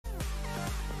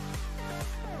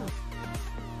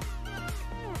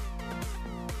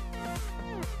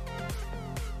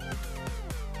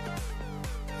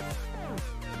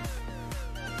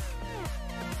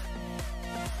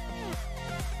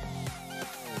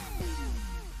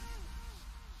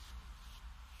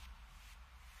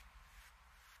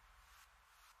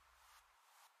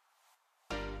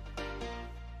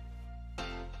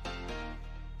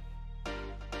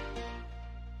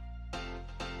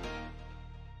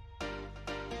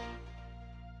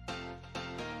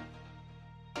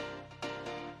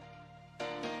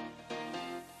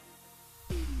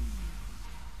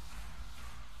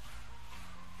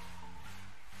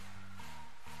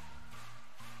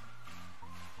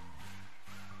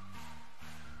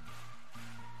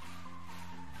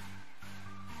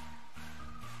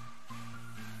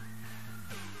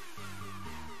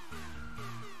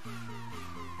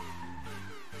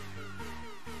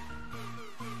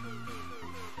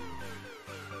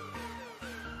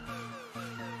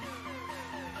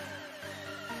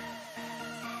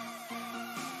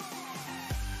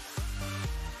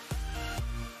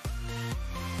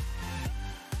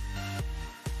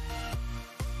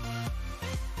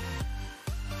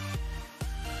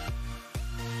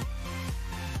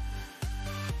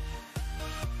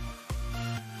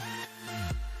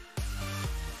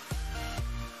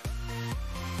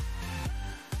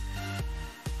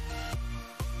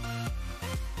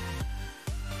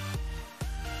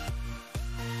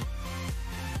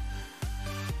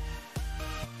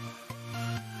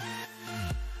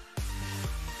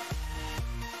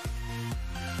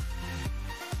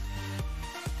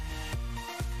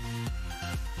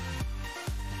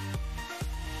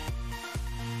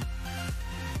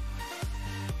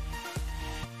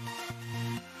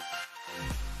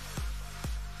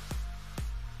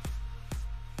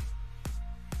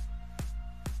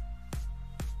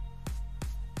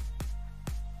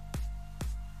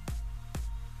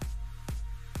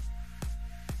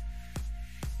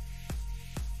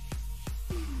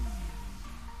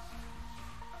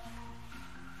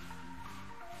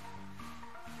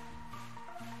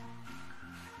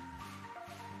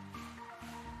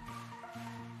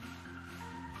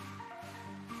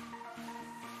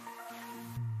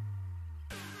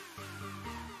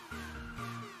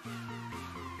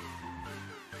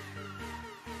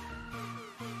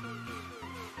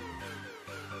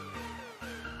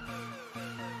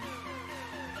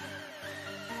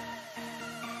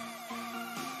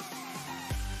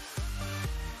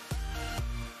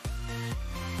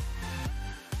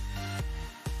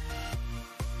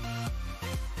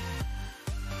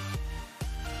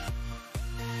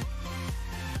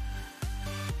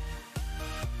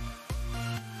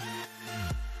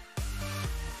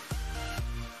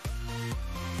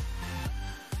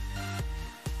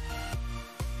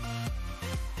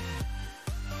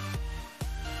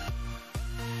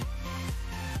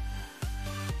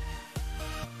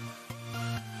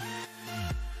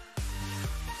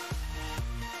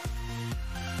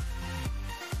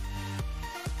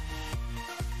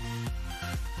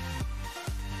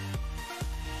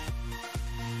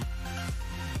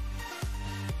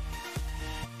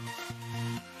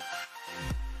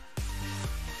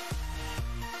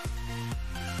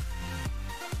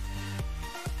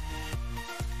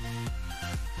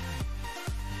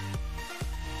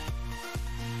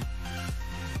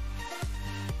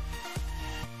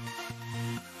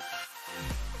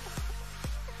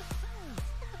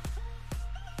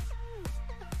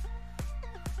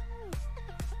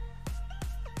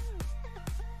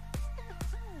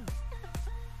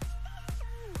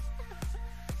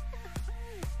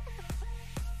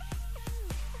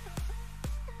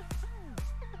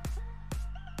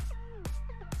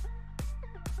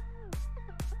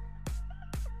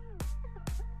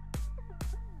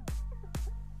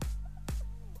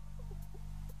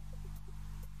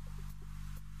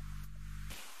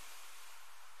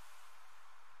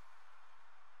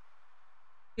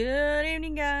Good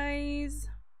evening, guys.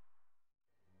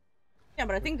 Yeah,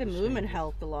 but I think the movement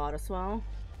helped a lot as well.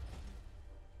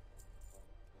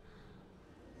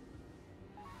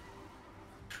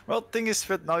 Well, thing is,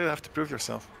 Fred, now you have to prove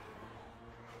yourself.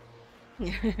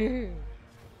 Oi,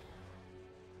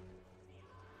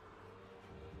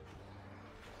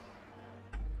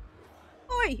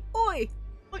 oi,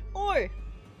 oi, oi.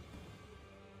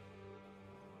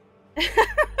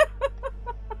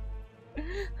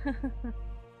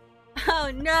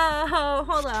 Oh no,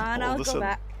 hold on, I'll go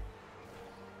back.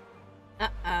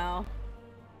 Uh-oh.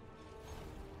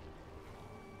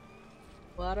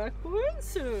 What a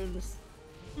coincidence.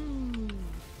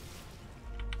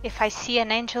 If I see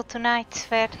an angel tonight,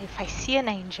 Sver, if I see an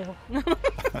angel.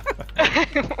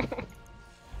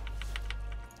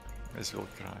 As will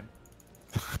cry.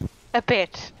 A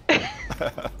bit.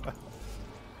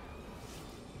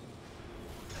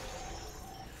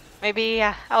 Maybe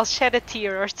I'll shed a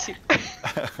tear or two.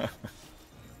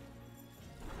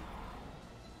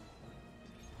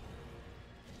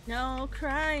 No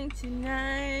crying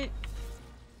tonight.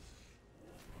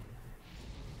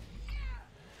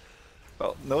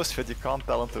 Well, no, Svet, you can't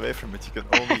talent away from it. You can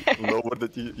only lower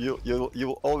that. You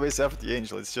will always have the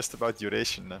angel. It's just about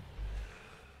duration then.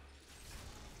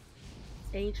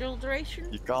 Angel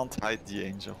duration? You can't hide the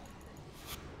angel.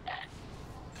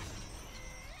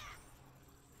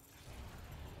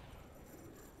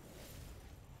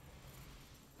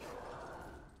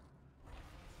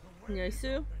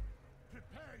 Yosu?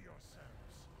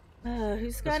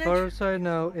 Who's got it? As far as I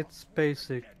know, it's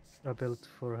basic ability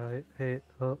for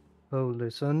holy,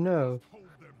 so no.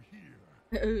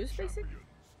 Who's basic?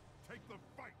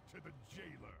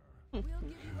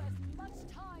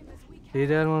 He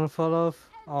didn't want to fall off?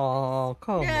 Oh,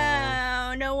 come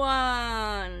on. No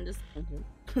one. Just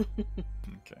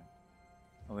Okay.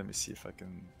 Well, let me see if I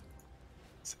can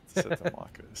set the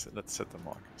markers. Let's set the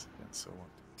markers again. So 1,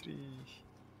 2, 3.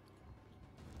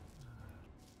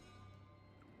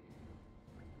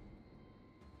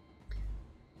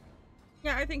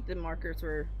 Yeah, I think the markers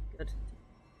were good.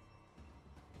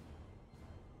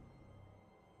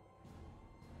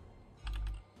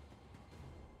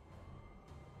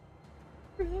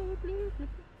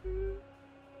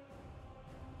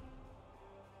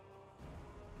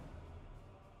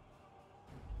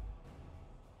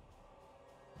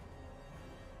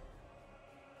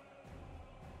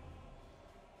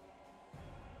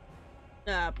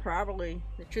 Probably.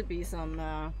 There should be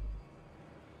some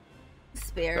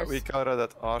spares. Yeah, we got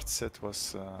that art set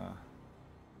was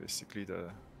basically the...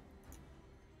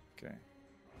 Okay.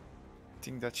 I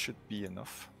think that should be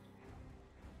enough.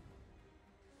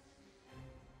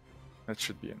 That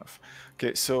should be enough.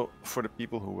 Okay, so for the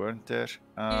people who weren't there,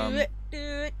 do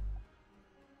it.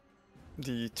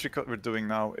 The trick that we're doing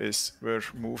now is we're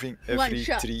moving every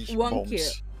 3 bombs.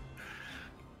 Kill.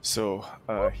 So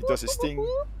he does his thing,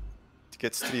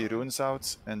 gets 3 runes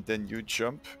out, and then you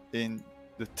jump in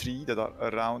the 3 that are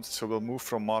around. So we'll move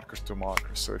from marker to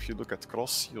marker. So if you look at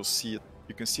cross, you'll see it.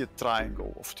 You can see a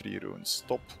triangle of 3 runes: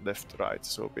 top, left, right.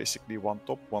 So basically 1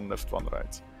 top, 1 left, 1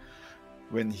 right.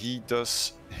 When he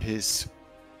does his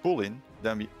pull-in,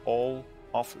 then we all,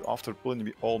 after pulling,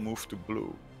 we all move to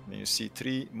blue. And you see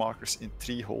 3 markers in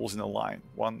 3 holes in a line.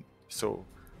 1, so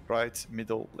right,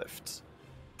 middle, left.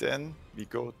 Then we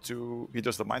go to, he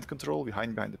does the mind control, we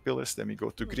hide behind the pillars, then we go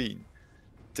to green.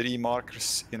 3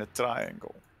 markers in a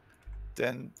triangle.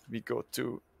 Then we go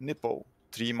to Nippo,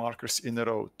 3 markers in a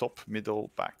row, top, middle,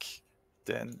 back.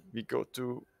 Then we go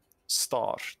to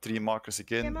star, 3 markers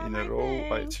again in a row.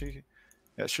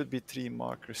 Yeah, it should be 3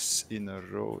 markers in a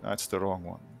row. That's the wrong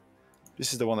one.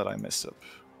 This is the one that I messed up.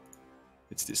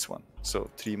 It's this one. So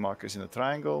 3 markers in a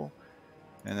triangle.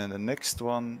 And then the next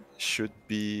one should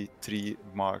be 3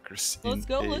 markers in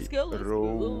a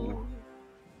row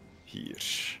here.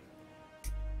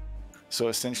 So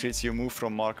essentially it's you move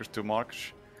from marker to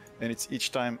marker, and it's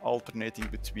each time alternating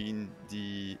between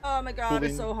the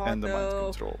pulling and the mind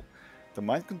control. The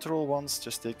mind control ones,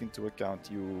 just take into account,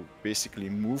 you basically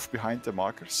move behind the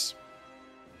markers.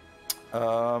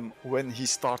 When he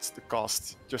starts the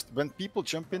cast, just when people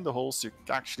jump in the holes, you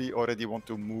actually already want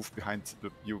to move behind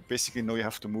you basically know you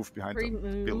have to move behind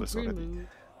the pillars already.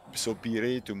 So be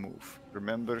ready to move.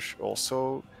 Remember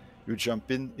also, you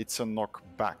jump in, it's a knock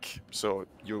back. So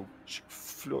you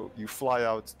fly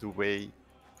out the way,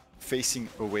 facing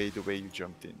away the way you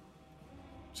jumped in.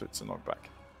 So it's a knockback,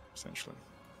 essentially.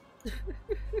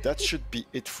 That should be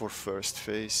it for first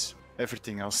phase.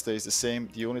 Everything else stays the same.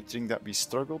 The only thing that we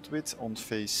struggled with on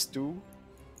phase 2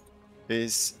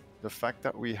 is the fact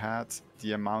that we had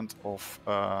the amount of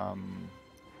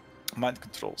mind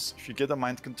controls. If you get a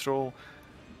mind control,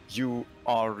 you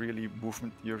are really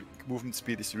your movement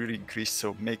speed is really increased.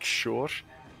 So make sure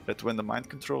that when the mind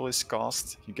control is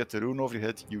cast, you get the rune over your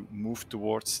head, you move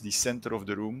towards the center of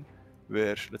the room,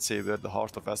 where, let's say, where the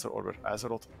Heart of Azeroth or where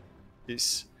Azeroth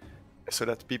is, so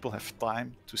that people have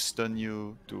time to stun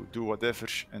you, to do whatever,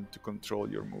 and to control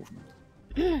your movement.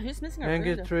 Who's missing our And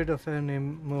get rid of any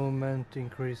movement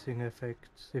increasing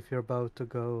effects if you're about to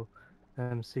go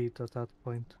and see it at that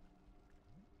point.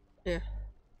 Yeah.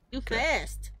 Too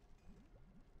fast.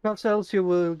 Because else you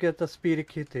will get a speedy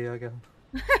kitty again.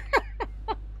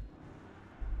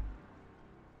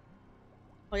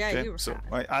 Oh yeah, okay, you were so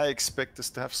I expect us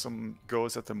to have some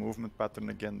goes at the movement pattern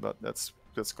again, but that's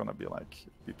gonna be like,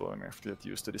 people are gonna have to get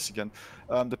used to this again.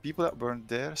 The people that weren't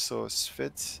there, so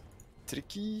Svid,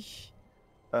 Tricky,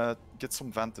 get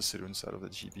some Vantus runes out of the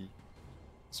GB.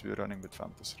 So we're running with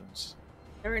Vantus runes.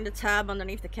 They're in the tab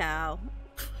underneath the cow.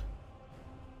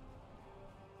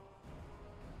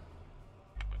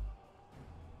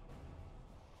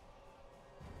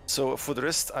 So for the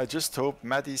rest, I just hope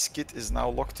Maddie's kit is now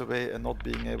locked away and not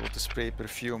being able to spray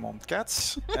perfume on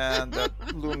cats, and that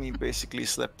Lumi basically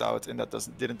slept out and that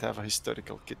didn't have a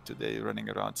historical kid today running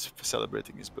around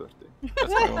celebrating his birthday.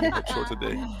 That's my only hope for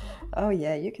today. Oh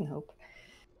yeah, you can hope.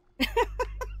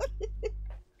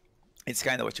 It's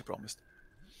kind of what you promised.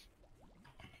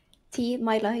 T,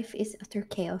 my life is utter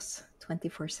chaos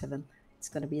 24/7. It's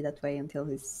gonna be that way until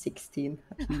he's 16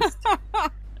 at least.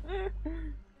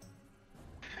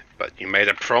 But you made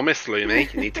a promise,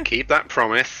 Lumi. You need to keep that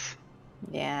promise.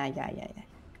 Yeah.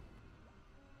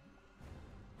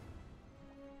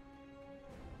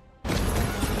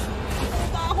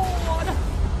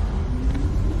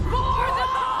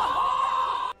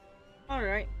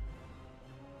 Alright.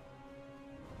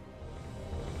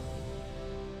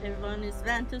 Everyone is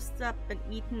Vantus up and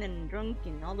eaten and drunk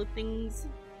and all the things.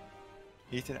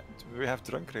 Eaten? Do we have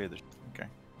drunk raiders? Okay.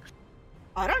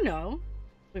 I don't know.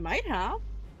 We might have.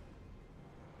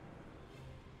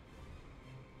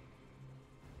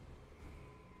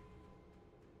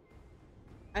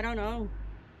 I don't know.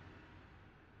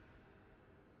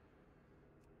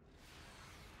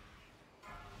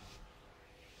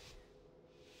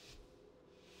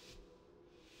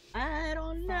 I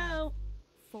don't know.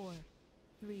 4,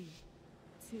 3,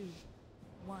 2,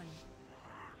 1.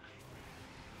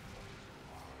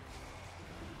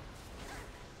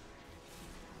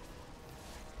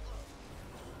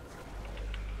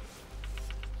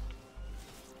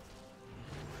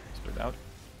 Spread out.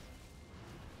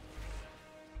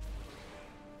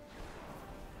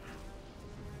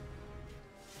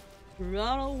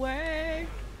 Run away.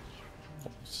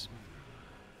 Oops.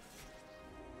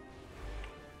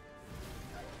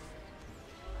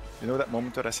 You know that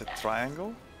moment where I said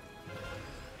triangle?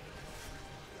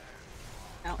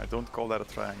 No. I don't call that a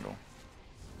triangle.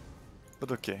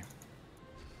 But okay.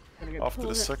 After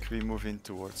the suck, we move in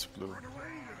towards blue.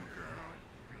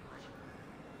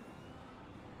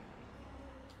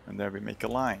 And there we make a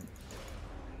line.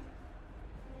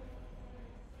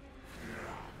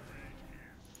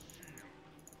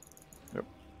 Yep.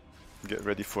 Get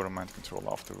ready for a mind control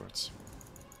afterwards.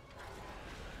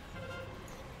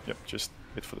 Yep, just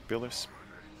wait for the pillars.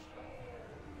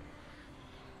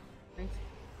 Thanks.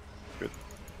 Good.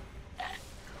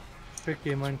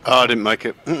 Tricky mind. Oh, I didn't make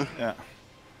it. Yeah.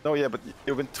 No, yeah, but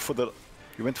you went for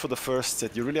the first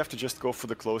set. You really have to just go for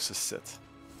the closest set.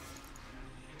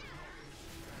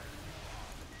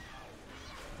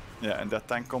 Yeah, and that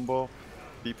tank combo,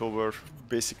 people were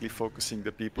basically focusing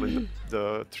the people in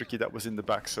the Tricky that was in the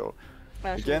back. So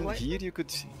again, here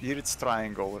it's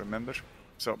triangle, remember?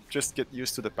 So just get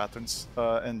used to the patterns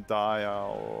and die,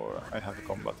 or I have a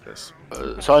combat this.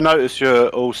 So I notice you're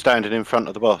all standing in front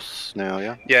of the boss now,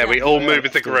 yeah? Yeah, we all move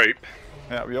as a group.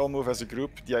 Yeah, we all move as a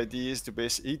group. The idea is to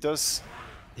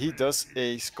he does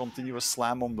a continuous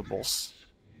slam on the boss.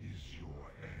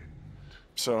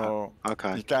 So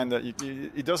okay.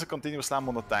 He does a continuous slam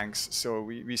on the tanks. So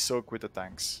we soak with the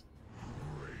tanks.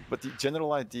 But the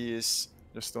general idea is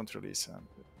just don't release him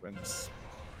because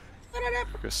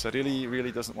he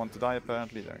really doesn't want to die.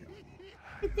 Apparently, there you go.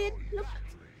 It did. Look.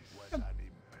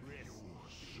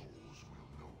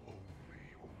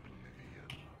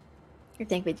 I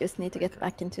think we just need to get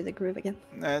back into the groove again.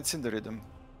 Nah, it's in the rhythm.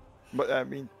 But I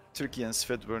mean, Tricky and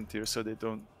Svid weren't here, so they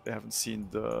haven't seen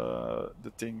the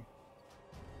thing.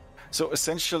 So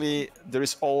essentially, there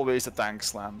is always a tank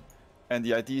slam, and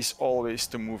the idea is always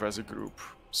to move as a group.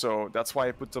 So that's why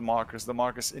I put the markers. The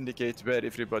markers indicate where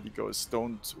everybody goes.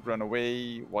 Don't run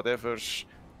away, whatever.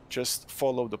 Just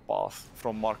follow the path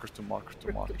from marker to marker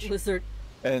to marker. Lizard.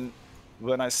 And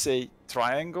when I say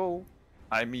triangle,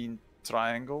 I mean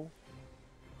triangle.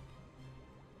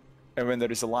 And when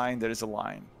there is a line, there is a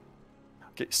line.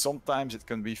 Okay, sometimes it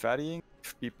can be varying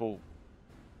if people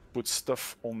put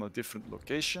stuff on a different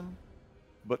location.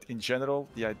 But in general,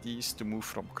 the idea is to move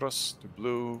from cross to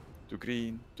blue to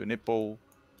green to nipple.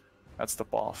 That's the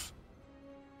path.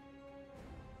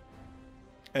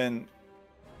 And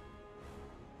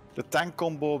the tank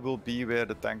combo will be where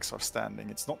the tanks are standing.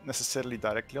 It's not necessarily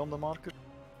directly on the marker,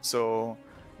 so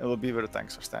it will be where the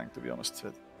tanks are standing, to be honest.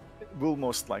 It will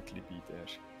most likely be there.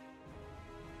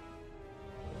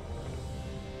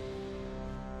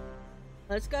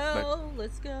 Let's go,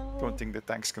 let's go. I don't think the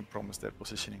tanks can promise their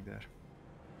positioning there.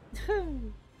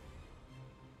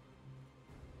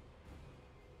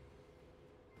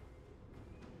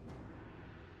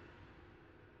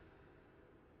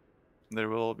 There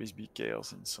will always be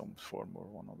chaos in some form or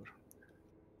one other.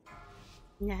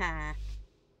 Nah.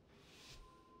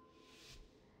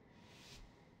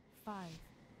 5.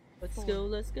 Let's go,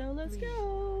 let's go, let's 3,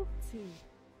 go. 2,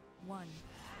 1.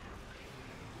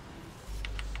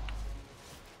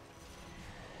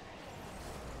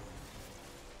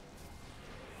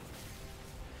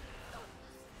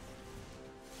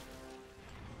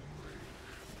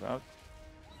 Out.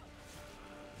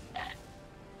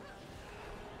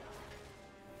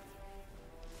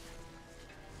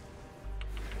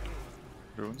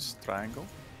 Runes, triangle.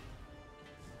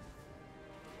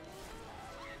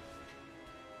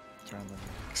 Triangle.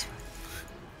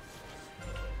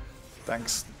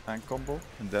 Tanks, tank combo,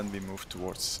 and then we move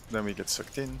towards. Then we get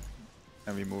sucked in,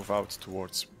 and we move out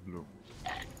towards blue.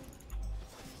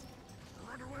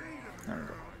 There we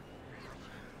go.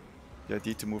 The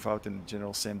idea to move out in the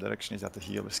general same direction is that the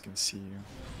healers can see you.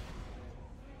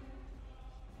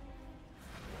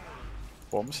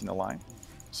 Bombs in a line,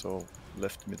 so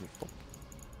left, middle, top.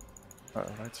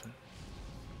 Right, sorry.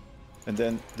 And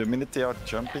then the minute they are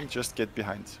jumping, just get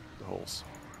behind the holes.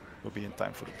 We'll be in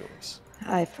time for the pillars.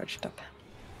 I fudged up.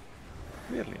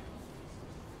 Clearly.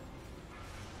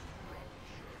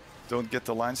 Don't get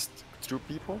the lines through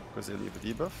people, because they leave a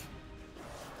debuff.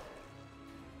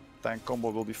 Tank combo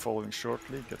will be following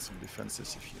shortly, get some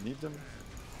defenses if you need them.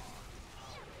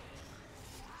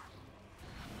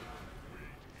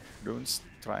 Runes,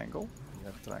 triangle. We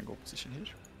have a triangle position here.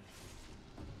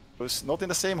 It's not in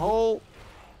the same hole.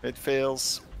 It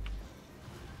fails.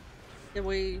 Did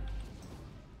we?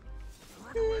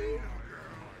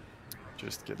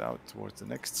 Just get out towards the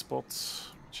next spot,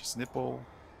 which is nipple.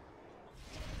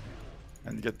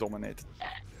 And get dominated.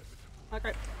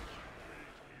 Okay.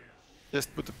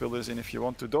 Just put the pillars in if you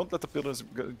want to. Don't let the pillars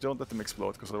don't let them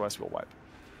explode, because otherwise we'll wipe.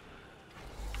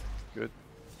 Good.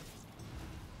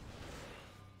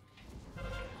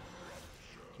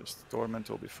 Just torment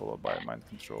will be followed by mind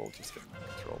control. Just get mind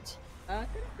controlled.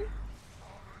 Okay.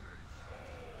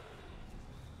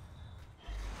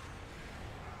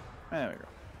 There we go.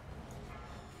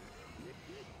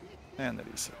 And the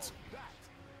resets.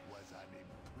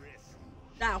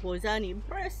 That was an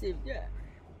impressive, yeah.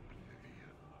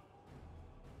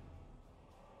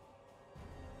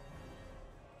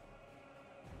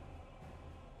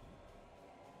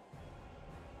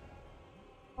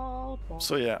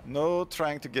 So yeah, no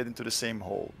trying to get into the same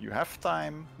hole. You have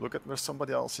time, look at where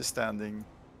somebody else is standing.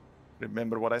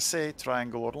 Remember what I say,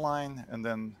 triangle or line, and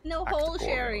then no act hole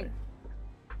accordingly. sharing.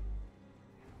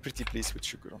 Pretty please with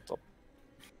sugar on top.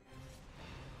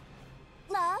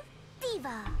 Love,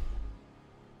 Diva.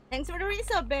 Thanks for the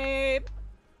resub, babe.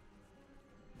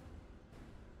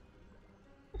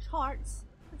 Hearts,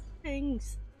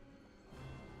 things.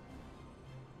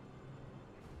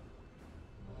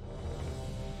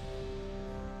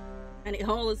 Any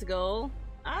hole is a goal.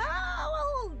 Ah,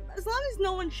 well, as long as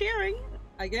no one's sharing,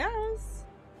 I guess.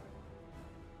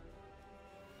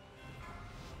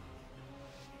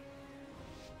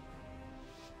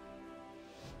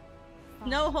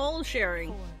 No hole sharing.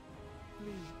 4,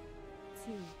 3,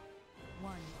 2,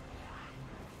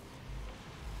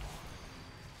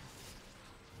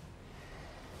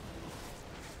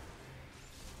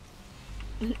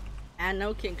 1. And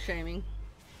no kink shaming.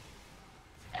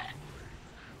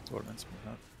 Torments me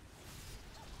out.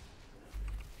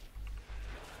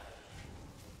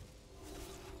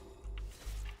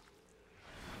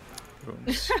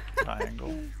 Runes,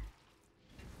 triangle.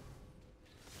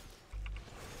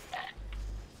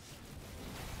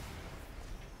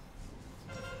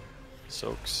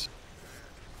 Soaks.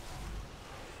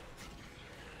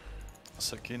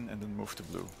 Suck in and then move to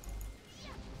blue.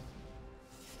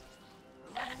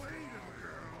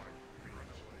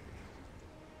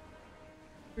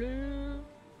 Blue.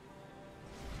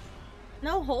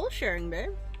 No hole sharing,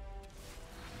 babe.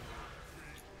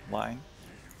 line.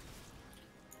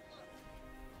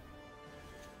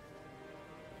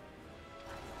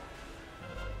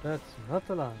 That's not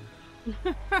a line.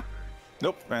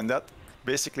 Nope, and that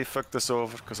basically fucked us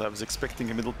over because I was expecting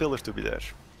a middle pillar to be there.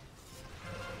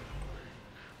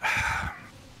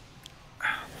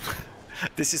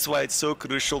 This is why it's so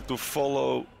crucial to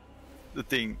follow the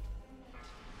thing.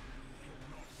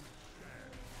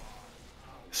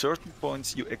 Certain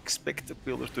points you expect the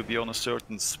pillar to be on a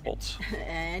certain spot.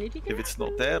 If it's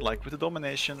not there, like with the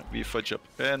domination, we fudge up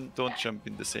and don't jump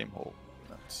in the same hole.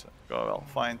 That's, oh well,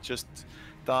 fine, just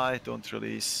die, don't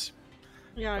release.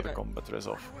 Yeah, I the combat res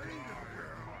off.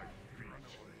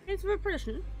 It's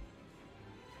repression.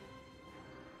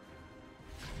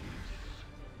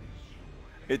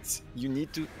 It's you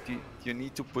need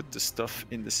to put the stuff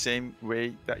in the same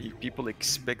way that people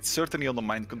expect. Certainly on the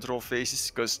mind control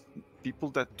phases, because people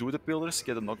that do the pillars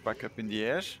get a knockback up in the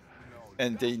air,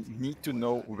 and they need to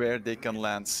know where they can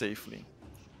land safely.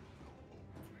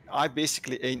 I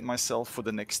basically aimed myself for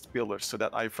the next pillar, so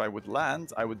that if I would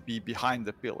land, I would be behind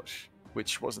the pillar,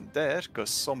 which wasn't there because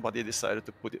somebody decided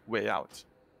to put it way out.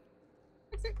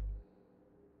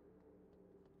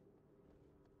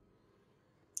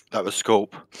 That was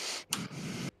scope.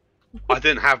 I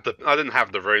didn't have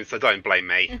the runes, so don't blame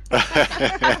me.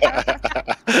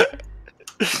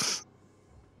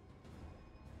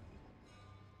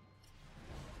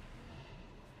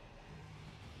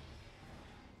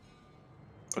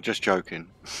 I'm just joking.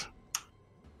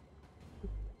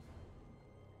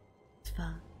 It's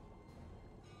fun.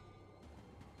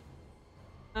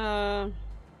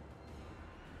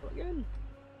 Again.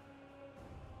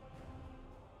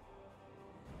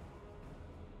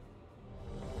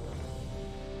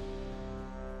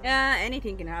 Yeah,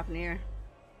 anything can happen here.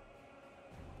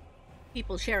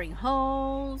 People sharing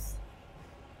holes.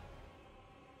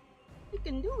 You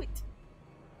can do it.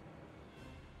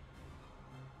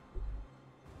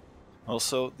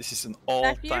 Also, this is an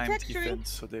all-timed event,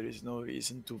 so there is no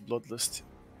reason to bloodlust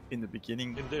in the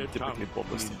beginning. Typically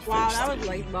bloodlust in wow, phase that 3. was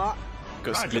like that.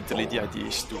 Because literally the idea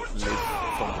is to live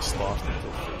from the start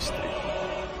until phase 3.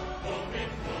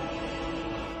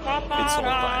 It's all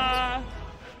timed.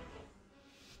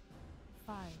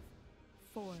 5,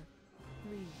 4,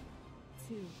 3,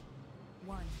 2,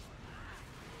 1.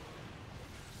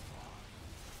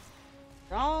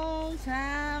 Wrong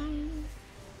time.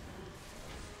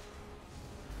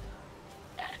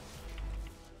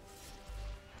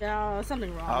 Yeah,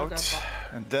 something wrong with Out, that.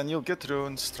 and then you'll get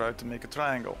runes, try to make a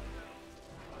triangle.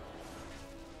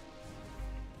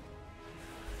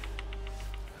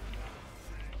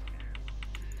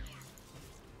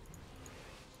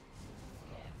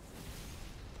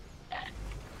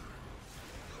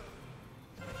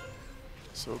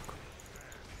 Soak,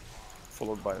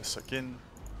 followed by a suck in.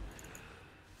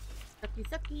 Sucky,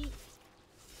 sucky.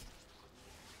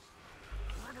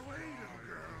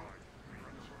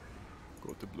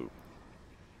 Go to blue.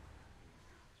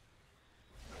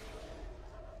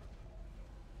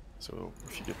 So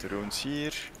if you get the runes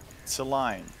here, it's a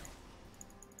line.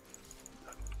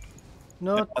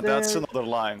 Not Yeah, that's another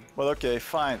line. But okay,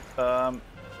 fine.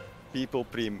 People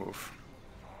pre-move.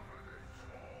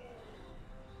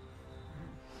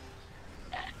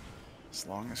 As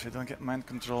long as we don't get mind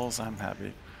controls, I'm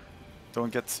happy.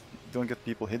 Don't get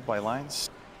people hit by lines.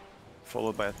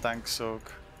 Followed by a tank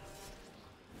soak.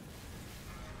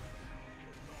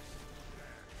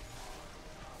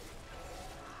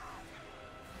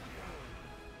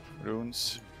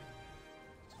 Runes.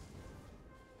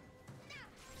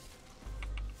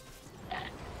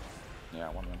 Yeah,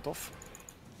 one went off.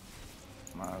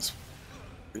 That's a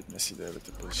bit messy there with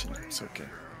the position. It's okay.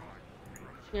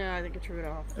 Yeah, I think it threw it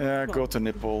off. Yeah, go to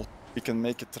nipple. We can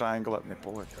make a triangle at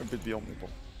nipple, a bit beyond nipple.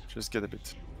 Just get a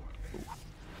bit. Ooh.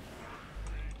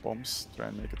 Bombs. Try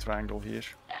and make a triangle here.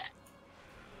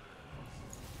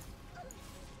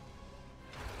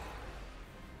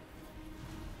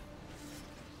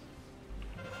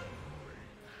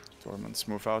 Torments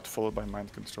move out, followed by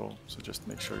mind control. So just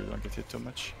make sure you don't get hit too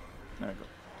much. There you go.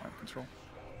 Mind control.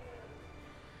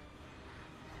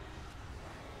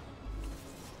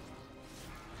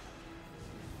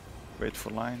 Wait for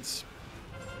lines.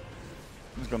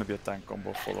 There's gonna be a tank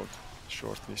combo followed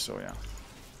shortly, so yeah.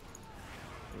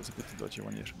 It was a bit dodgy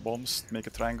one here. Bombs, make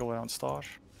a triangle around star.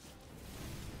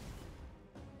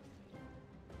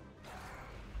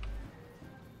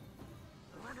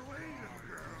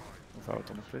 Move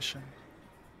out on oppression.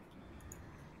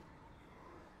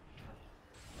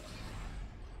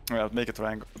 Yeah, make a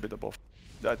triangle a bit above.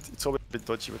 That it's always a bit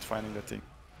dodgy with finding that thing.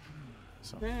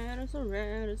 So. Red is a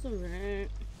red is a red.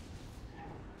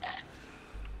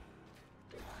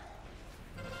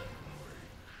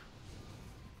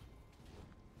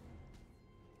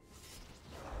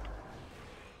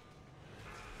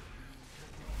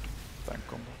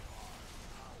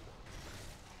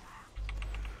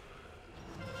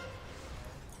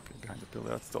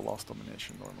 that's the last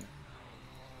domination normally.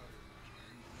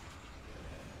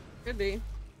 Could be.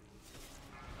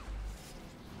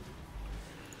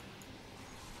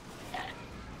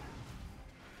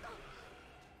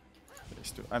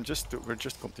 We're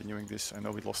just continuing this. I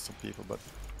know we lost some people, but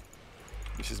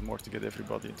this is more to get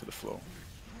everybody into the flow.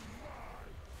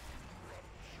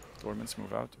 Torments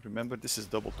move out. Remember, this is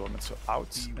double torment, so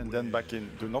out and then back in.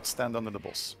 Do not stand under the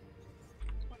boss.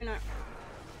 Why not?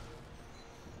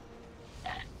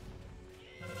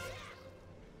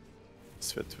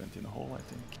 Sweat went in a hole, I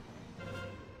think.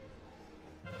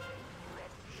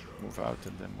 Move out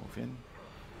and then move in.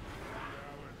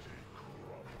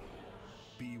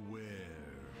 Beware.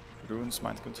 Runes,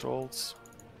 mind controls.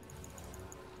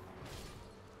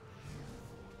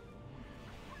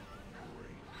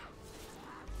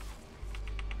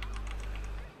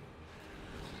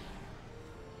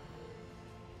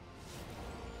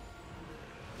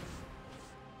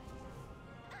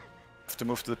 Have to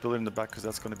move to the pillar in the back because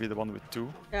that's going to be the one with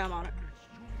 2. Yeah, I'm on it.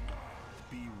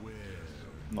 Beware.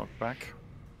 Knock back.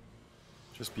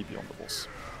 Just be beyond the boss.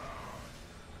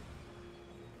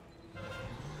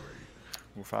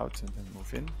 Move out and then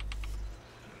move in.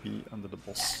 Be under the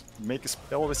boss.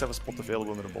 Always have a spot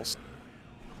available under the boss.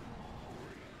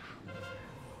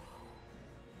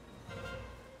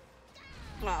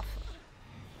 Ah,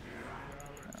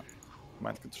 Yeah.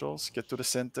 Mind controls. Get to the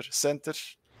center. Center.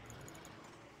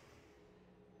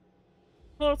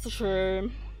 that's a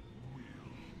shame.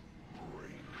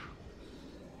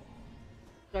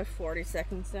 Go 40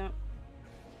 seconds now.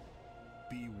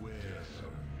 Beware.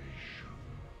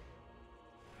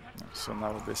 So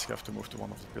now we basically have to move to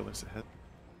one of the pillars ahead.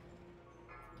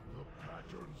 The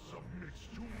pattern submits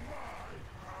to my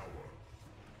power.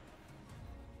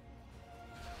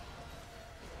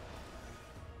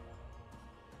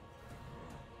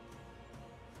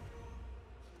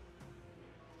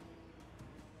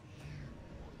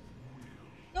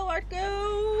 Go, Art,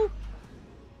 go!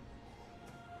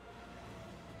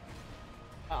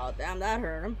 Oh, damn, that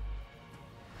hurt him.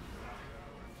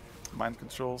 Mind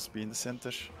controls, be in the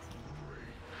center.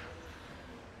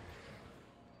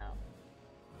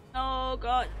 Oh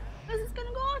god, this is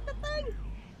gonna go off the thing!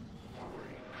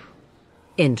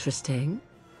 Interesting.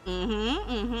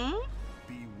 Mm-hmm.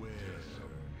 Beware.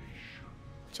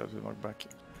 Try to knock back.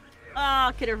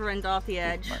 Ah, could have run off the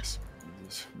edge. Nice.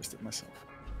 Just missed it myself.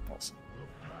 Awesome.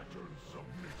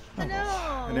 Oh,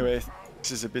 no. Anyway,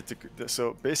 this is a bit.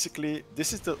 So basically,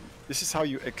 this is how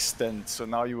you extend. So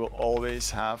now you will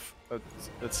always have,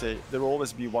 let's say, there will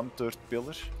always be 1/3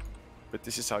 pillar, but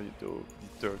this is how you do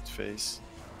the 3rd phase.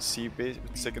 See,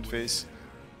 second phase.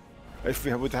 If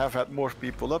we would have had more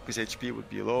people up, his HP would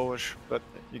be lower, but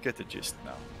you get the gist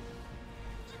now.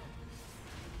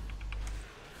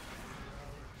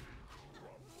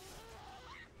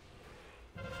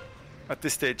 At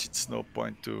this stage, it's no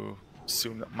point to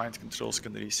assume that mind controls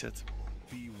can reset.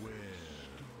 Beware.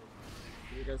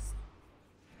 You just...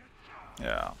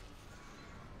 Yeah.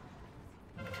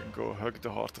 You can go hug the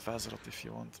heart of Azeroth if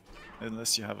you want.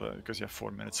 Unless you have because you have 4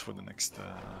 minutes for the next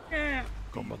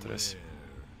combat res.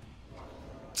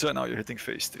 So now you're hitting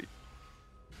phase 3.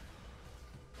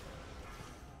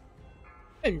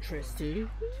 Interesting.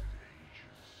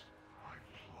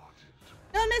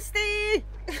 No, Misty!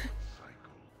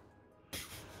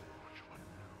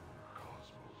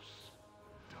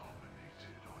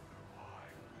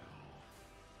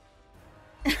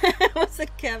 Was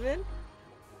it Kevin?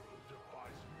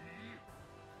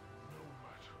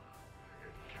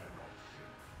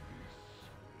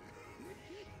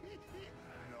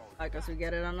 I guess we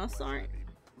get it on us, sorry.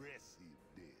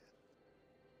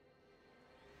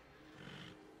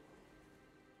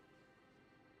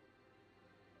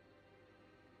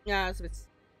 Yeah, it's a bit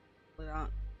like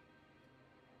that.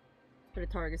 But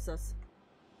it targets us.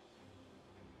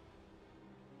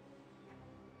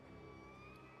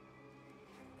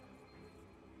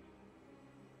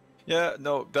 Yeah,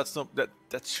 no, that's not that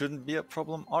shouldn't be a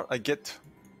problem. I get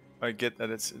that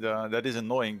it's that is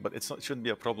annoying, but it shouldn't be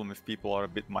a problem if people are a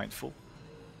bit mindful.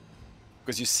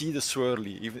 Because you see the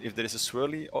swirly, even if there is a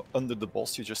swirly under the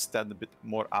boss, you just stand a bit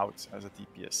more out as a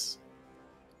DPS.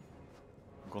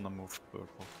 I'm gonna move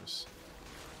purple because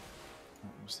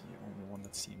that was the only one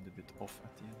that seemed a bit off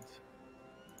at the end.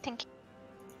 Thank you.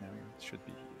 There we go. It should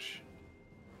be here.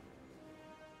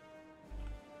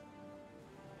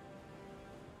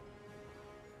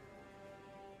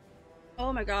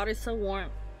 Oh my god, it's so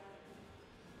warm.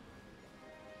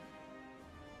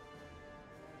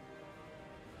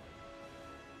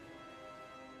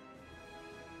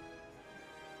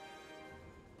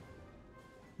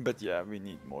 But yeah, we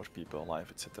need more people alive,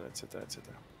 etc, etc,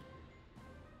 etc.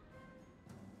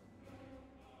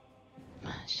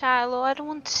 Shiloh, I don't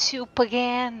want soup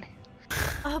again.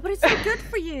 Oh, but it's so good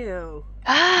for you.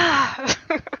 Ah!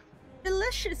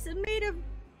 Delicious and made of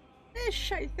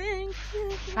fish, I think.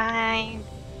 Fine.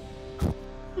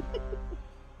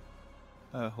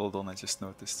 Hold on, I just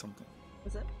noticed something.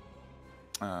 What's that?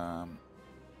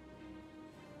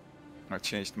 I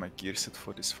changed my gear set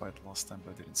for this fight last time,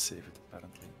 but I didn't save it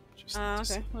apparently. Just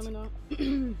Okay, let me know.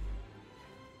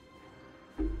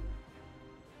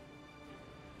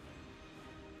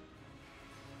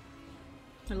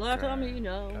 Let me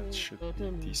know. That should be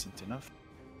decent enough.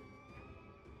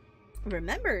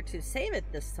 Remember to save it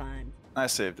this time. I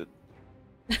saved it.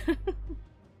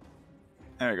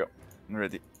 There we go. I'm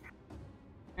ready.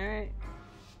 Alright.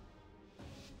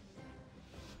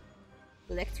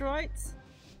 Electrolytes?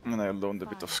 And I learned a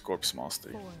bit of Corpse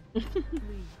Mastery. 4, 3,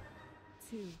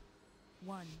 2,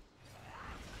 1.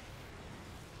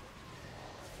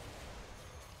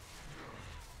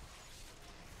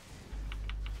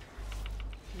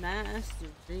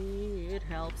 Mastery, it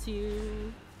helps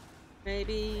you.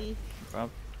 Maybe.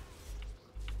 Well,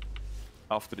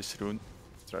 after this rune,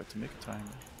 try to make a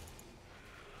triangle.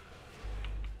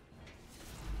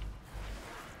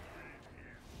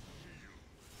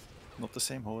 Not the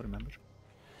same hole, remember?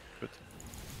 Good.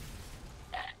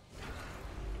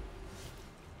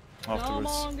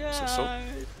 Afterwards, so.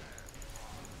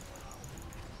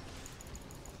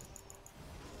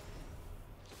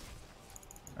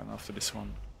 And after this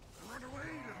one,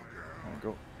 I'll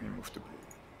go. We move to blue.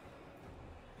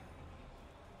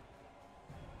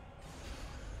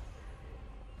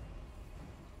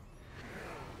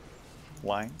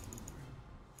 Line.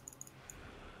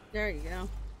 There you go.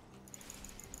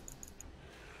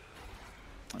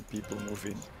 And people move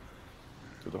in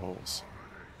to the holes.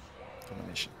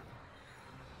 Domination.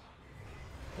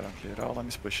 Apparently Raulan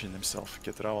is pushing himself.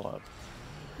 Get Raul out.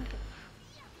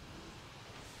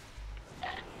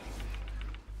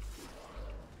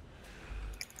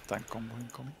 Tank combo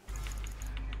incoming.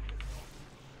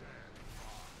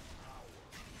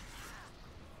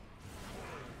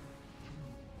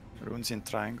 Runes in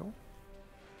triangle.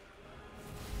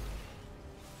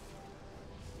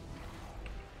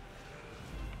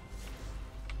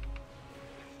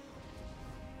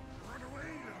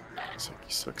 So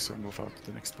he sucks, so move out to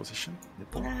the next position.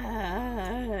 So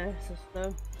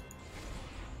slow.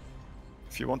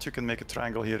 If you want, you can make a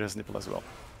triangle here as nipple as well.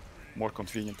 More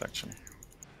convenient, actually.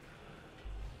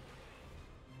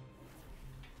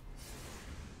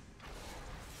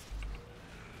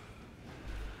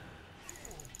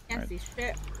 Can't see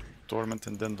shit. Torment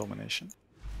and then domination.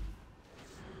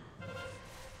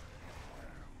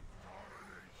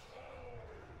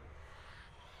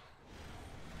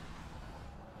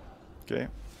 Okay.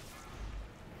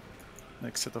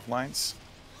 Next set of lines.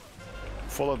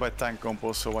 Followed by tank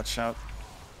combo, so watch out.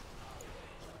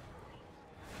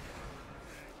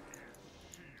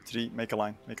 3, make a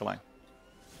line, make a line.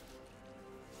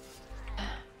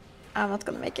 I'm not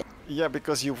gonna make it. Yeah,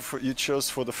 because you chose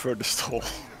for the furthest hole.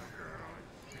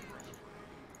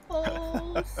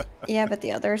 Yeah, but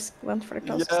the others went for the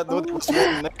closest. Yeah, no, there was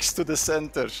one next to the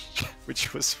center,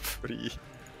 which was free.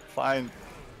 Fine.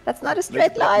 That's not a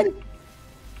straight line.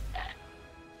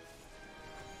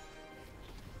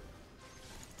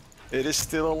 It is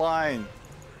still a line.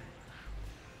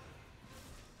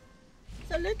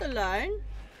 It's a little line.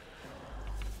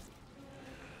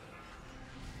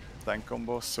 Tank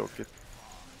combo, soak it.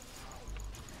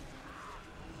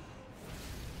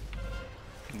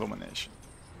 Domination.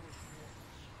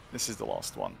 This is the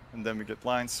last one. And then we get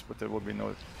lines, but there will be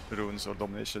no runes or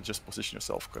domination, just position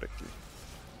yourself correctly.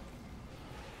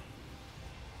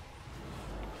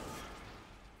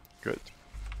 Good.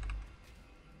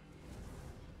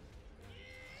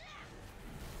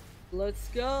 Let's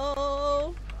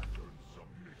go.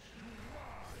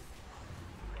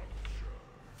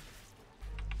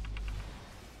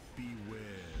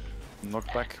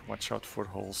 Knockback, watch out for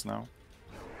holes now.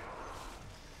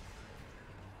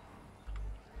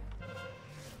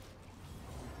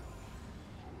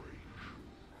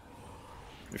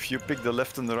 If you pick the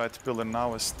left and the right pillar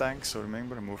now as tanks, so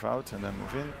remember, move out and then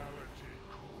move in.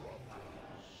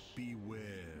 Beware.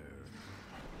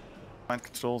 Mind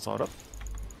controls are up.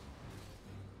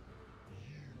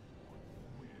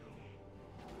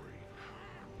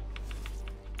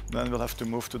 Then we'll have to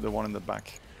move to the one in the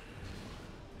back.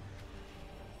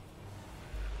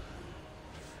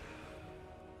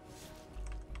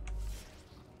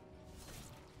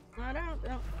 I don't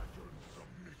know.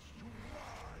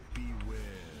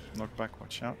 Knockback,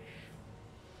 watch out.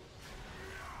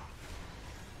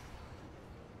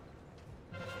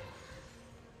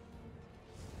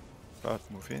 But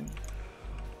move in.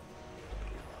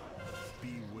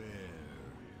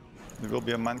 There will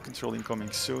be a mind control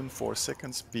incoming soon, 4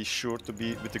 seconds. Be sure to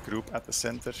be with the group at the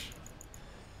center.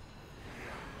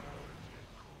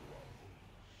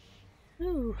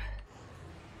 Ooh.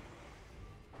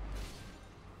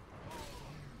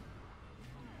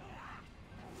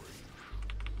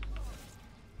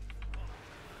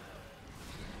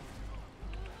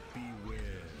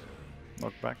 Beware.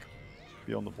 Knock back.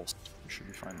 Be on the boss. You should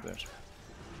be fine there.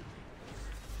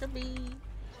 Should be.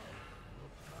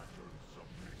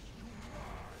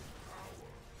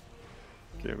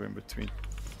 Okay, we're in between.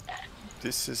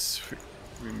 This is...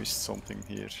 we missed something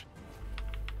here.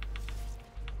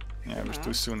 Yeah, we're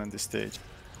too soon on this stage.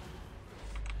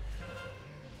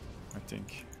 I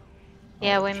think.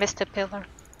 Yeah, we missed a pillar.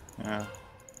 Yeah.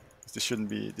 This shouldn't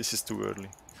be... this is too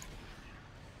early.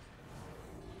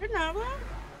 You're not wrong.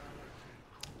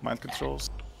 Mind controls.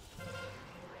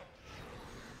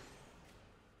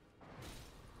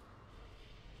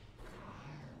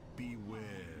 Beware.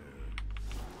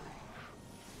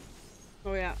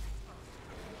 Oh yeah.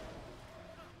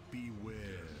 Beware.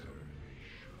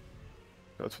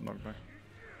 Out for knockback.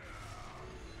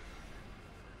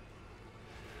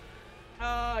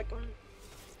 I can't.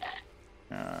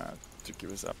 Tricky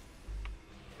was up.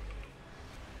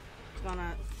 It's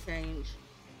gonna change.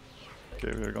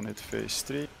 Okay, we're gonna hit phase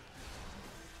 3.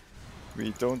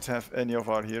 We don't have any of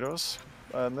our heroes.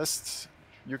 Unless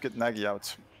you get Nagi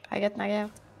out. I get Nagi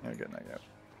out. Yeah, get Nagi out.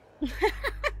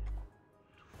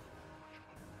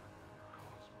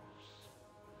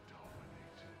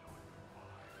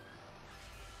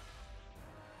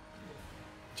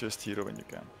 Just hero when you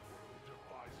can.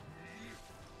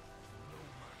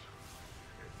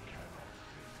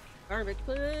 Garbage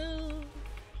clue.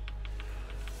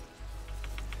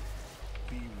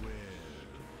 Beware.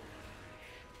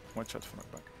 Watch out for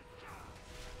knockback.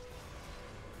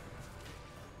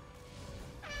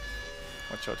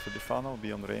 Watch out for Defano,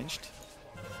 be unranged.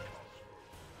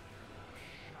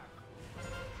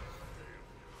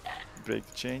 Break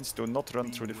the chains, do not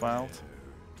run through the field.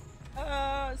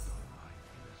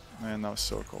 And now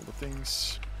circle the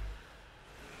things.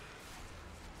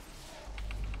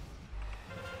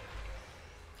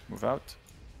 Move out.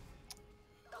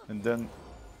 And then,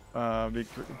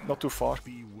 not too far,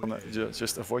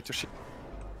 just avoid your shit.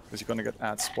 Because you're gonna get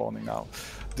ads spawning now.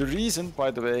 The reason, by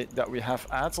the way, that we have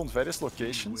ads on various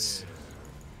locations...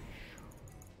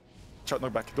 Shout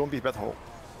knock back, don't be bad hole.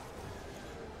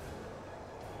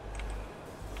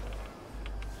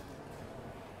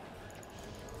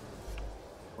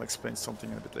 I'll explain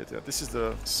something a bit later. This is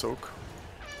the soak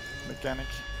mechanic.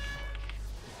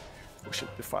 Oh shit,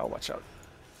 the file, watch out.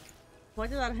 Why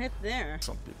did that hit there?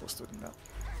 Some people stood in that.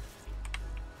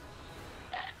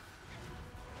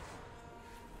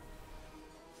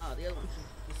 Oh, the other one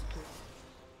should disappear.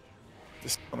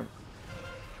 This is gonna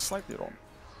slightly wrong.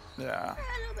 Yeah. A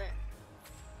little bit.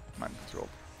 Mind control.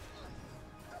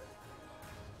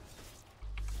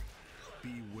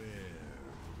 Beware.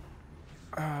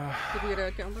 Did you get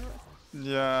a counter?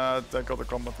 Yeah, I got a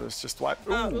combat that's just wiped.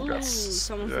 Ooh, that's...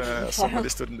 somebody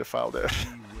stood in the file there.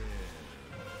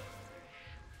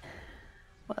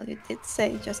 Well, you did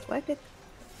say just wipe it.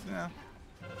 Yeah.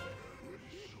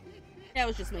 Yeah, I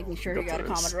was just making sure you got a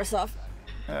Commodore stuff.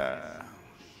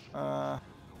 Oh,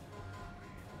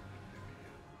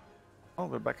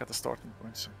 we're back at the starting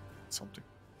point, so something.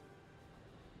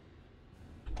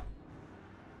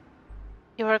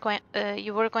 You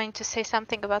were going to say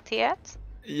something about the ads?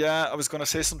 Yeah, I was gonna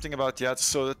say something about the ads.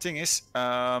 So the thing is,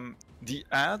 the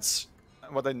ads.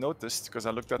 What I noticed, because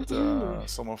I looked at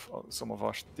some of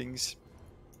our things,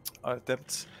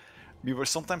 attempts, we were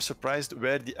sometimes surprised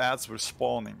where the ads were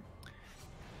spawning.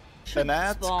 An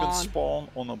ad can spawn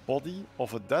on a body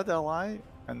of a dead ally,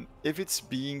 and if it's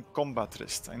being combat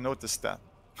rest, I noticed that.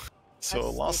 So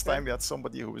last time we had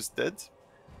somebody who was dead,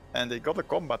 and they got a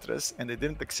combat rest, and they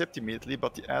didn't accept immediately,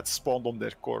 but the ad spawned on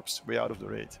their corpse, way out of the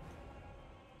raid.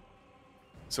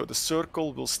 So the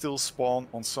circle will still spawn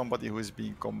on somebody who is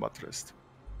being combat rest.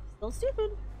 Still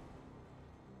stupid.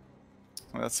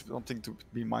 And that's something to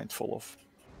be mindful of.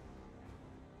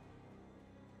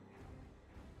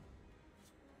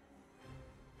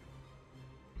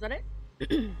 Is that it?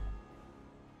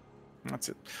 That's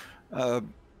it.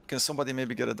 Can somebody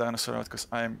maybe get a dinosaur out? Because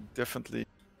I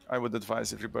would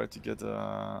advise everybody to get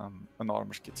an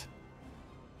armor kit.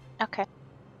 Okay.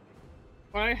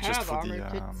 I have armor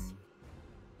kits.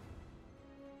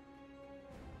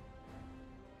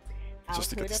 Just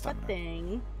to get the stamina.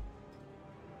 Thing.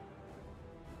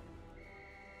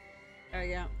 Oh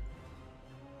yeah.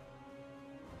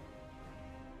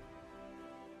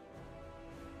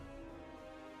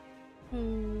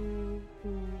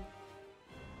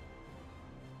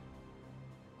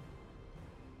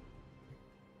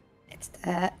 It's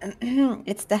the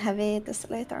it's the heavy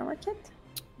desolate armor kit.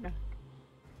 Yeah.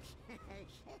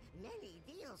 Many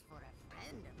deals for a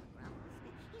friend of a brother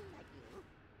like you.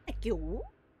 Thank you.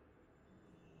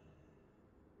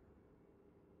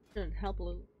 Should help a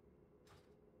little.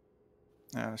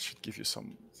 It should give you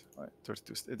some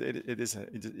 32. It is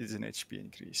an HP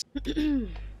increase. You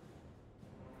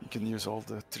can use all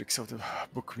the tricks of the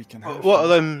book we can have. What are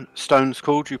them stones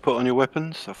called you put on your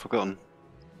weapons? I've forgotten.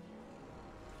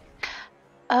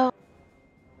 Oh,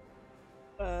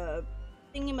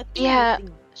 Thingy yeah,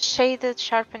 shaded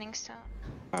sharpening stone.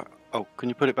 Oh, can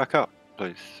you put it back up,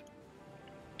 please?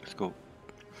 Let's go.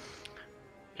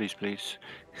 Please, please.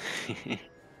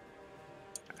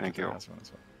 Thank you. That's one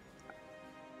as well.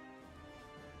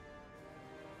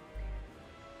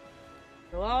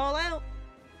 Go all out.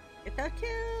 Get that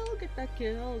kill. Get that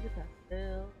kill. Get that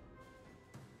kill.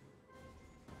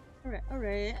 Alright,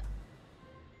 alright.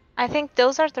 I think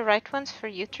those are the right ones for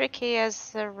you, Tricky,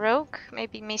 as a rogue.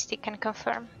 Maybe Misty can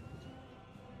confirm.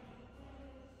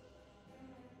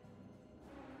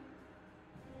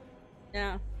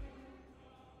 Yeah.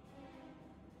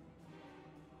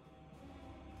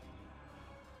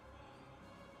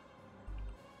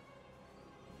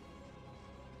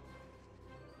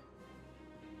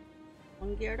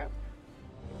 One geared up.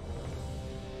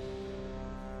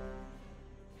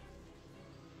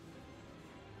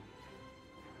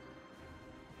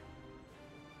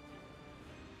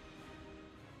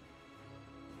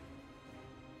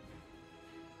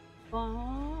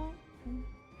 Oh.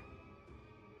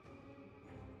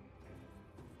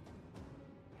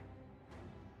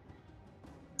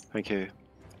 Thank you.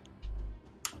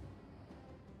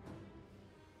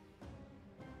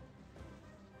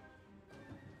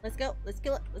 Let's go. Let's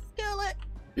kill it. Let's kill it.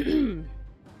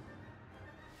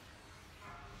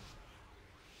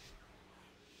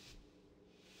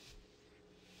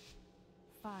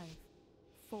 5,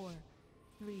 4,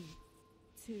 3,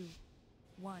 2,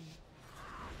 1.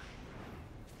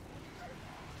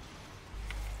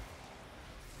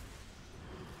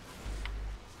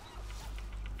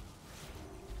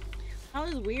 That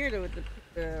was weird with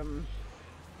the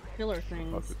pillar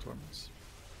things.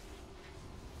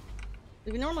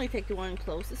 We normally take the one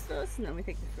closest to us, and then we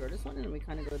take the furthest one, and then we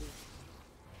kind of go to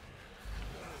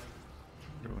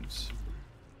runes.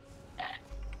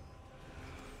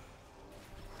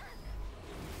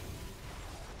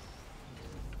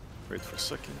 Wait for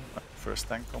second. First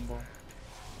tank combo.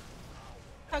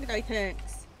 Hogdai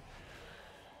tanks.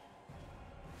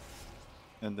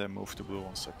 And then move to blue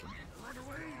on second.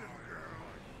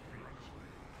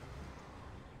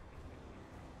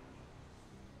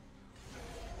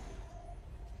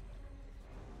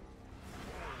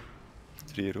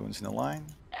 Three runes in a line.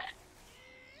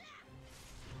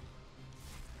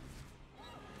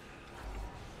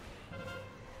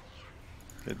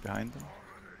 Get behind them.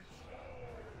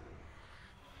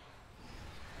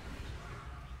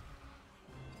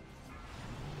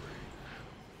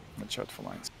 Watch out for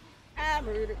lines. Ah,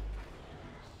 murder.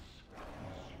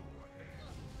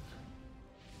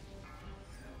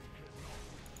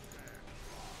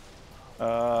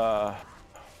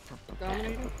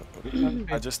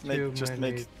 I just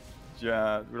make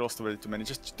yeah, we lost already too many.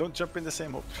 Just don't jump in the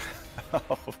same hole.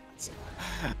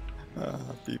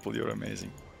 People, you're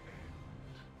amazing.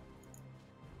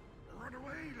 Run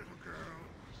away, little girl.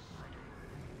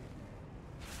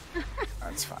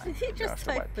 That's fine. Did he just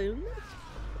typhoon?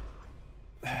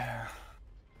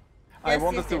 I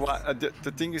wanted to wipe.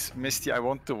 The thing is, Misty, I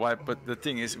want to wipe, but the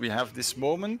thing is, we have this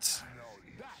moment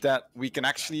that we can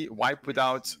actually wipe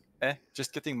without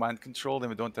just getting mind control, and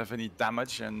we don't have any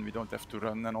damage, and we don't have to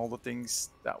run and all the things.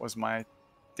 That was my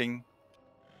thing.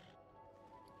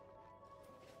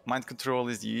 Mind control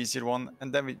is the easier one,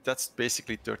 and then that's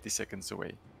basically 30 seconds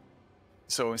away.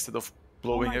 So instead of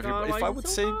blowing everybody, if I would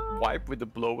say wipe with the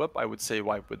blow up, I would say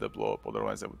wipe with the blow up.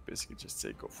 Otherwise, I would basically just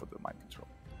say go for the mind control.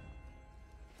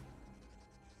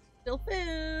 Still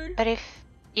food. But if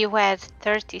you add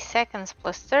 30 seconds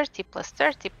plus 30 plus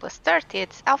 30 plus 30,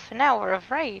 it's half an hour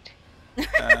of raid.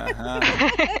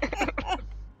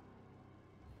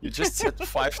 You just said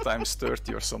 5 times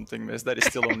 30 or something, miss. That is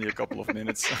still only a couple of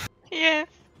minutes. Yes.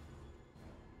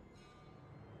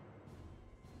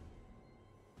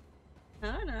 No,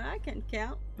 I can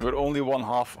count. We're only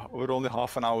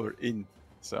half an hour in,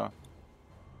 so.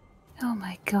 Oh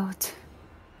my god.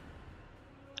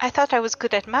 I thought I was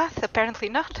good at math, apparently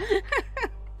not.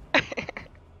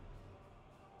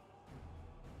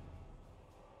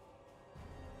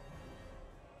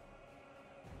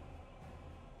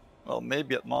 Well,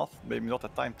 maybe at math, maybe not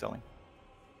at time telling.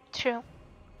 True.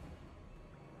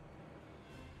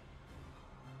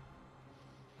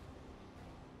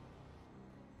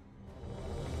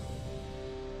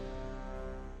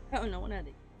 Oh, no one had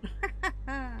it.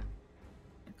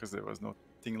 Because there was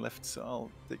nothing left, so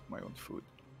I'll take my own food.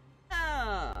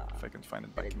 Ah, if I can find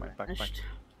it back in my backpack.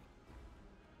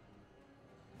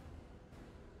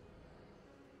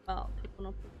 Oh, people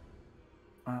not.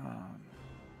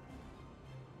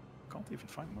 Can't even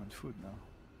find my own food now.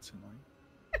 It's annoying.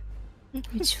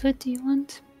 Which food do you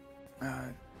want?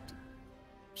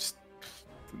 Just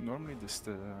normally just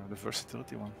the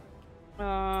versatility one.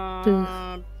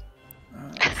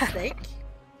 Steak?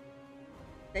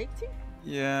 Steak too?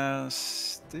 Yeah,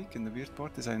 steak, and the weird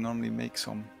part is I normally make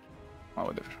some... Oh,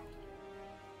 whatever.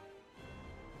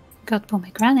 Got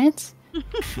pomegranates?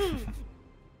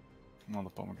 Not the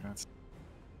pomegranates.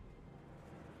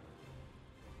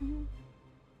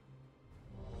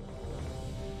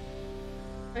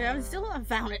 I still haven't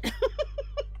found it.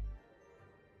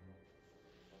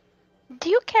 Do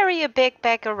you carry a big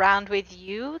bag around with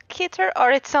you, Kitter,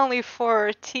 or it's only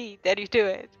for tea that you do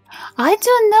it? I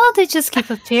don't know, they just keep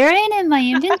appearing in my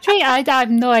inventory. I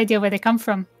have no idea where they come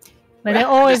from. But they're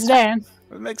always there.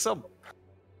 We'll make some.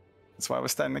 That's why I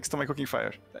was standing next to my cooking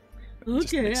fire.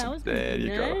 Okay, I was there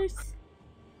you go.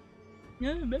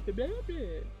 Blah, blah,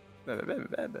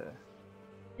 blah, blah.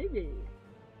 There we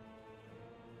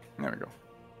go.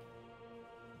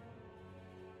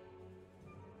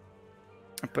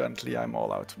 Apparently I'm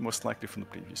all out, most likely from the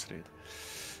previous raid.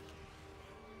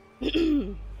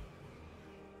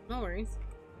 No worries.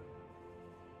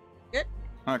 Good?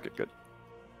 Okay, good.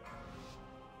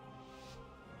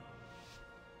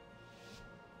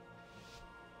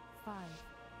 Five,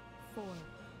 4,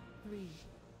 3,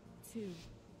 2,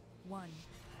 1.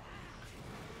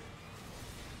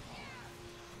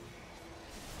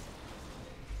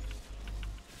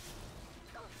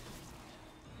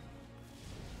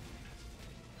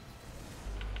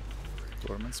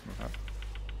 Dormants, move up.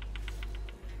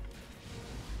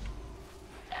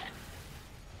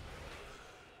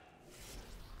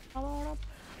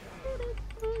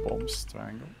 Bombs,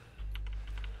 triangle.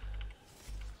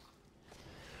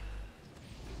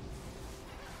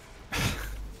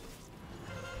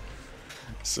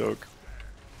 Soak.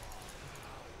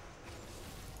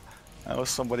 I was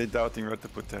somebody doubting where to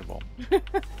put their bomb.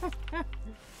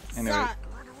 Anyway.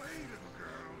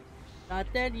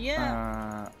 Not dead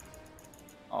yet.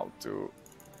 I'll do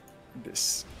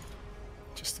this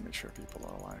just to make sure people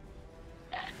are alive.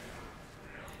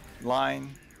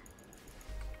 Line.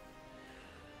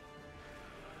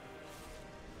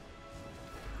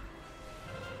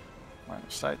 Line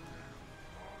of sight.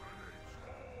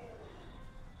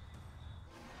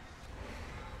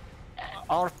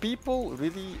 Are people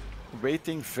really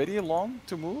waiting very long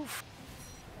to move?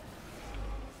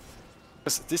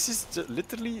 Because this is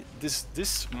literally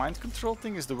this mind control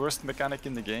thing is the worst mechanic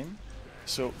in the game.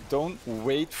 So don't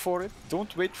wait for it.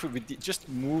 Don't wait for it. Just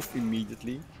move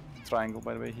immediately. Triangle,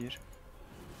 by the way, here.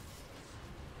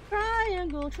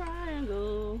 Triangle,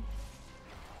 triangle.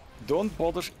 Don't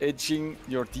bother edging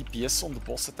your DPS on the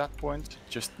boss at that point.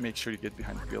 Just make sure you get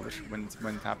behind the pillar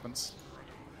when it happens.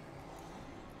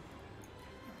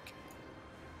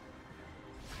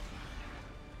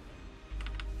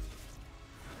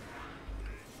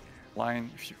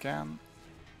 Line if you can.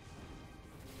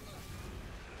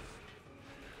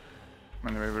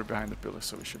 Anyway, we're behind the pillar,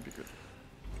 so we should be good.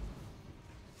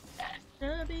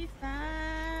 Should be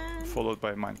fine. Followed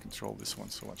by mind control this one,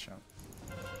 so watch out.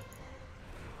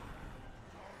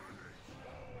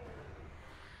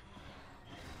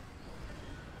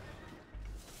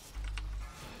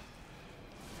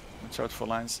 Watch out for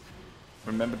lines.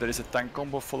 Remember, there is a tank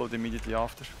combo followed immediately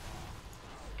after.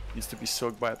 Needs to be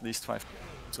soaked by at least 5.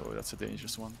 So that's a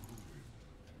dangerous one.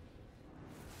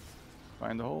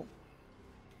 Find the hole.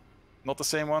 Not the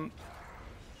same one.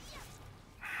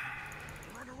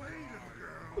 Run away, little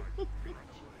girl.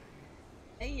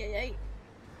 Hey, hey, hey.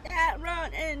 Can't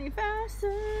run any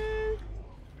faster.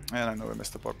 And I know I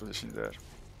messed up our position there.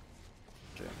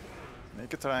 Okay.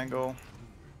 Make a triangle.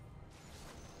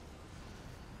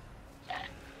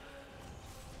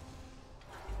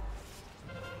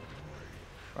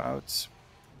 Out.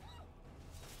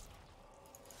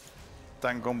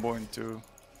 Tank combo into.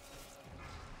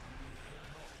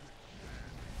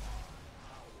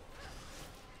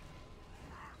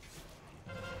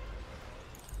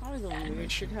 Always on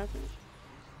weird shit happen.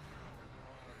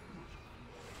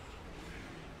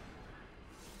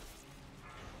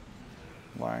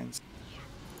 Lines.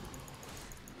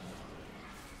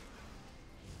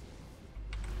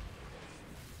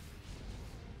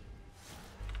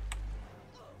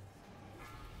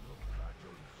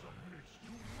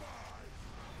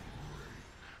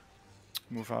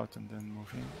 Move out and then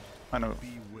move in. I know.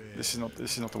 This is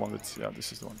not the one with, yeah,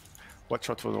 this is the one. Watch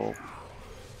out for the wall.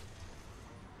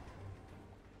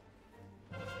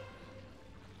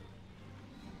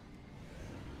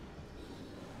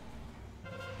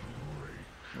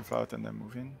 Move out and then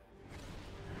move in.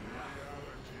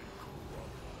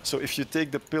 So if you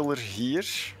take the pillar here,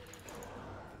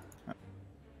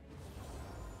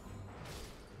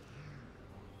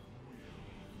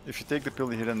 if you take the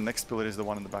pillar here, then the next pillar is the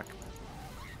one in the back.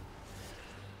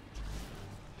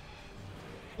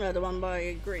 Yeah, the one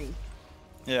by green.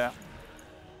 Yeah.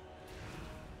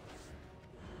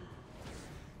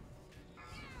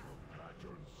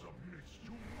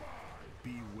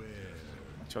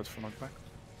 Watch out for knockback.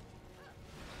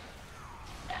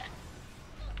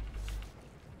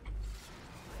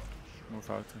 Move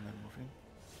out and then move in.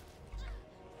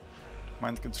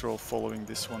 Mind control following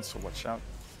this one, so watch out.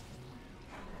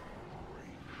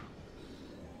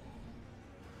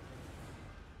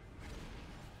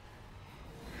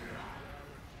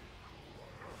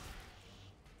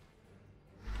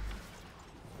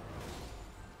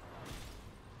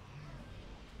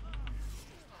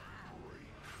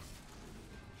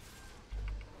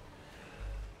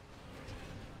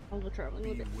 I'll go traveling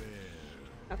with it.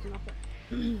 That's enough.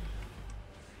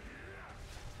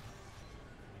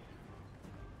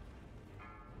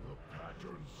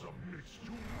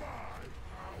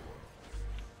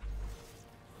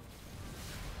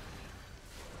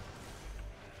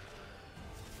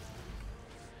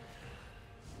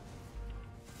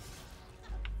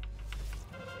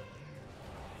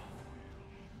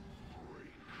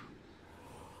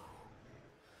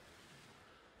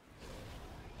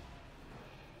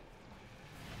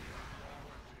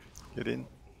 Get in.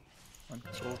 Mind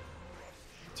control.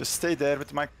 Just stay there with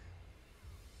the mic.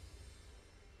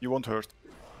 You won't hurt.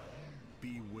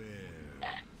 Beware.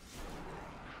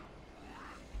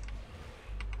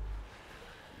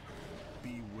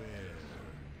 Beware.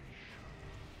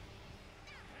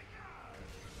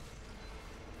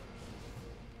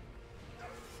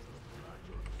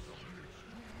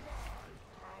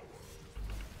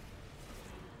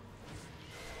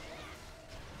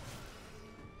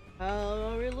 How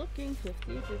are we looking?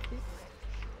 50-50.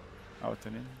 Out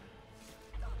and in.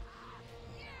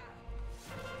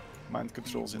 Mind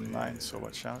controls in 9, so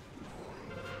watch out.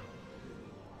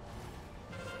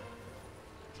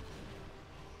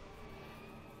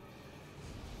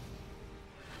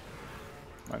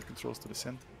 Mind controls to the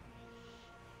center.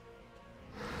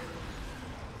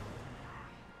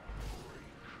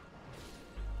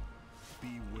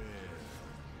 Beware.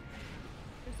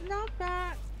 There's a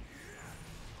knockback.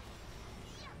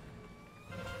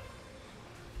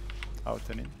 Out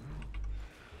and in.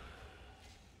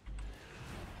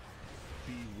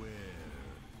 Beware.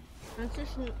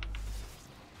 Transition.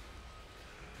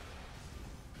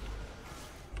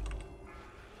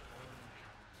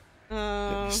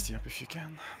 Get Misty up if you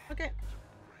can. Okay.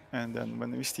 And then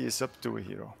when Misty is up, do a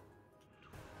hero.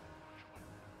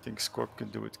 I think Scorp can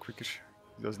do it quicker.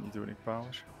 He doesn't need any power.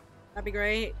 That'd be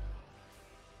great.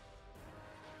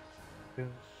 Yeah.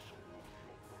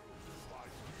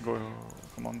 Go,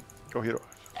 come on, go hero.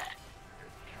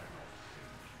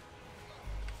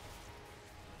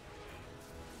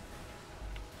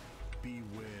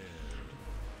 Beware.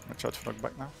 Watch out for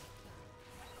knockback now.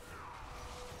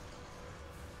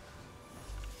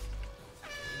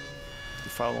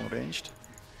 Defile on ranged.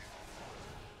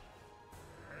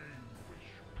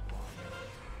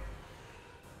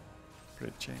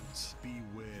 Great chains.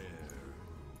 Beware.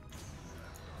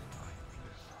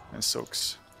 And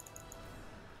soaks.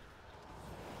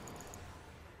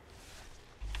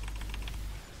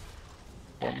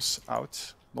 Bombs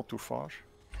out, not too far.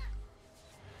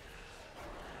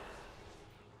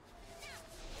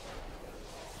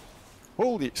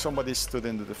 Holy, somebody stood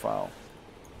in the defile.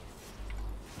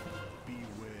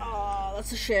 Oh,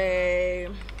 that's a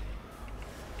shame.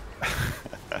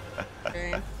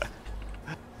 Shame.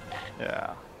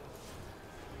 Yeah.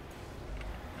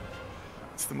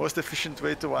 It's the most efficient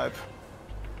way to wipe.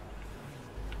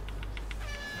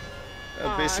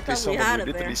 Basically somebody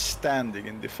literally standing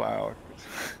in defile.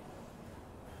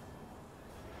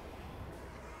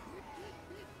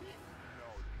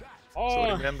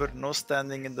 So remember, no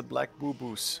standing in the black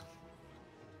boo-boos.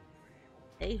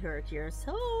 They hurt your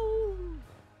soul.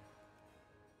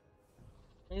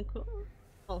 Cool.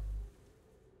 Oh.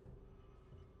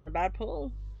 A bad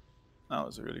pull. That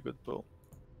was a really good pull.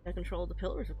 I controlled the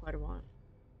pillars for quite a while.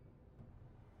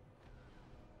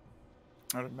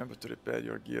 I remember to repair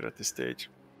your gear at this stage.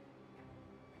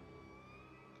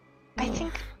 I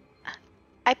think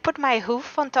I put my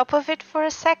hoof on top of it for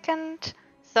a second,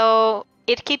 so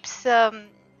it keeps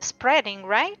spreading,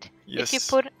 right? Yes. If you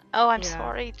put... Oh, I'm Yeah.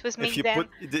 sorry, it was me If you then.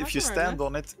 if you stand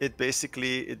on it, it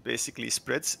basically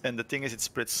spreads, and the thing is, it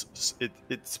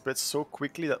spreads so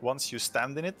quickly that once you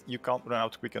stand in it, you can't run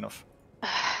out quick enough.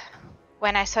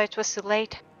 When I saw it was too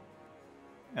late.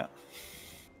 Yeah.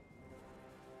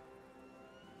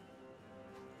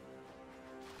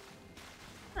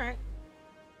 All right.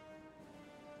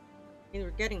 I mean,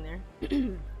 we're getting there.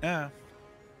 Yeah.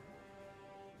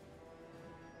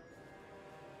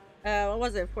 What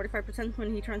was it? 45%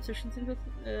 when he transitions into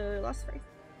last phase?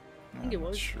 I think it I'm not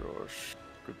was. sure.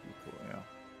 Could be cool. Yeah.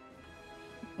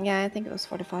 Yeah, I think it was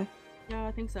 45. Yeah,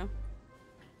 I think so.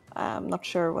 I'm not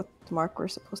sure what mark we're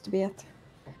supposed to be at.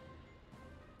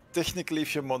 Technically,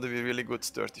 if you want to be really good, it's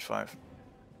 35.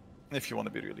 If you want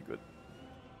to be really good.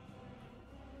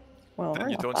 Well, Then we're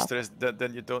you not don't bad. stress.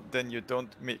 Then you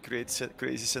don't create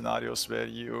crazy scenarios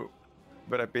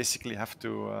where I basically have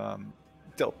to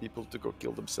tell people to go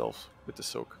kill themselves with the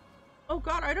soak. Oh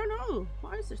god, I don't know.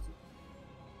 Why is this?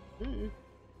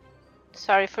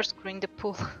 Sorry for screwing the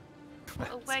pool. What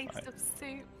a waste of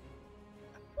soup.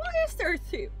 Why is there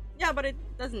two? Yeah, but it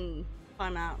doesn't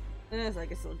climb out. It's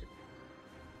like it's still just...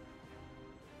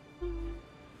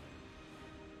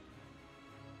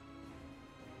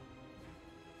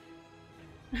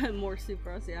 More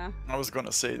Supras, yeah. I was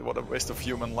gonna say, what a waste of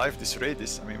human life this raid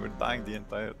is. I mean, we're dying the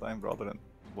entire time rather than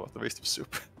what a waste of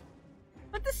soup.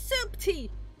 But the soup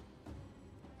tea!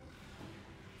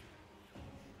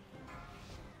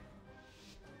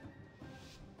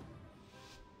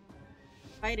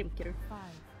 Fight him, kiddo. 5,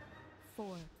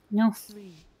 4, No.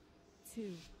 3,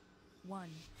 2, 1.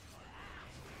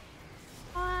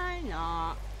 Why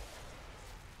not?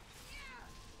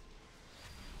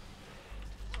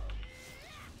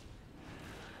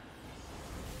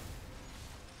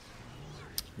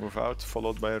 Move out,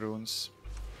 followed by runes.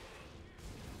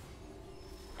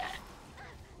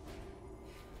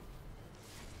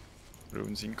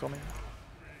 Runes incoming.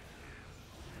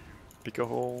 Pick a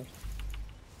hole.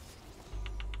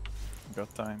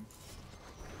 Got time.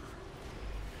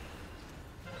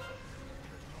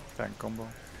 Tank combo.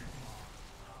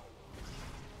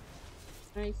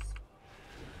 Nice.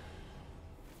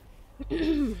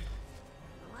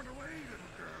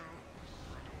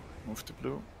 Move to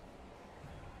blue.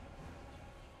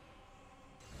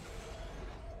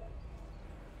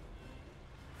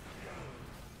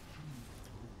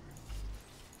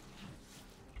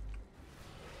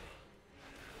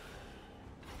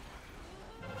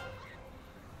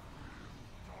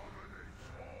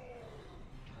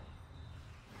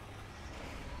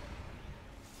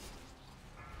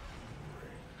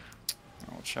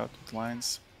 Watch out with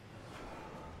lines.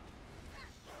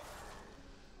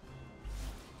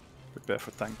 Prepare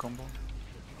for tank combo.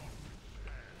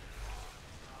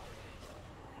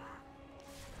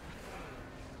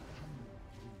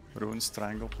 Runes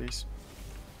triangle, please.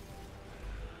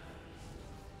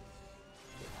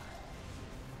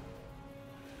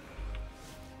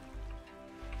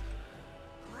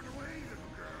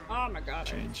 Oh my god.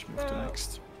 Change, move to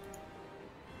next.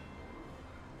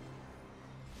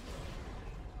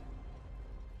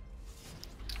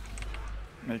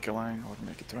 Make a line or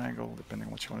make a triangle, depending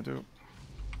on what you want to do.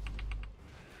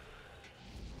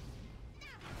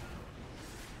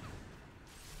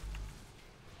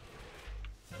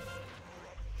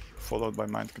 Followed by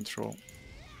mind control.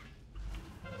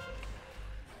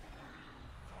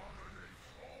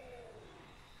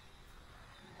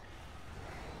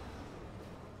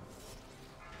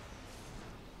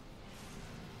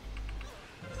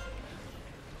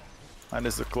 And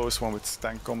there's a close one with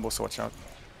tank combo, so watch out.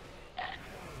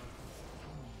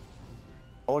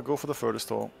 I'll go for the furthest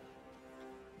hole.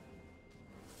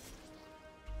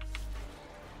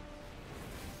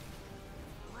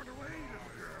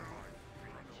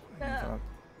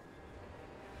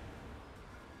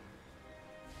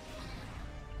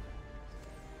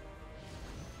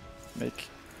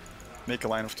 Make a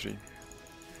line of 3.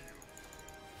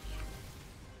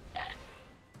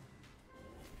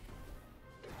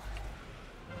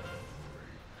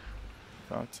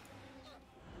 Out.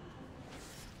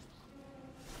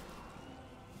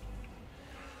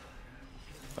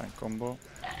 Tank combo.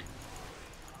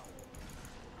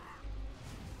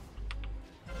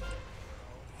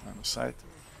 On the side.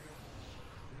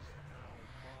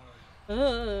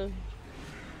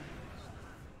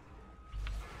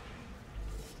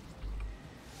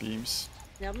 Beams.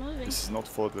 Yeah, moving. This is not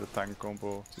for the tank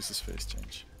combo, this is phase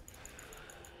change.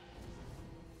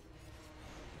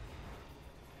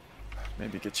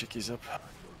 Maybe get Chickies up.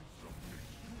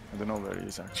 I don't know where he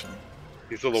is actually.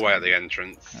 He's all the way at the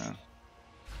entrance. Yeah.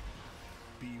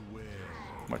 Beware.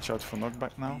 Watch out for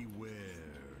knockback now.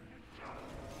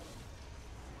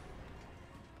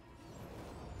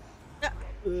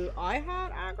 I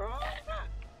had aggro.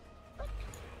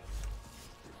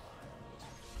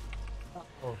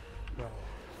 Oh,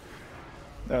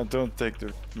 wow. Don't take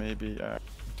the maybe.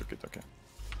 Took it. Okay.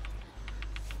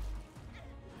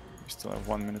 We still have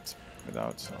 1 minute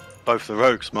without. So. Both the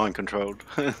rogues mind controlled.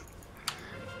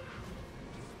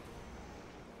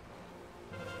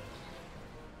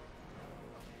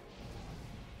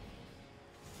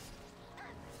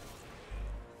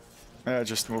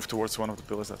 Just move towards one of the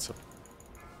pillars. That's it.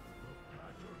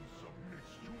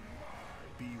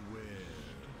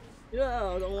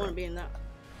 Yeah, I don't want to be in that.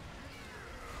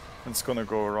 It's gonna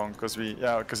go wrong because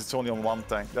because it's only on one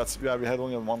tank. We had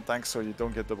only on one tank, so you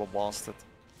don't get double blasted.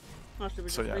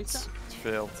 So yeah, it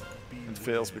failed. It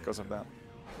fails because of that.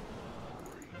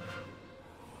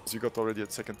 So you got already a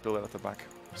second pillar at the back.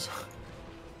 So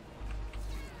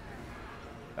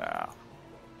yeah.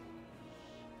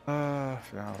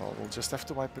 Yeah, well, we'll just have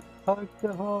to wipe it. Hug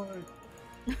the heart.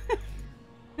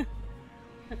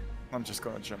 I'm just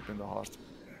gonna jump in the heart.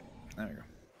 There you go.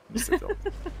 Missed it though.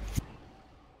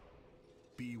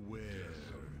 Beware.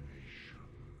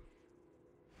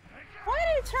 Why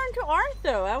did he turn to Arth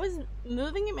though? I was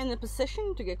moving him in the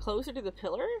position to get closer to the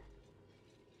pillar.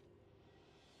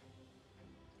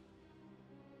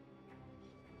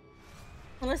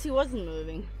 Unless he wasn't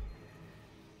moving.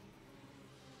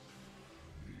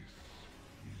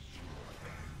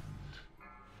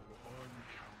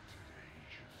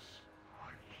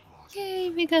 Yay,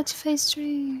 we got phase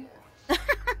 3.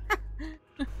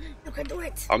 You can do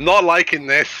it. I'm not liking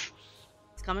this.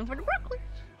 He's coming for the broccoli.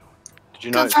 Did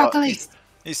you Go notice? broccoli.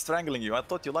 He's strangling you. I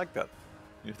thought you liked that.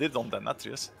 You did on that,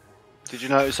 Natrius. Did you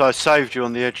notice I saved you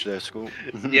on the edge there, Skull?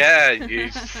 Yeah,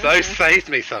 you so saved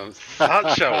me from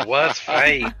such a worse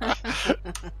fate.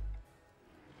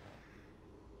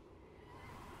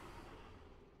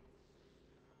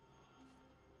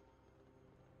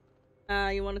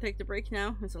 You want to take the break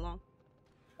now? It's a long.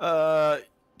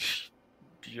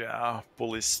 Yeah,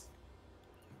 bullies.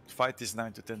 Fight is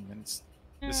 9 to 10 minutes.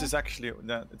 Yeah. This is actually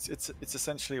it's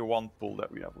essentially one pull that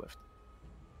we have left.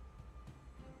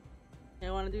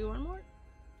 You want to do one more?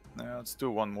 Yeah, let's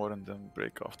do one more and then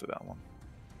break after that one.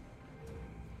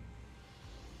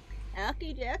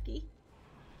 Okie dokie.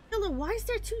 Hello, why is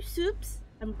there 2 soups?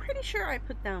 I'm pretty sure I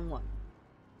put down 1.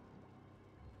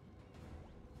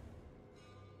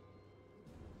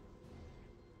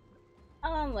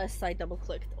 Unless I double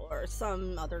clicked or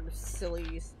some other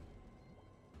silly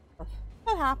stuff.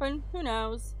 That happened, who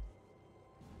knows?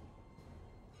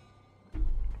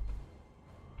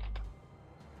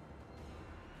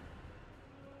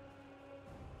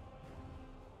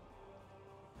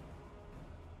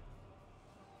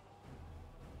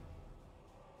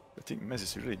 I think Mez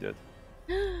is really dead.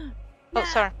 Oh,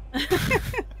 sorry.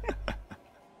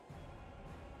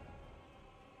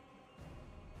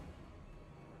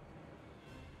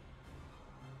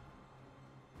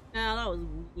 Oh, that was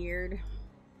weird.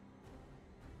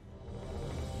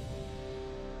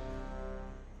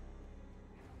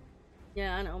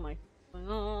 Yeah, I know my going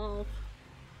off.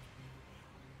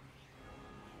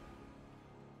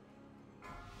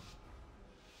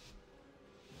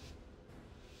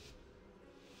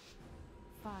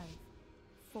 Five,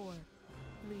 4,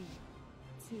 3,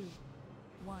 2,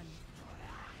 1.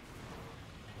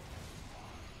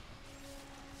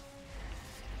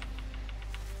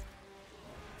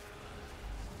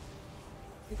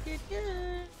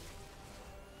 Good.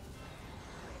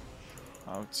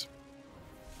 Out.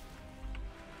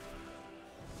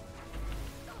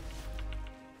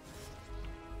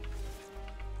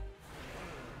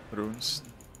 Runes.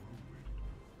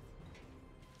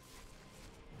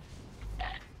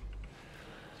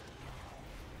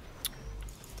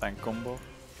 Tank combo.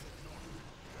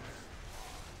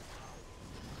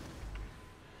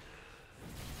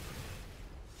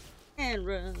 And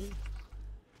run.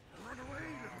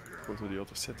 Go to the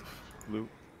other set of blue.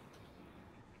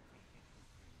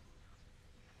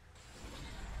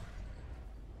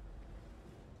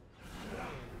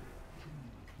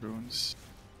 Runes.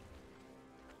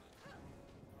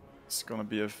 It's gonna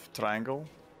be a triangle.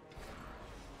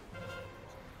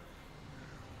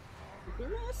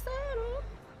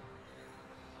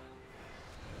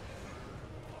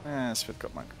 Spit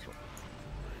got mind control.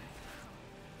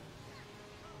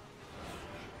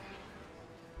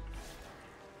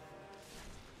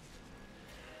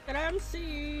 Get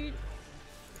seed.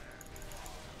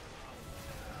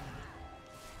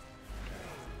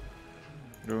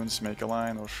 Runes make a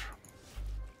line or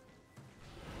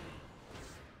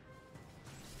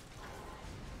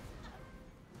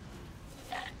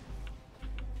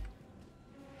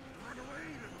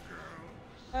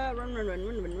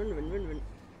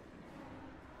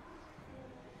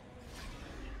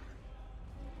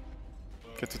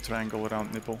Get the triangle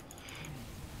around nipple.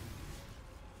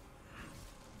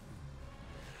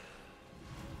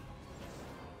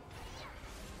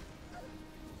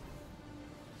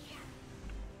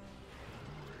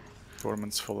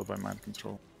 Torments followed by mind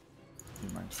control.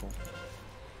 Be mindful.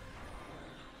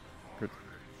 Good.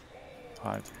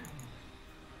 Hide.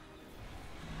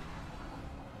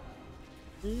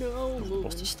 No moving.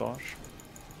 Boss to start.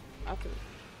 After.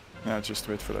 Yeah, just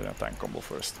wait for the tank combo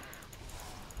first.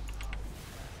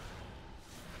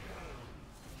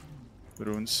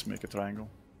 Runes, make a triangle.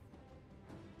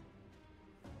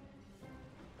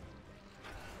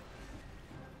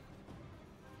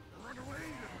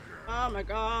 Oh my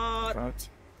god! Out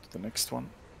to the next one.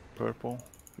 Purple.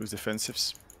 Use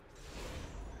defensives.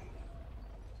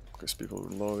 Because people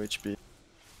with low HP.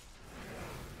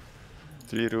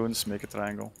 3 runes, make a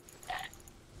triangle.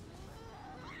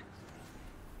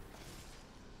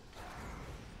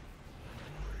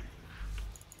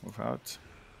 Move out.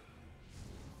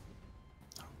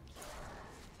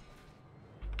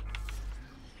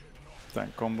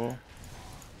 Tank combo.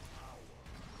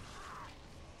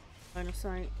 Line of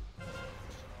sight.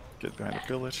 Get behind the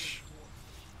pillars.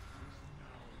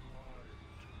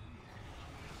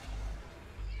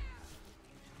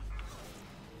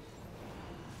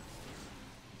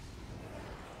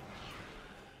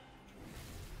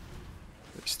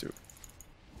 These two.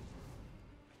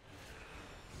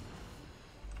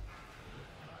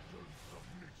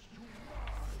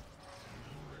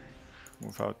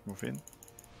 Move out, move in.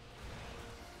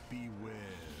 Beware.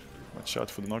 Watch out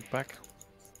for the knockback.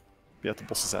 Be at the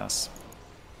boss's ass.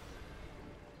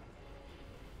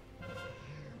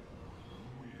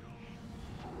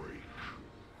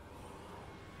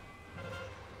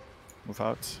 Move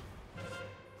out.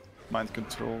 Mind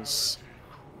controls.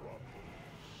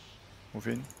 Move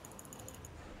in.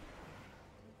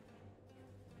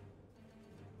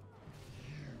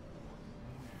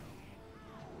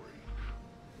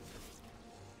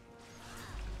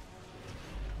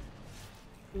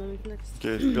 Next.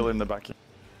 Okay, Bill in the back.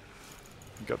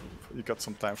 You got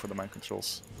some time for the mind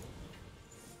controls.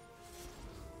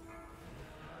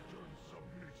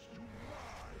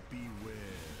 Beware.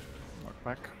 Knock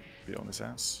back. Be on his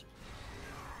ass.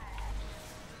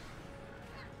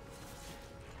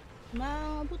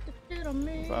 Mom, put the shit on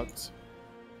me. Move out.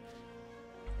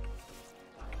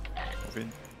 Move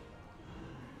in.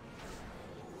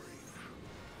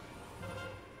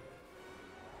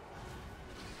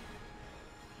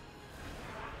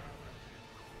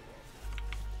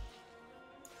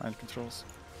 Mind controls.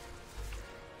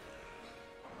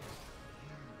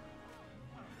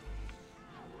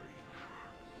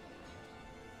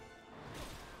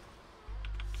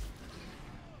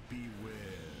 Beware.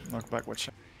 Knock back, watch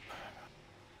out.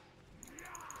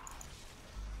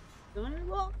 Doing it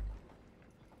well.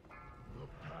 The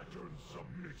pattern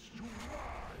submits to my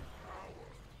power.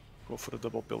 Go for the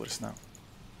double pillars now.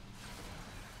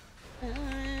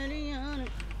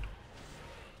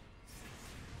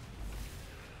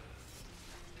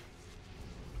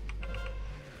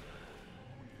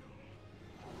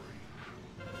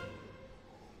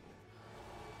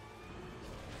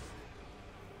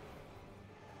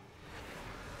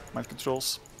 Mind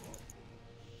controls.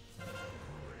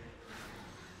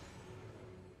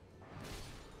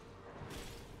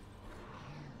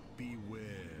 Beware.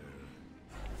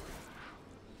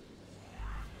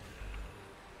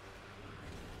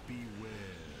 Beware.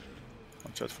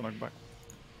 Watch out for knockback.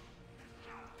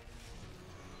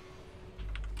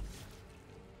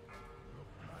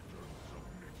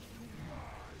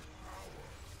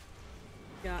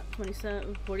 Got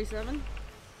 27, 47.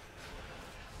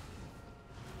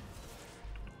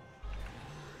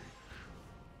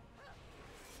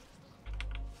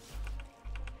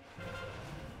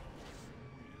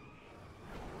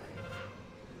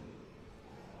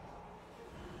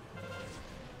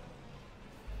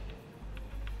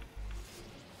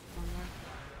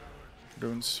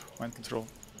 Runes, mind control.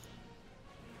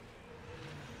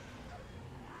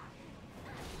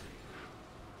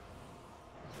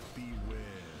 Beware.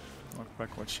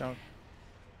 Knockback, watch out.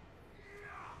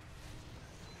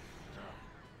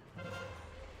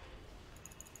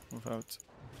 Move out.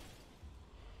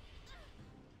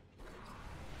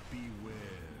 Beware.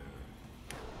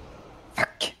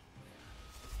 Fuck.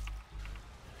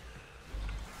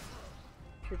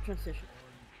 Good transition.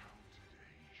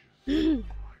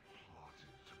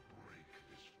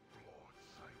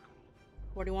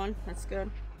 41, that's good.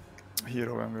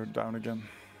 Hero and we're down again.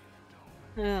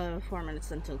 4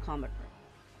 minutes until combat.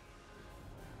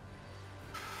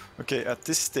 Okay, at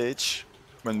this stage,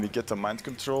 when we get the mind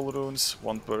control runes,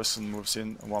 one person moves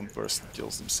in and one person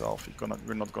kills himself.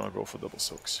 We're not gonna go for double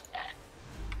soaks.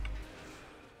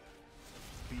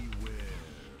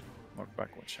 Knock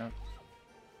back, watch out.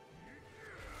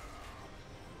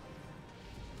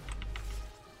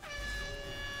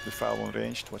 Defile on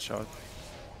ranged, watch out.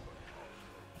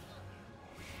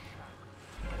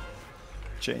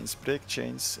 Chains, break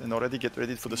chains, and already get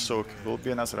ready for the soak. Will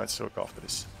be an Azerite soak after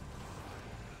this.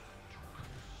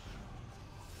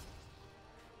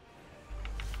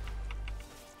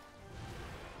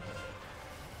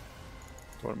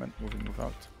 Torment, move in, move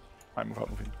out. I move out,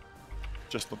 move in.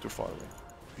 Just not too far away.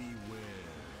 Beware.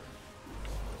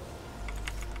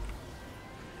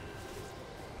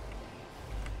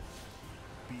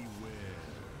 Beware.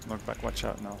 Knock back, watch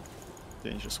out now.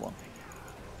 Dangerous one.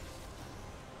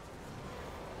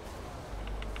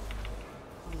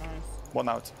 Oh, nice. One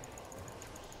out.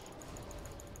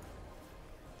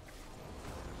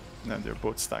 And then they're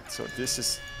both stacked, so this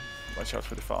is... Watch out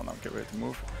for the foul now, get ready to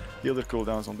move. Heal their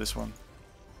cooldowns on this one.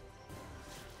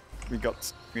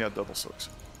 We had double soaks.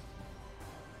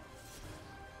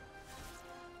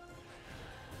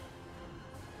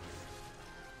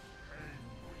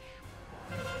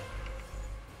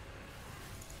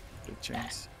 Big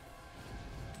chains.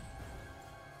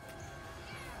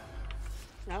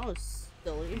 That was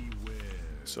silly.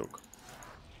 Soak.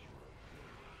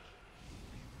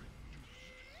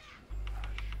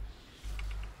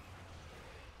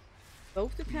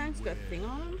 Both the tanks got a thing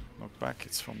on them? Knock back,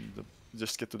 it's from the...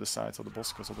 Just get to the sides of the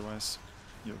boss, because otherwise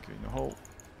you'll get in a hole.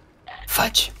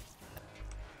 Fudge!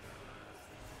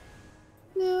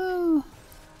 No!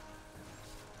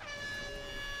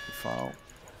 The foul.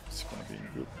 It's gonna be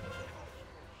good.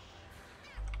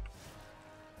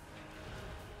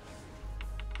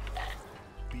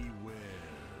 Beware.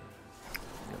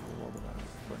 Get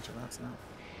a bunch of rats now.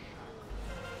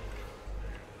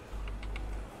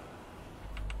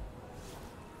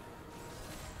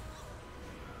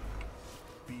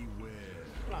 Beware.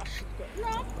 Oh, shit, got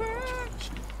Robert!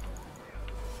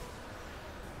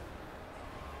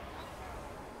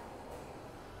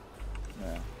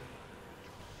 Yeah.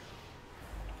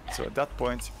 So at that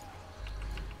point,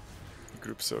 the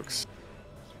group soaks.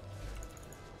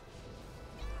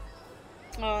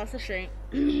 Oh, that's a shame.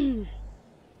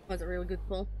 Was a really good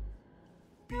pull.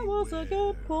 That was a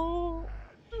good pull.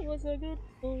 That was a good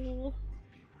pull.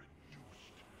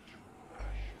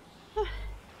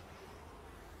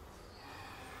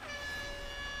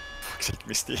 Fuck's sake,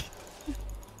 Misty.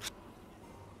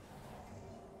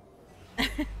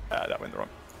 Ah, that went wrong.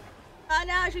 Oh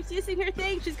no, she's using her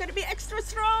thing. She's gonna be extra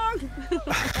strong.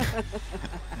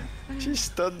 She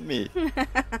stunned me.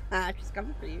 She's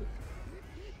coming for you.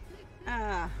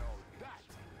 Ah.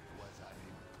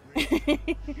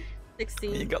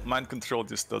 16. You got mind control,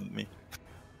 you stunned me.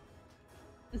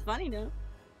 It's funny though.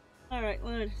 Alright,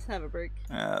 let's just have a break.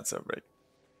 Ah, that's a break.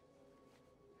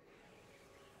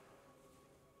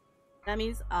 That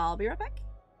means I'll be right back.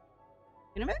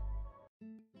 In a minute.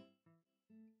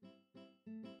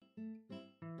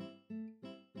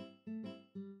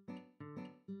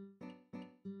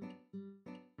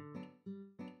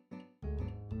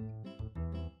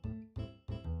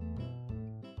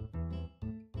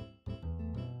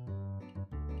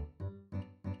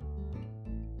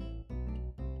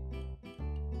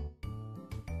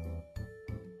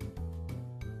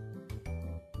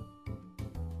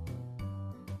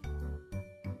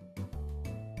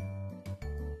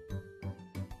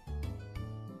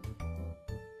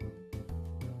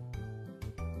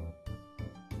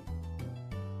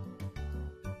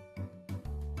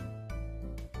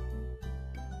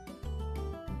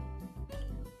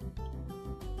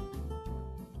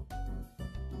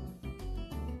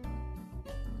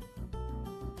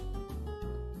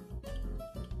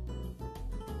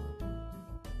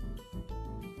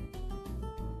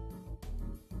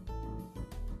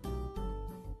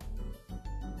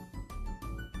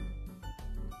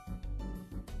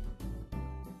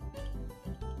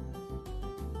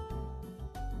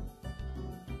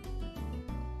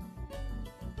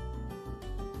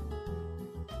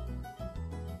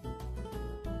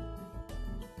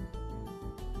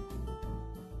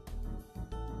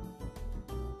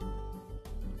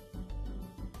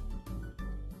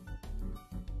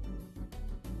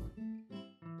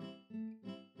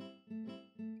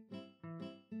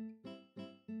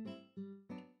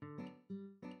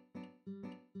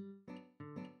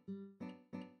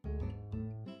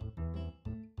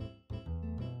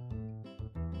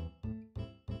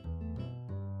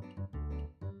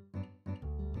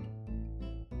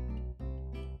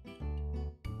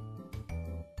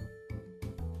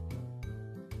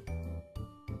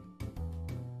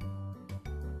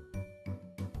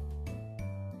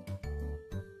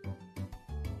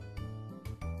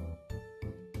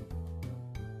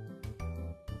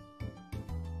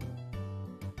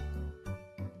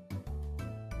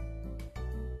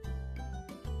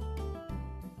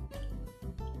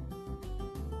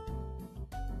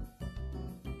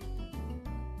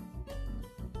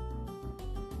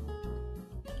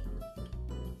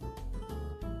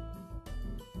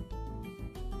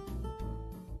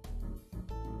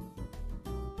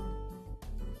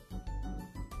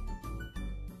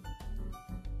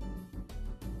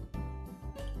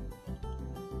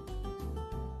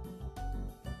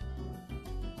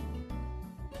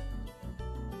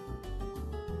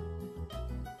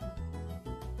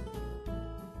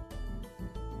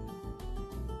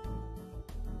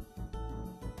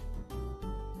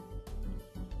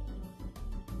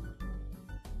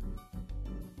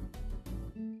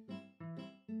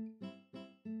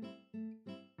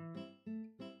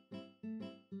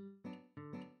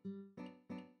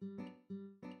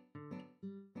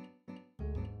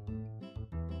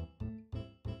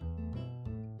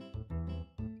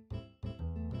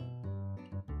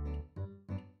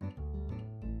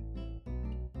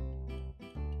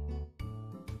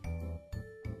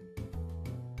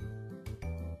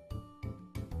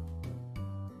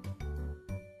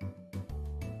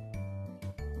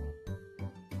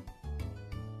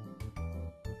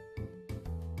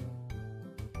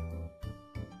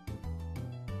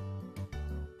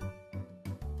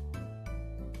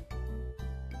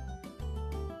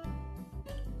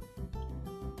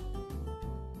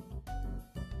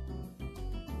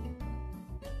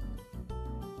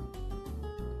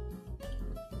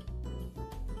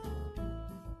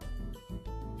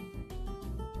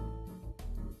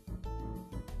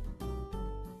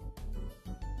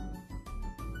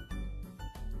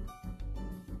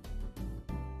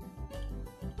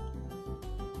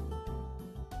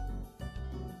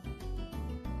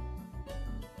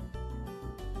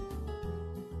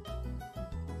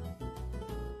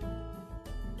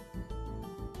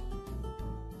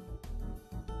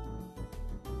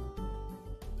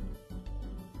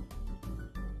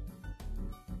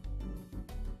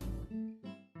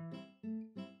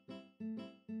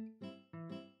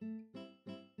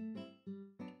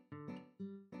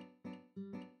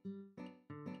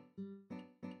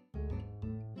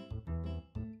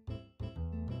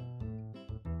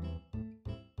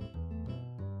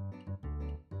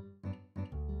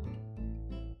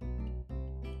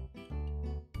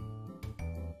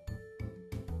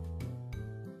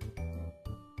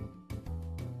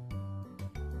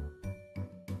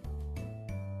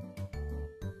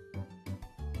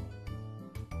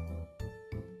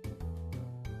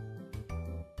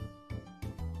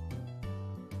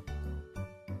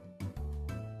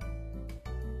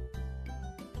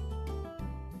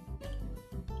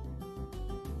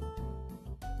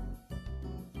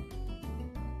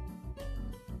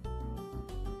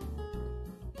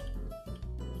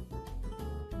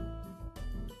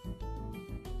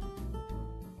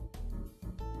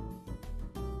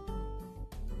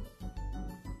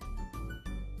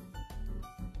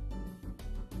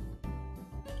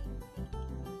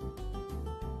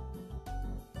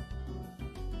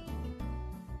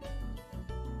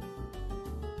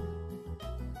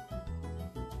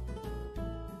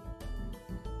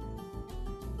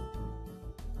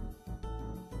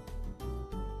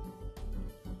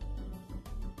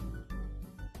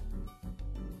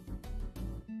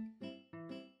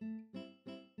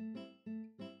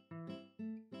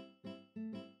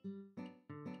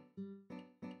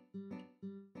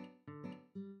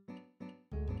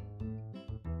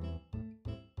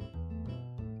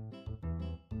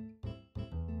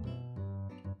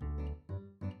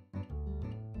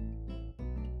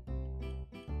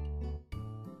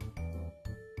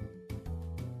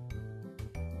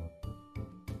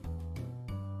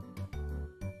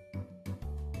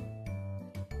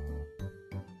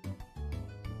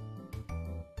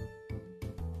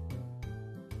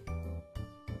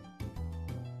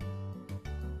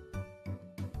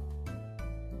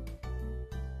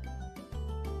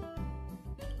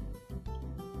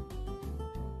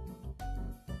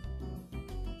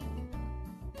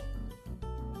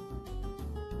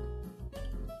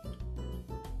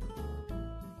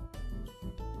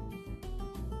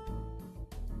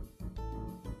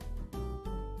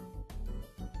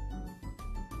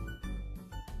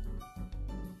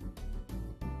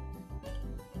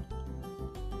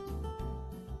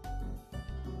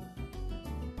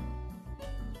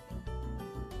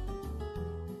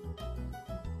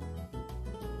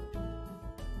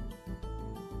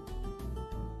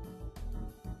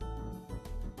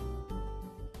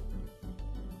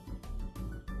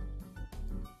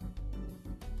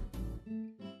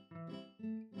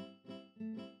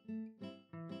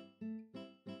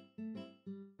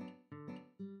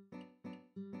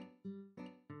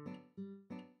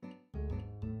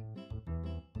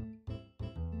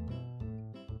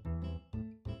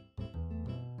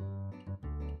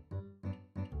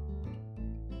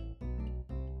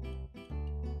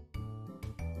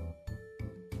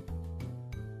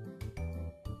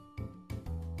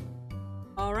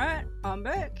 Alright, I'm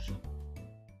back.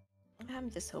 I'm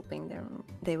just hoping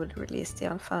they will release the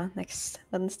alpha next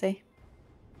Wednesday.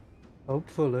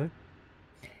 Hopefully.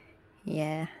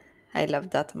 Yeah, I love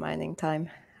data mining time.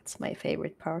 That's my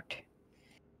favorite part.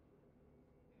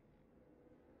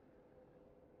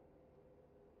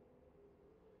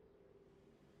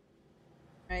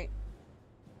 Right.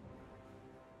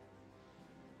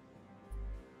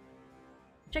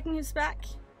 Checking his back.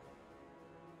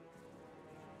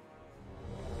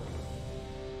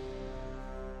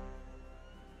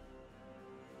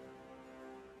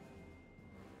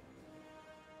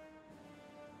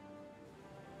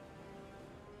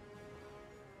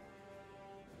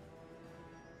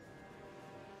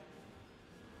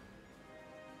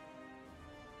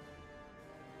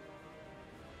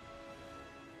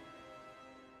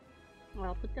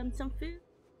 I'll put them some food.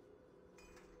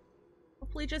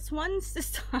 Hopefully just once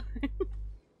this time.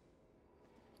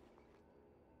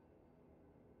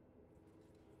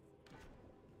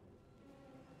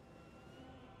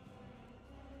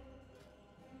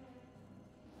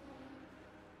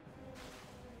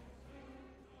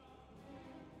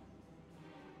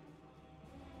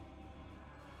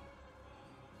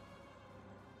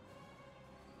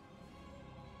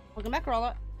 Welcome back,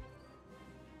 Rolla.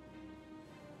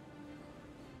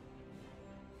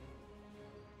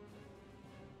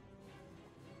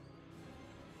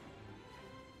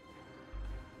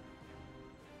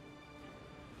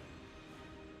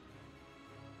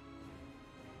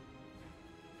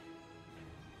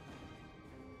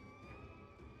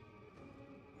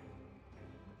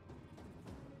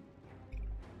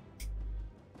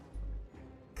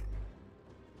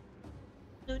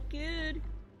 Good.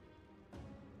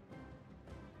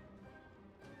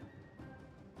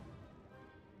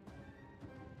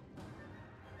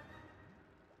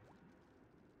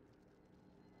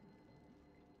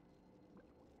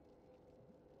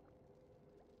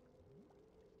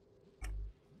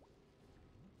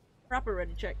 Proper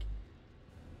ready check.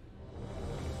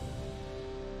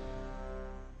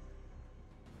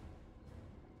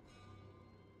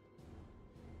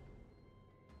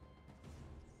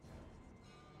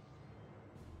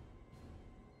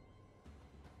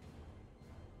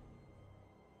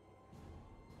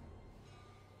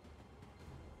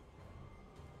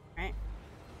 Right.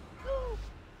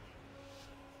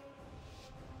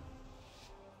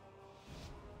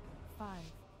 5,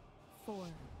 4,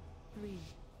 3,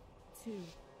 2,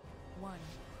 1.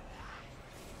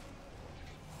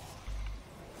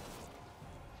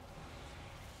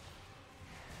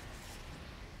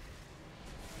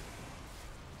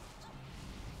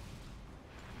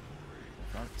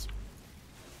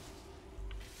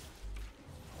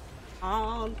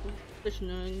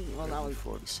 Positioning. Well, that was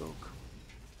before the soak.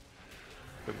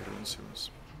 The runes.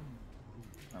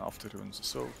 And after runes, the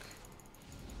soak.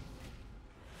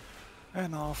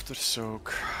 And after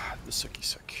soak, the sucky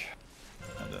suck.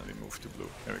 And then we move to blue.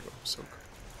 There we go, soak.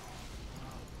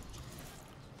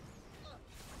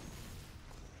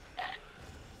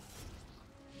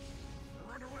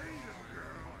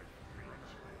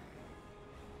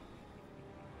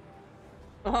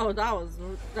 Oh,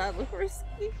 that looked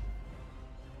risky.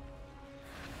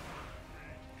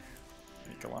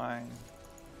 Make a line.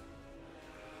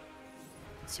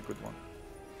 It's a good one.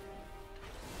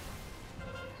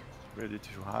 Ready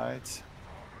to hide.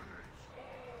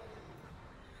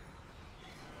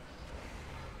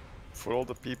 For all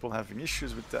the people having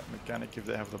issues with that mechanic, if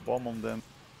they have the bomb on them,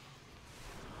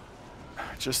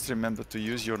 just remember to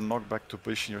use your knockback to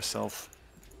position yourself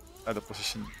at a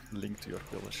position linked to your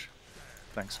pillar.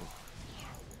 Thanks, Will.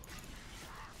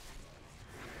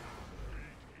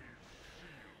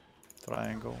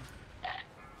 Triangle.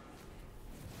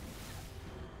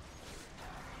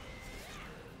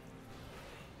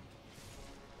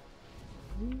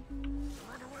 You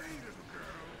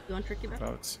want tricky back?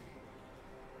 Out.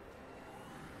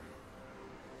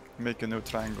 Make a no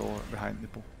triangle behind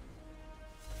nipple.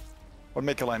 Or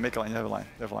make a line, you have a line,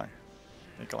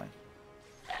 Make a line.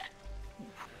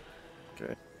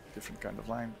 Okay, different kind of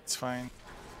line, it's fine.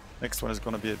 Next one is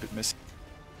gonna be a bit messy.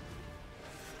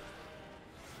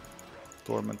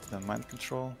 Torment and mind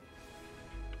control.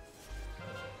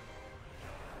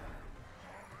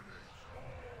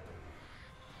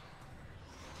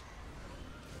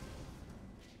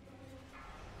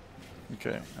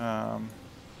 Okay,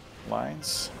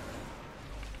 lines.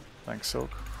 Thanks, Soak.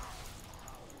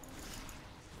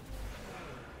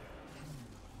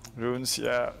 Runes,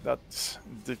 yeah,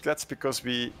 that's because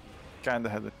we kinda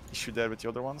had an issue there with the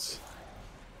other ones.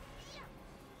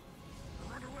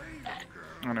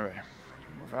 Anyway,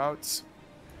 move out.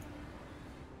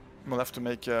 We'll have to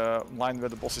make a line where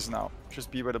the boss is now.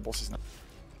 Just be where the boss is now.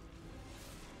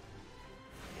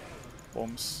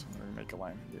 Bombs. We'll make a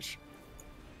line here.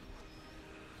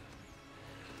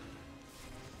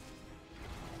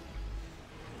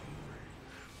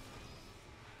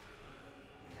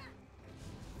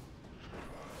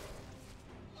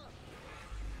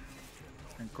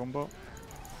 And combo.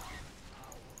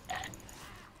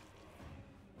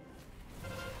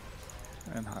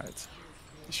 And hide.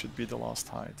 This should be the last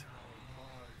hide.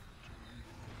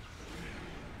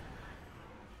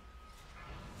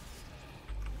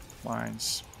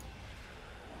 Lines.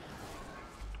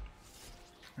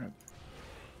 Good.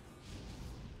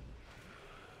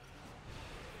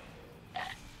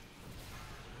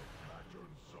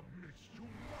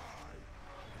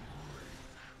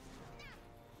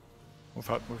 Move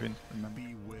out, move in, remember.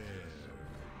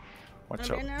 Watch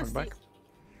out, look back.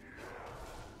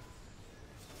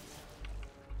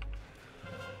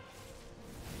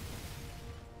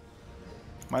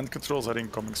 Mind controls are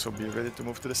incoming, so be ready to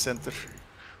move to the center.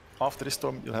 After this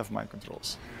storm, you'll have mind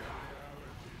controls.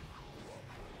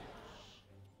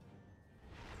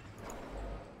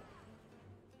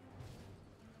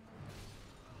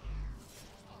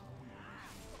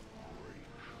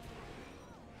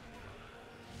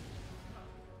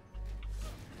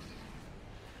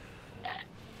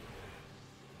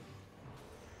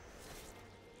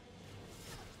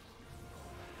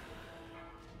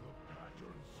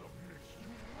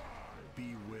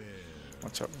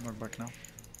 Watch out, knock back now.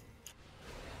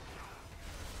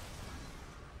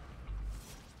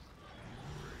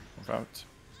 Move out.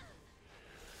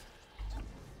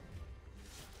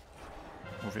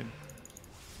 Move in.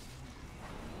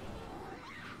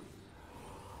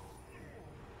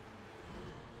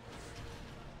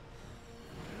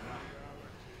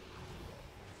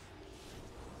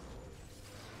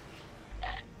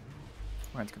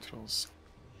 Mind controls.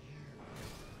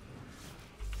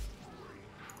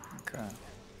 Okay.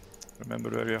 Remember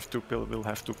where we have two pillars, we'll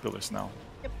have two pillars now.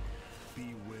 Yep.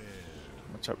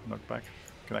 Watch out, knock back.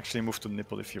 You can actually move to the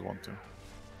nipple if you want to.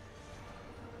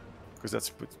 Because that's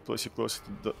puts you closer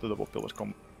to the double pillar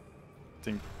combo. I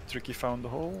think Tricky found the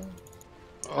hole.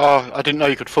 Oh, I didn't know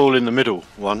you could fall in the middle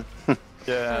one.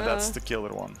 Yeah, that's the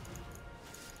killer one.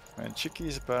 And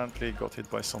Chickies apparently got hit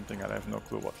by something and I have no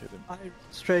clue what hit him.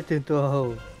 Straight into a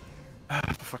hole.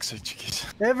 For fuck's sake, Chickies.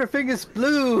 Everything is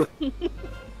blue!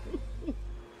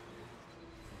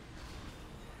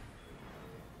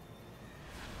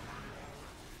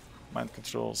 Mind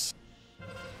controls.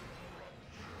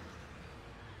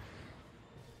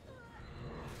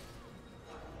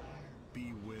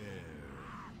 Beware.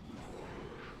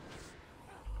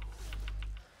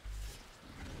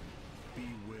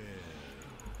 Beware.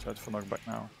 Try to knock back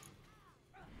now.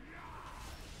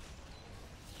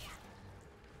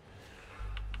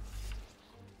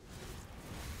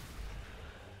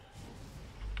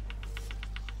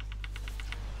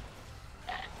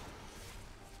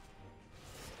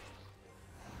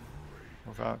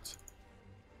 Move out.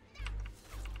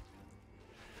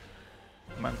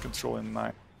 Mind control in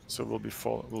 9, so we'll be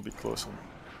closer.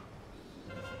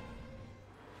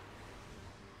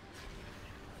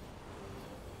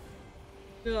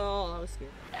 Oh, that was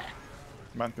scary.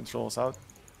 Mind control is out.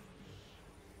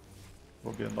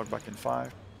 We'll be in knockback in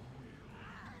 5.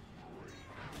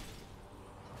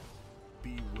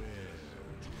 Beware.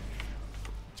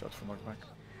 Watch out for knockback.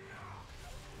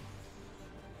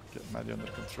 Get Maddie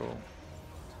under control.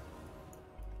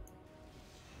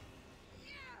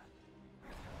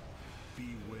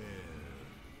 Beware.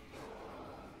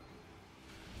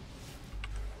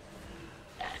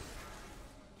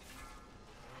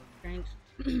 Strange.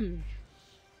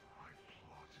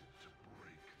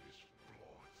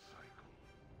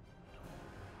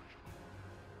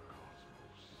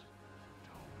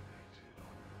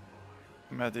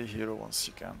 Maddie hero once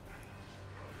you can.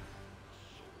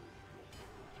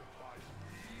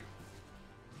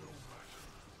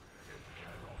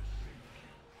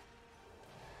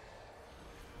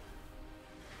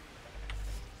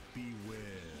 Beware.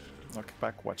 Knock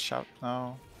back, watch out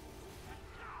now.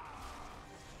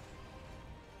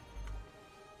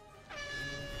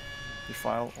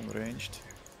 Defile unranged.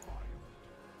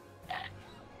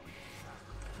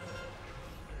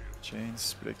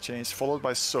 Chains, break chains, followed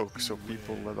by soak, so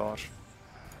people that are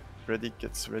ready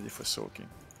gets ready for soaking.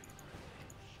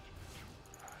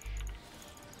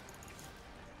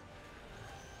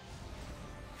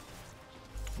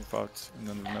 Move out, and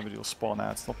then remember you'll spawn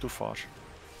ads, not too far.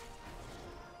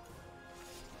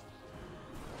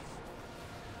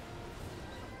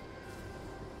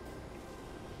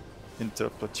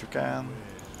 Interrupt what you can.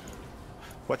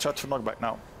 Watch out for knockback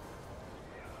now.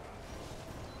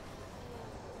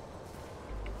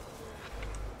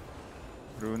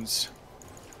 Runes.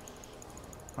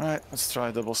 Alright, let's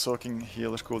try double soaking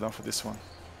healer cooldown for this one.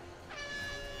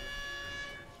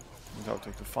 Without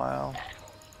the file.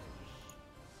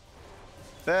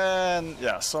 Then,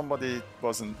 yeah, somebody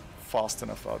wasn't fast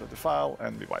enough out of the file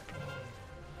and we wipe.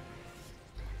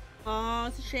 Oh,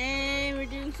 it's a shame. We're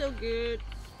doing so good.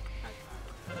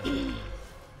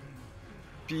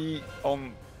 Be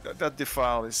on that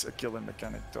defile is a killer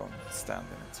mechanic. Don't stand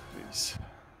in it, please.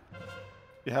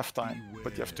 You have time,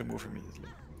 but you have to move immediately.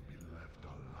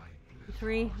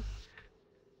 3.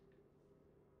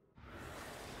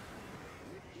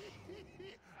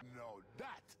 Now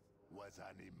that was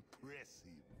an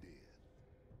impressive death.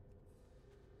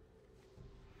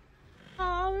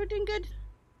 Oh, we're doing good.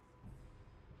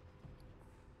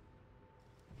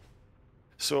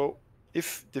 So,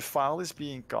 if the file is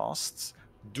being cast,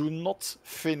 do not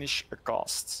finish a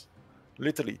cast.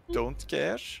 Literally, don't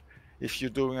care. If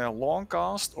you're doing a long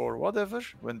cast or whatever,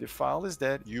 when the file is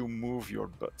there, you move your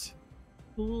butt.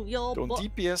 Move your Don't butt.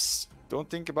 DPS, don't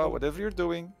think about whatever you're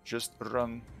doing, just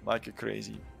run like a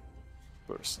crazy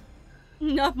person.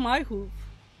 Not my hoof.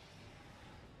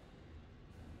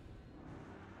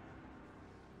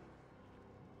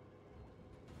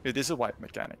 It is a wipe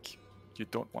mechanic. You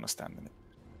don't want to stand in it.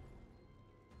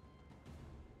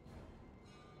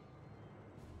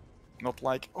 Not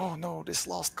like, oh no, this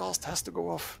last cast has to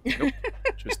go off. Nope,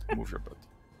 just move your butt.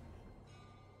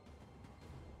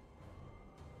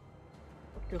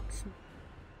 Looks.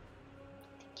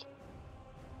 Thank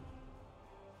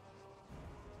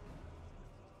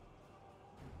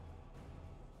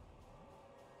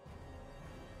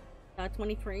you.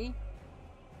 23.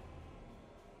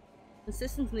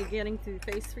 Consistently getting to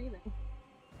phase 3 then.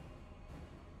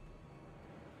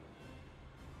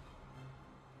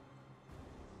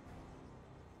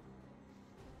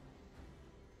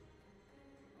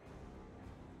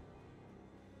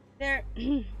 There.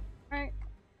 Alright.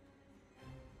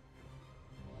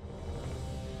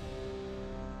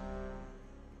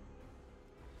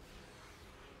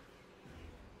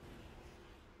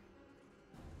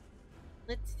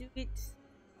 Let's do it.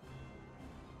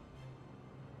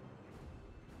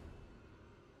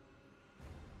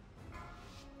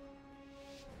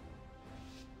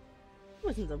 It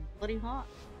wasn't so bloody hot.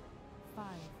 5,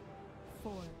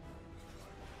 4.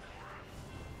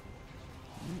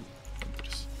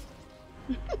 Dangerous.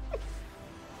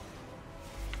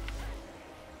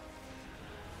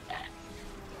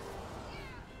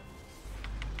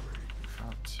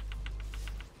 Out.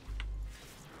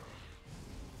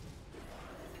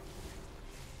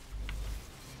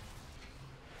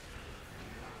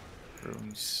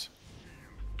 Runes.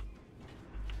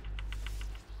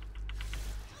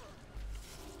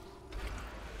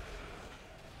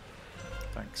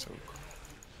 Thanks, Oak.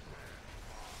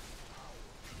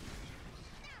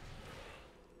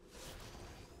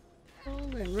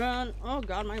 Pull and run. Oh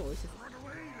god, my voice is.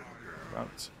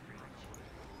 Out.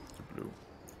 The blue.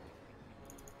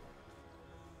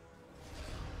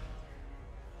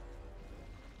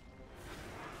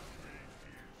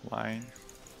 Line.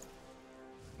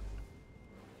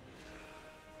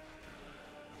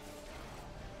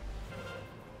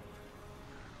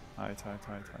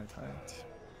 Tight.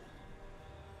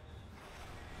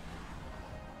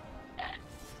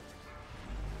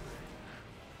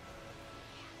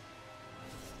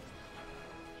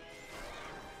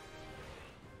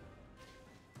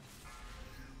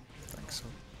 Thanks, so.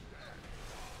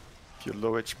 If you're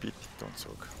low HP, don't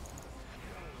soak.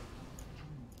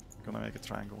 Gonna make a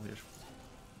triangle here.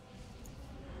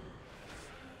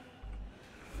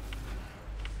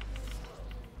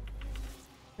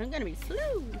 I'm gonna be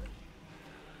slow.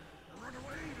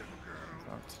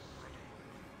 Out.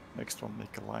 Next one,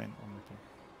 make a line on the top.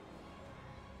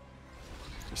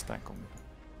 Just tank on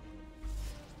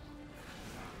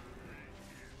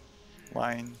the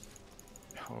line.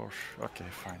 Or okay,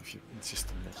 fine. If you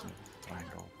insist on making a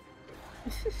triangle,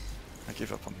 I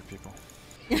give up on you people.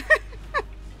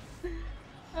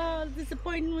 Oh, the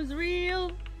disappointment was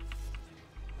real.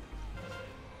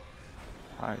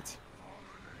 Right.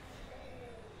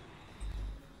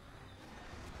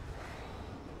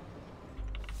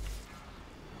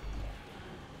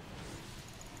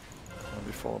 I'll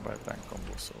be followed by a tank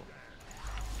combo, so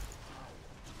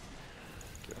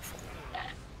careful.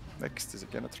 Next is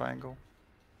again a triangle.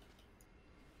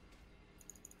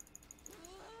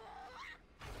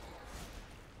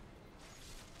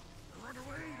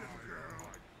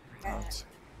 Out.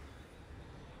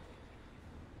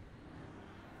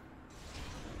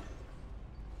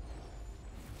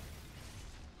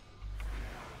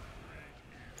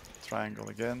 Triangle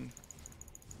again.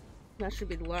 That should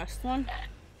be the last one.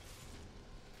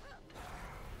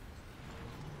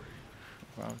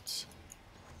 out.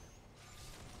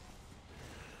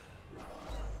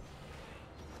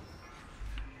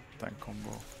 Tank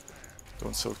combo.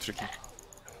 Don't so tricky.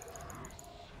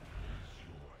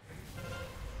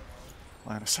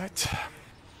 Line of sight.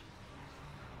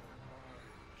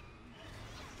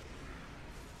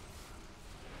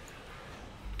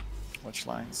 Watch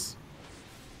lines.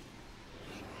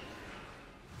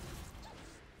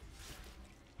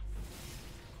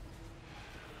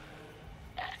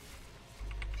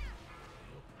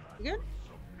 Good.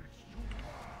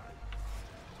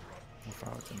 Move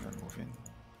out and then move in.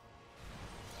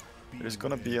 There's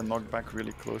gonna be a knockback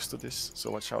really close to this, so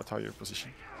watch out how you're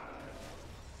positioned.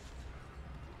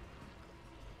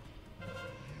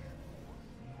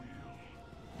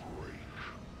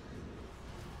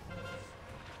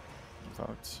 Move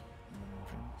out and then move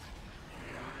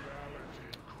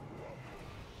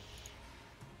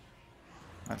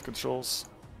in. Hand controls.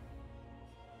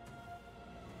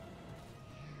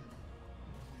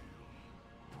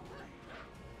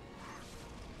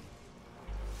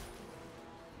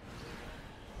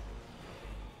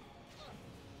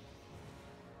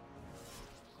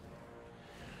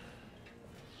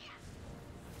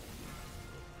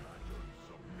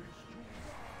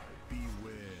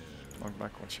 Knock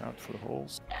back, watch out for the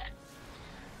holes.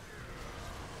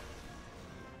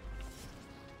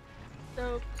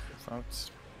 Soak. Move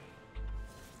out.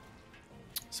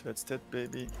 Sweat's dead,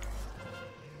 baby.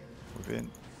 Move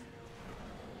in.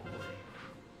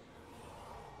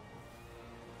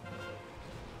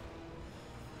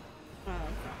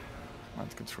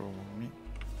 Mind control on me.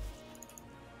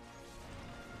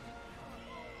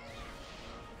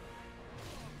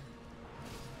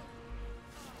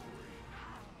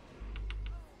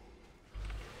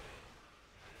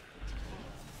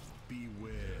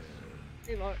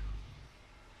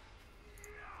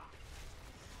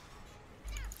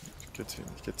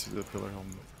 Get to the pillar on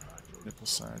the nipple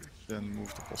side, then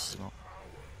move the boss as well.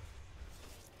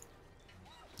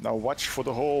 Now watch for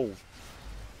the hole.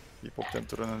 People tend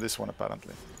to run on this one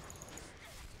apparently.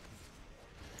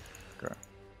 Okay.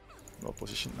 Well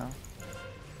positioned now.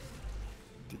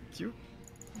 Did you?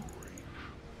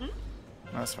 No,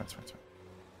 that's fine, it's fine, it's fine.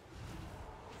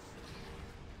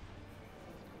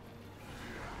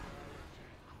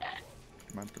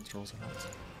 Command controls are out.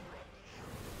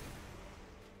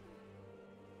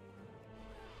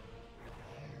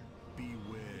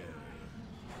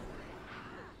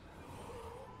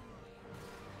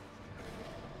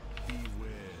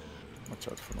 Watch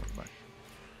out for knockback.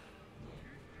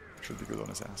 Should be good on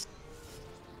his ass.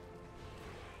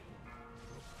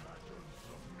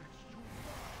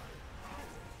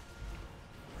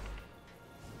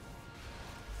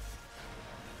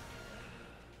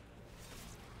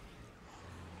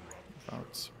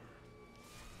 Out.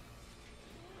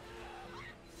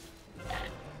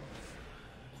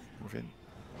 Move in.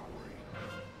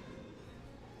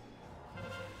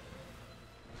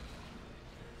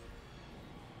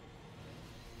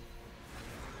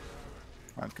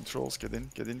 Mind controls, get in,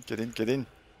 get in, get in, get in.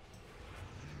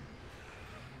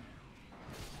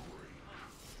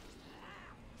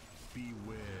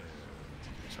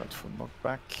 Watch out for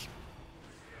knockback.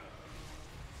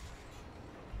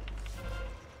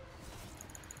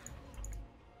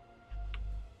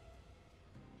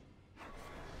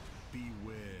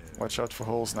 Watch out for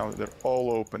holes now, they're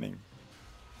all opening.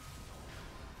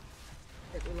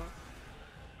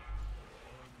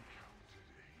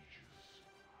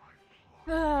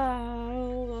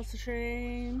 Oh, that's a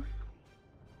shame.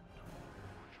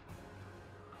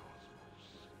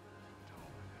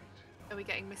 Are we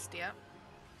getting Misty up?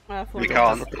 We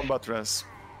can't. Combat res.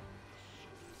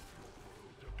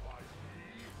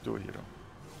 Do a hero.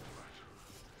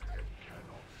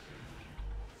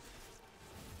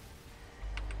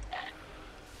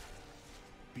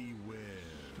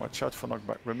 Watch out for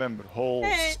knockback. Remember, holes,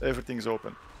 everything's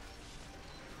open.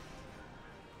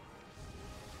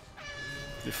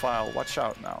 Defile, watch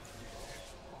out now.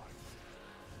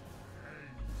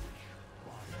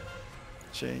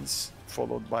 Chains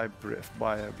followed by breath,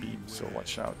 by a beam, so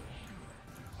watch out.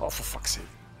 Oh, for fuck's sake.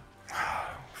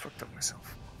 Fucked up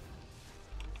myself.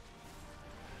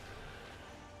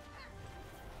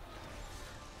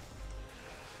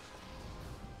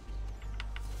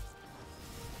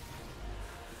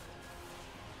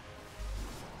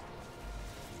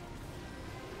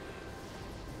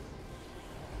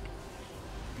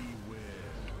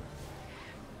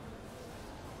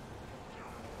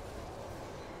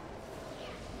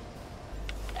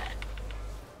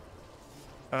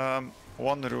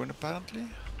 One rune apparently.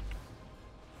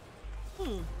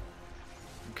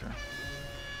 Okay.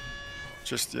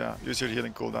 Just, yeah, use your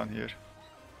healing cooldown here.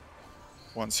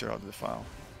 once you're out of the file.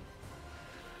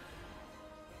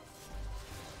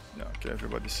 Yeah, okay,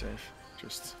 everybody's safe.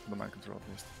 Just the mind control at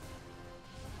least.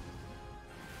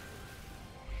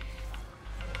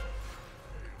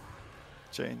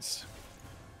 Chains.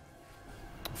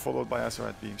 Followed by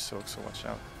Azurite Beam Soak, so watch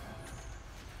out.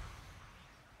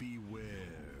 Beware.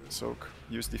 Soak.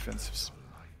 Use defensives.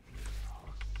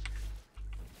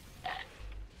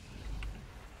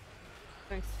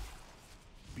 Nice.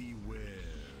 Beware.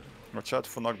 Watch out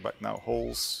for knockback now.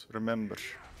 Holes, remember.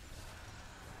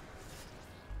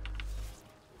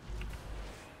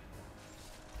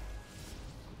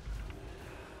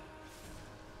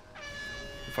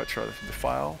 If I try to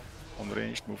defile, on the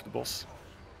range, move the boss.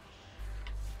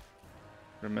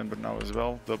 Remember now as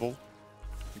well, double.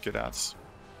 You get ads.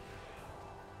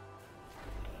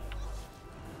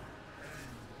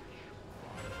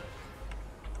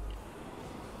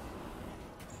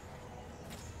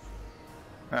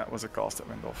 That was a cast that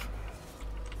went off.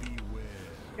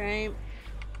 Okay.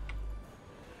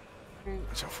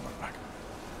 Watch out for my back.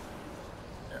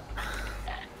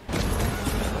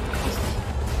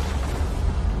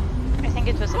 I think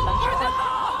it was a bunch of them.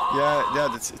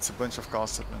 Yeah, it's a bunch of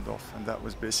casts that went off, and that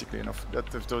was basically enough.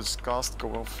 That if those casts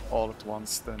go off all at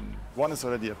once, then one is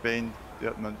already a pain, the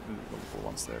other multiple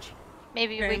ones there.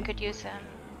 Maybe we could use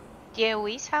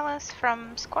DAOE Silas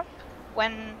from Scorp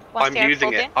when once I'm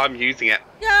using it. I'm using it.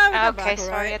 Yeah. Okay,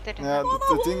 sorry, I didn't. Yeah,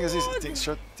 the thing is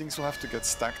things will have to get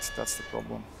stacked. That's the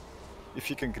problem. If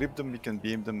you can grip them, you can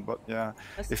beam them, but yeah,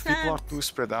 if people are too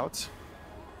spread out,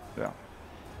 yeah.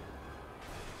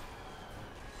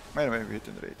 Anyway, we hit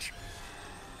in rage.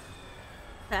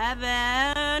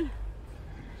 7.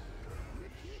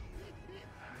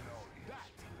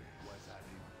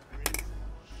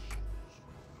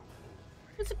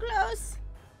 It's close.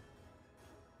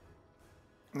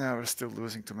 Yeah, we're still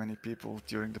losing too many people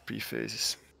during the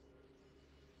pre-phases.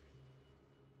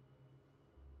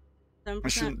 We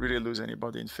shouldn't really lose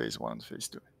anybody in phase 1 and phase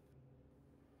 2.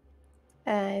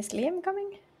 Is Liam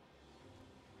coming?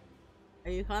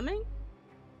 Are you coming?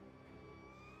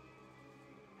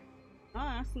 Oh,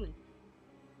 actually.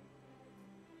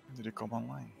 Did he come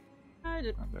online? I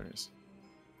did. Oh, there he is.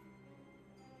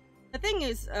 The thing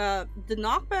is, the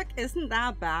knockback isn't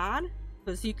that bad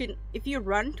because you can, if you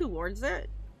run towards it,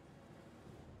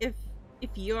 if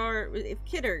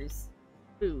Kitters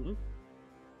boom,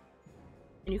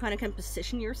 and you kind of can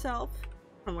position yourself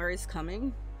from where he's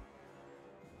coming,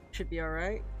 should be all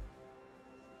right.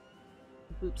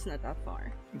 Boop's not that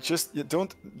far. Just you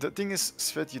don't. The thing is,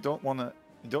 Svet, you don't wanna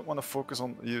focus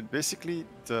on you. Basically,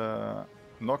 the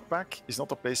knockback is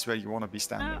not a place where you wanna be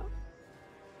standing. Oh.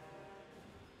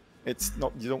 It's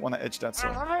not. You don't wanna edge that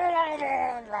zone.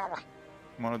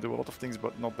 You wanna do a lot of things,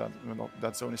 but not that.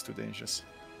 That zone is too dangerous.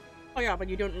 Oh yeah, but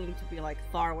you don't need to be like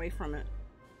far away from it.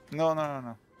 No.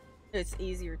 It's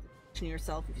easier to position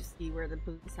yourself if you see where the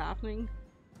boom is happening,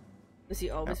 because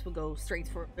you always will go straight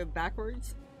for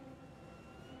backwards.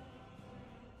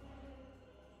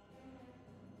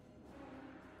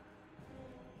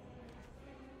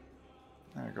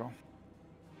 There you go.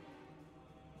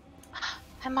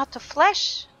 I'm out of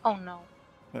flesh. Oh no.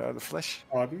 Yeah, the flesh.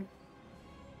 Pardon?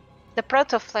 The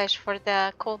proto flesh for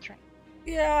the cauldron.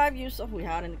 Yeah, I've used stuff we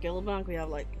had in the guild bank. We have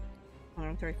like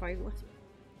 135 left.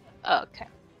 Okay.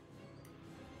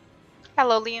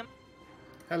 Hello, Liam.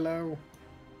 Hello.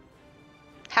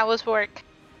 How was work?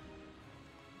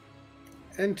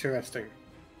 Interesting.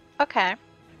 Okay.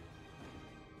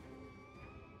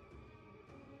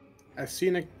 I've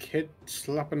seen a kid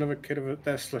slap another kid with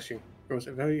their slushie. It was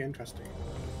very interesting.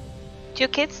 2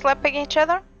 kids slapping each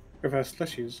other? With their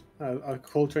slushies. A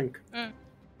cold drink.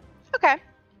 Okay.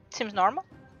 Seems normal.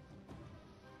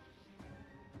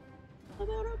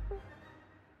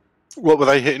 What were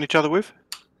they hitting each other with?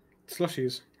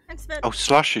 Slushies. Oh,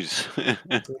 slushies.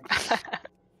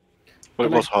 Well,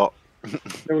 it was hot.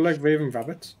 They were like raving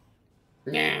rabbits.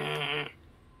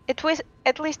 It was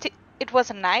at least it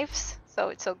wasn't knives, so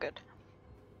it's all good.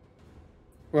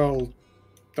 Well,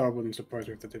 that wouldn't surprise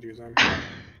me if they did use them.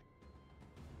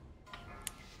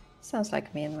 Sounds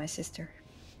like me and my sister.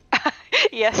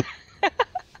 Yes.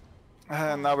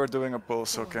 Now we're doing a poll,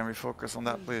 so can we focus on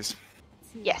that, please?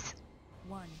 Yes.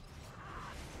 1.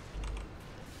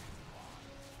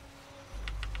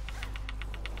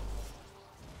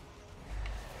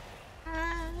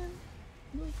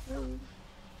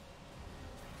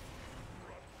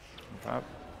 Up.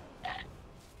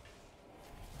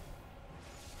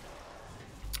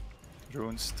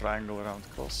 Runes, triangle around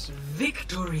cross.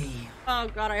 Victory! Oh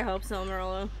god, I hope so,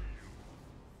 Merlo.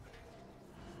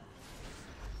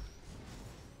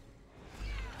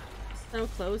 So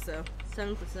close though.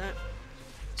 7%.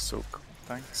 Soak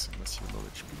tanks unless you low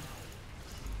HP.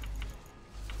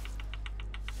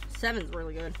 7's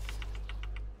really good.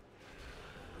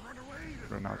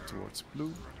 Run out towards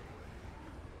blue.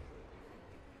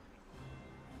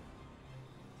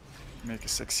 Make a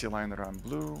sexy line around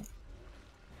blue.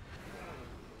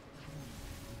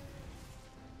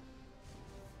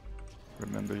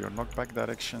 Remember your knockback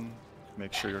direction.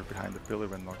 Make sure you're behind the pillar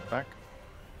when knocked back.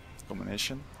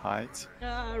 Domination, hide.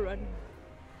 Run.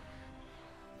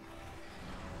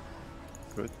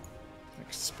 Good.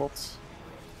 Next spot.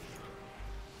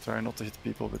 Try not to hit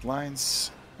people with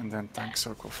lines. And then tank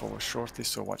circle follows shortly,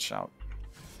 so watch out.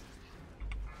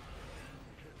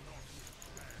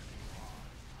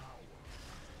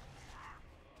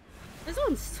 This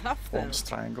one's tough though. Bombs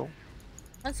triangle.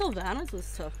 And Sylvanas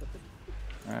was tough with it.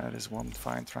 That is one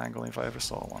fine triangle if I ever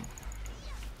saw one.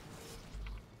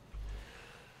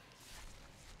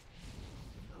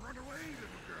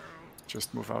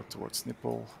 Just move out towards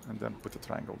nipple and then put a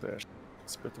triangle there.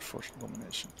 It's better for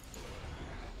domination.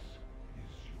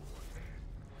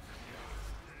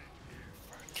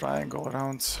 Triangle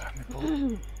around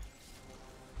nipple.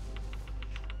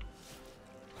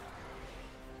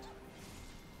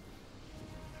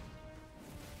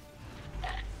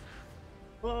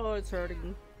 Oh, it's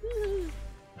hurting.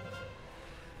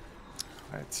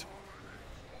 Right.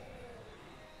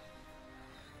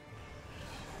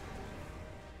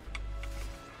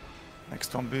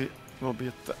 Next one will be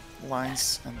at the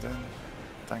lines and then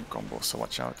tank combo, so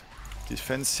watch out.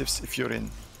 Defensives if you're in.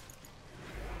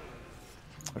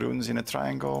 Runes in a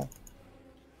triangle.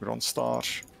 Bronze star.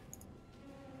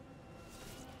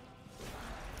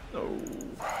 Oh.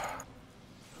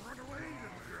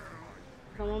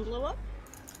 Someone blow up?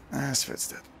 Svet's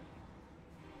dead.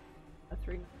 A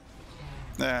 3.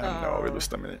 No, we lose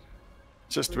the minute.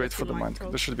 Just wait for the mind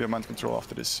control. There should be a mind control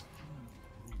after this.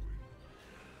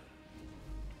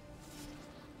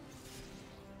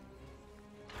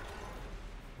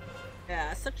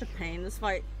 Yeah, such a pain, this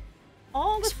fight.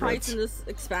 All the fights in this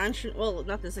expansion, well,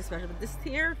 not this expansion, but this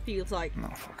tier feels like... No,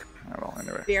 fuck. Well,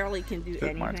 anyway. Barely can do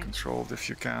anything. Mind controlled if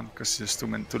you can, because there's too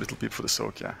little people for the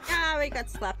soak, yeah. Ah, we got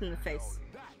slapped in the face.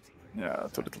 Yeah,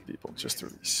 too little people, just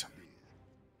release.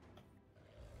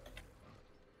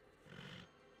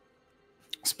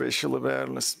 Spatial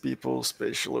awareness, people,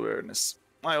 spatial awareness.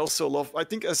 I also love, I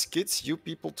think as kids, you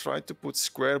people try to put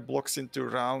square blocks into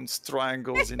rounds,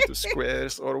 triangles into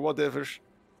squares, or whatever.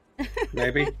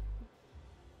 Maybe.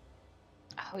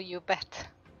 Oh, you bet.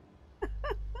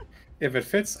 If it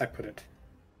fits, I put it.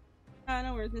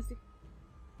 No worries, Misty.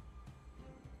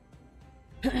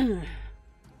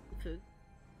 Food.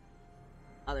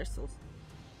 Oh, there's still...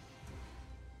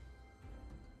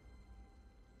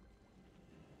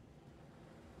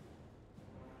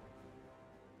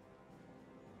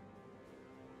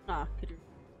 Ah, could you...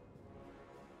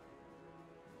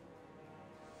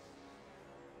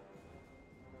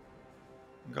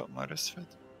 Got my wrist fit.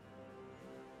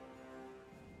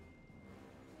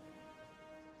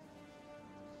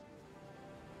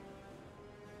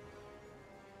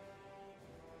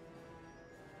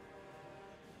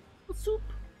 Soup.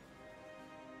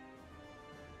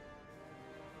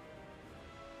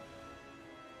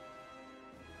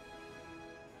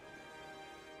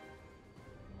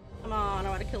 Come on, I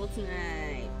want to kill it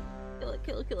tonight. Kill it,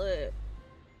 kill it, kill it.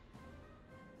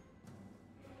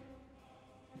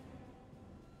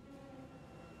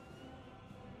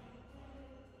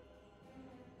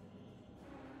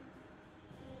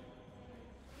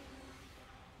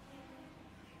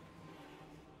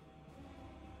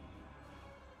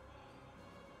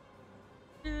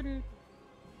 Doo-doo.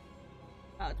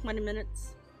 20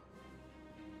 minutes.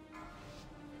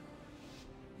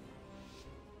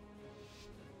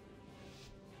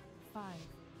 Five,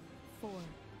 4,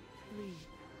 3,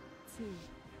 2,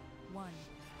 1.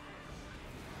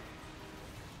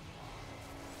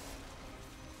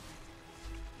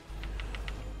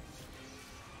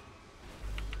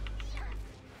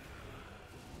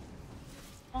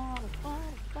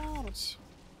 Bottles.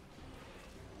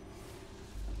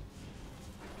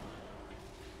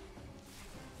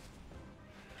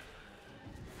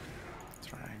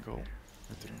 Triangle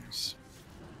with runes.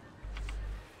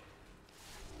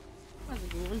 That's a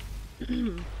good one.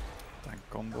 Tank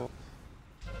combo.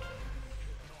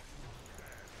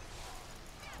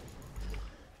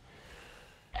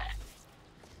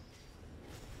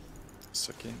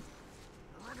 Suck in.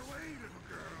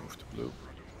 Move to blue.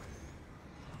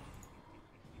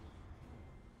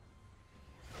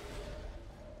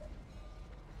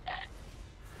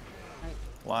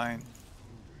 Line.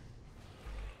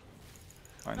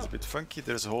 Line's a bit funky.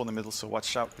 There's a hole in the middle, so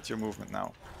watch out with your movement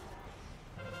now.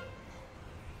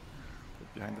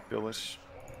 Get behind the pillars.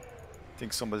 I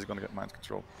think somebody's gonna get mind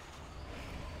control.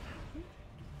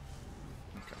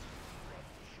 Okay.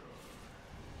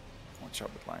 Watch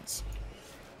out with lines.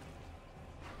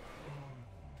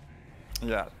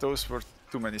 Yeah, those were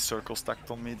too many circles stacked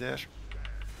on me there.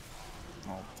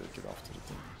 I'll take it after the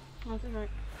thing. That's alright.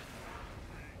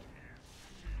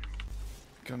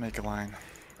 Gonna make a line.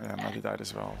 Yeah, Maddie died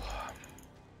as well.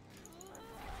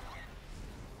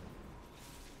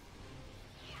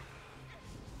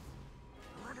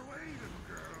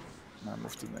 Now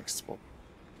move to the next spot.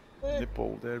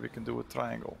 Nipple, there we can do a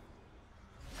triangle.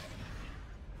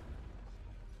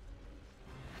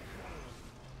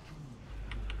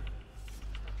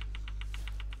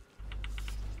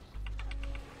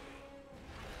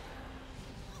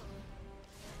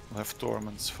 We'll have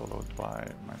torments followed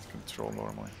by mind control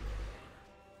normally.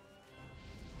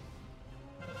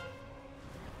 There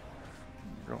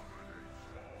you go.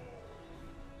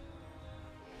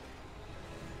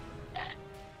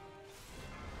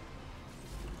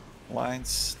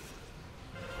 Lines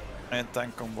and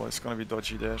tank combo is gonna be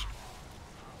dodgy there.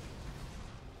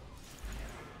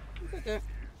 It's okay.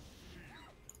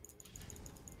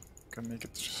 Can make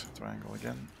it triangle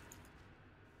again.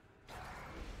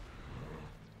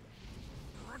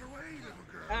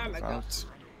 Oh my god. Out.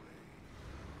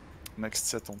 Next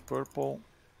set on purple.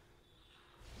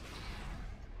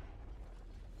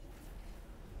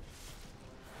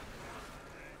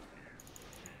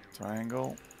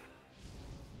 Triangle.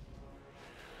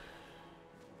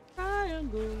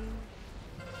 Triangle.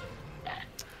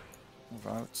 Move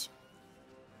out.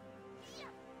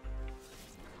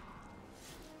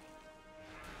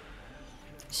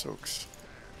 Soaks.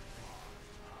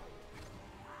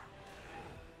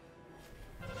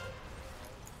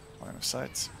 Line of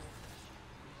sight.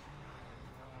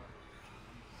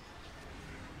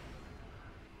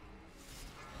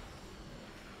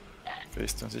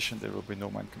 Phase transition, there will be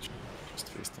no mind control, just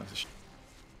phase transition.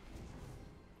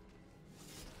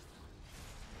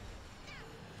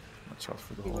 Watch out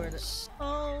for the holes.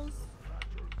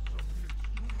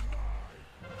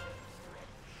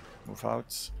 Move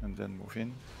out and then move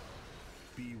in.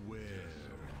 Beware.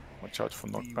 Watch out for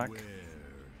knockback.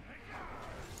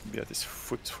 Be at his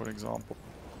foot, for example.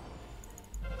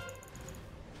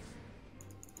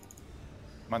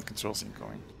 Mind control's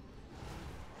incoming.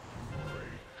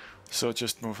 So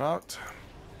just move out.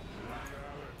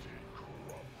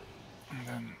 And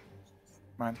then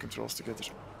mind controls together.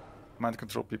 Mind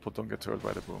control people don't get hurt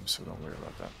by the boom, so don't worry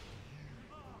about that.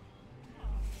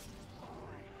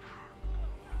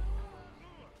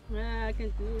 I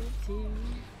can do it too.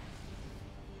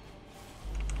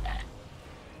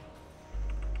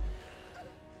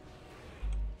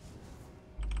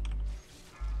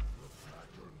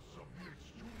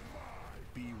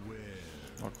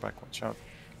 Knock back, watch out.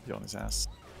 Be on his ass.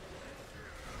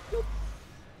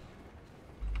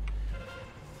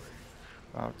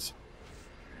 Out.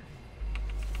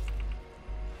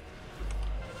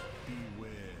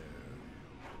 Beware.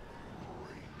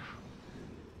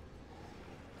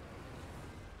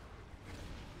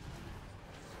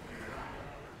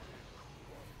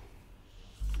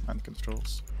 Mind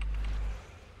controls.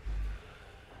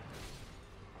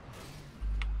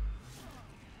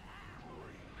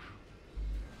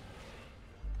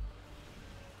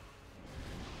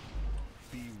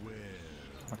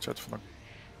 Watch out for knock.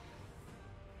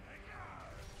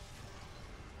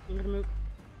 I'm gonna move.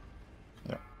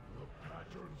 Yeah.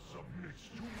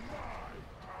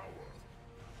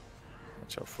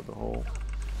 Watch out for the hole.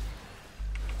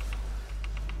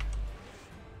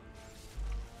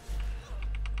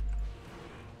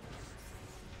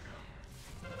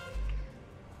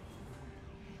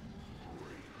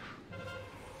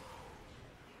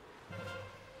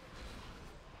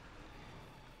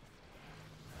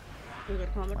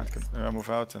 Move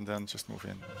out and then just move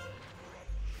in.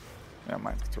 Yeah,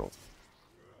 mind controlled.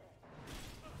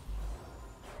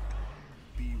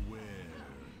 Beware.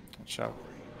 Watch out.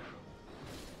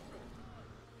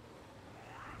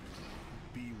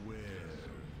 Beware.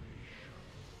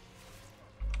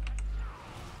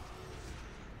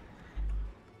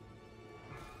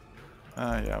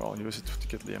 Yeah, well, use it to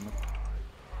get Liam up.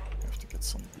 You have to get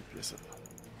some DPS up.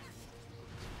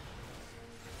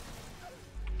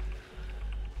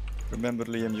 Remember,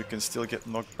 Liam, you can still get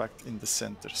knocked back in the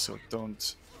center, so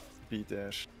don't be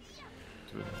there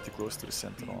too close to the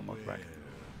center on knockback.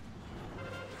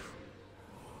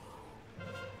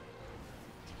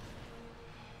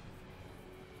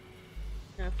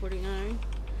 Yeah, 49.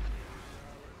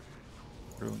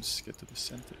 Runes, get to the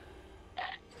center.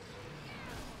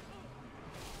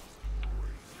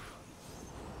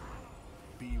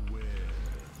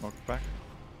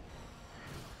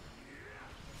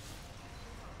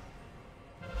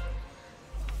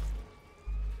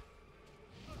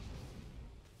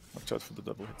 watch out for the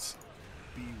double hits.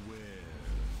 Beware.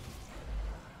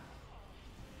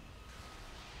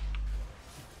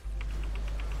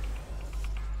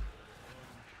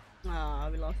 Ah,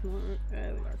 we lost more. We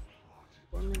lost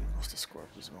 4 minutes. Lost the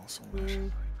Scorp as well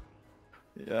somewhere.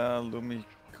 Yeah, Lumi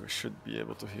should be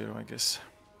able to heal, I guess.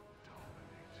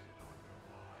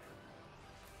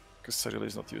 Because Cyril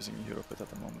is not using a hero pet at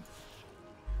the moment.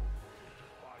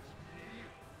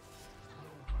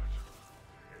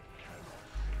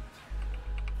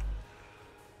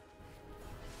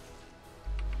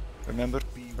 Remember,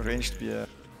 ranged be a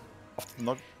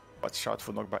knock, watch out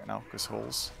for knockback now, because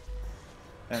holes.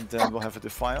 And then we'll have a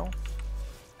defile.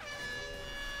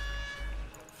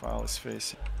 Defile is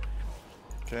facing.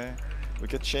 Okay, we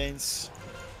get chains,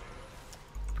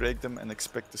 break them, and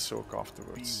expect the soak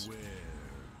afterwards.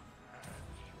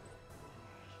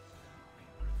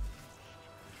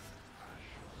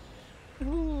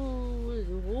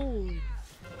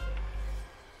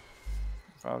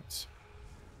 Out.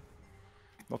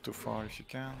 Not too far if you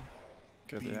can.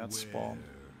 Get the ad spawn.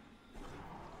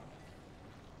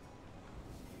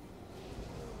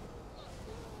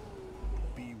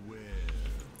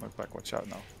 Knockback, watch out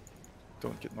now.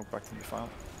 Don't get knocked back from the file.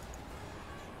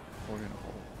 Or in a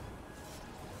hole.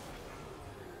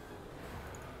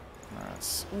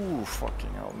 Nice. Ooh,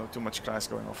 fucking hell. No, too much glass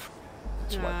going off.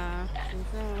 That's why.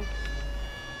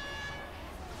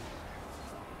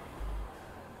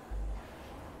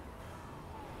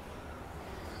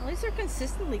 At least they're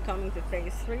consistently coming to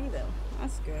phase 3 though.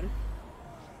 That's good.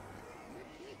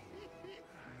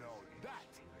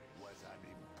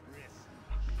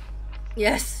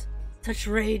 Yes! Such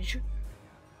rage.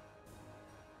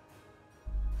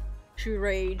 True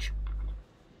rage.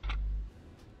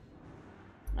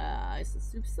 Is the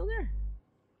soup still there?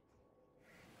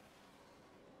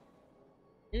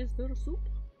 Is there a soup?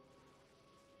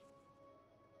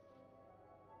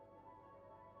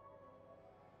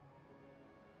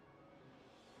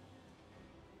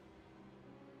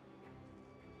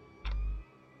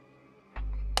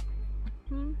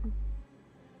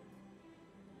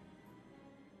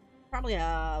 Probably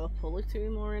have a pull or 2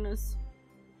 more in us.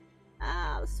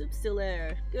 Ah, the soup's still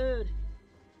there. Good.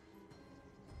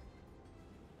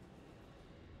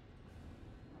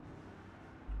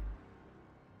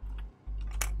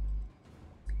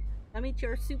 Let me eat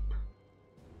your soup.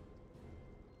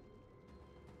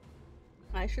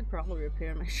 I should probably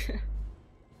repair my shit.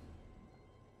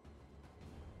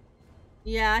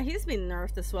 Yeah, he's been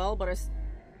nerfed as well, but it's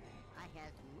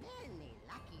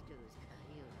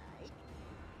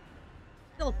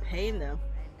still a pain though.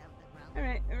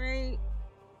 Alright, alright.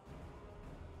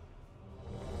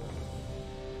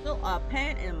 Still a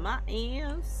pain in my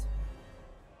ass.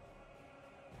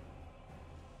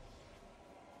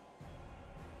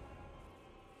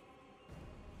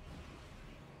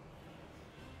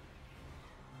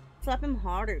 Slap him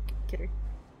harder, kidder.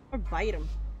 Or bite him.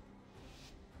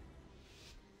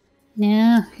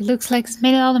 Yeah, he looks like he's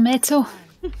made it out of metal.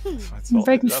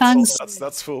 Breaking fangs.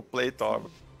 That's full plate armor.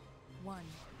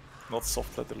 Not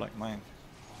soft leather like mine.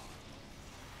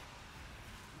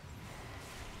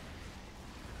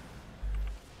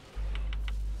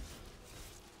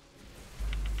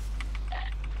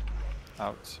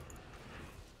 Out.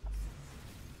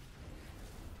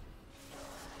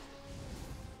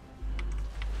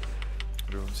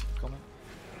 Runes coming.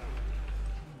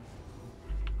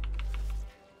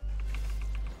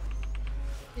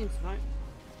 Seems fine.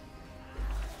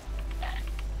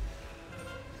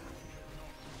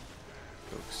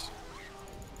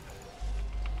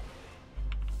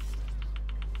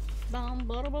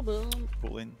 Boom, boom, boom.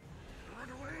 Pull in.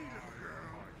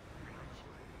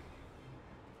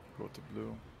 Go to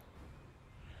blue.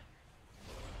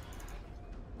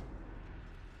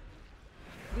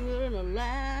 Do it in a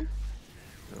line.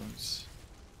 Runes.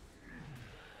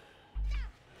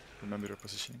 Remember your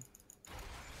positioning.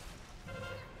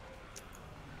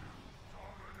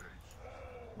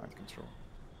 Mind control.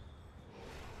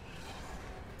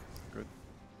 Good.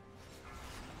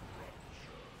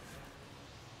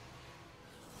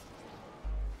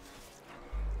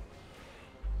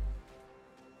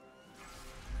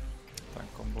 Tank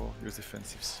combo, use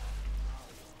defensives.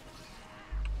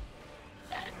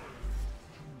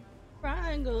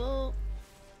 Triangle.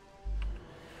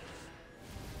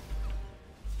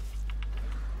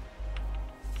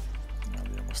 Now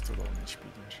we almost too low on HP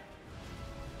there.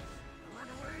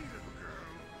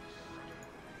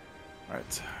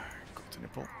 Right, go to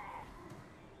nipple.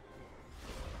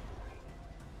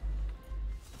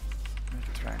 Make a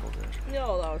triangle there.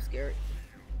 Yo, that was scary.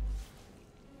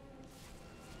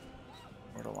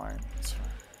 Or the line, that's fine.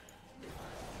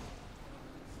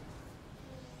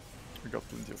 We got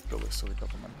plenty of pillars, so we got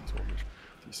the man control here.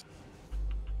 Decent.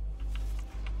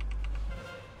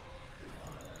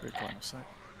 Great line of sight.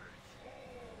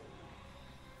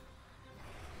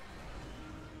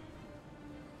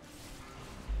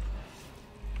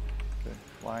 Okay,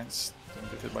 lines. Don't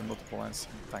get hit by multiple lines.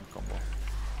 Tank combo.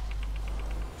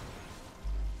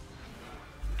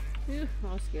 Phew,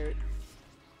 I was scared.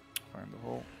 Find the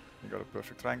hole. You got a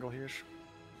perfect triangle here.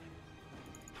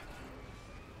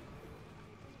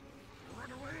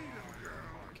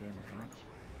 Okay, moving on.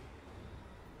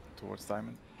 Towards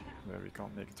diamond, where we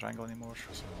can't make a triangle anymore,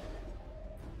 so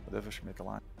whatever, make a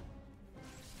line.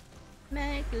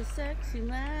 Make a sexy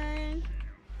line.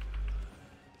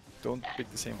 Don't pick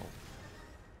the same hole.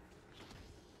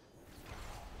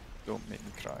 Don't make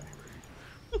me cry.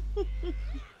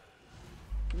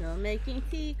 No making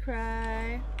T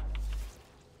cry.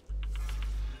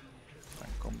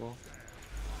 Tank combo.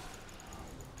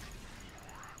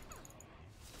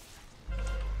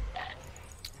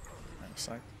 Line of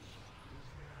sight.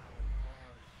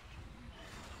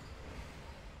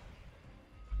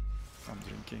 I'm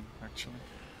drinking, actually.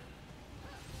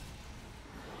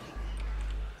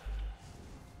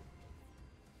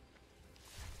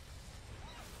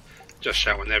 Just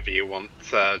shout whenever you want.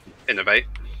 Innovate.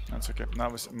 That's okay. Now I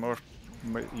was more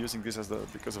using this as the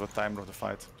because of a timer of the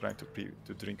fight, trying to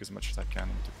drink as much as I can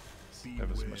and to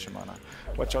have as much mana.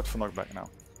 Watch out for knockback now.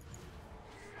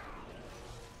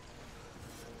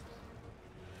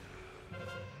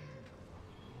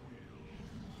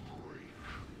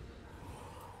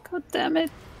 God damn it.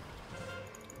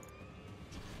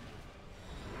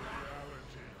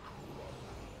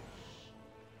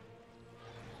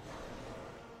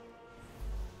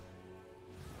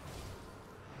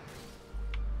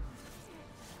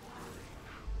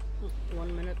 Oh,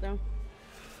 1 minute though.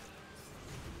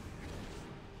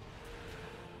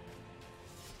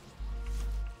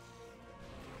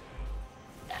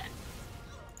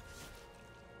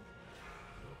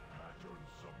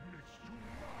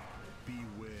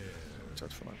 Watch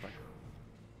out for knockback.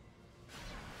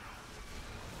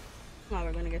 Now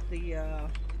we're gonna get the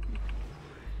Out.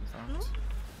 And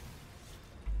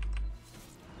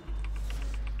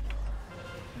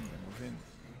then move in.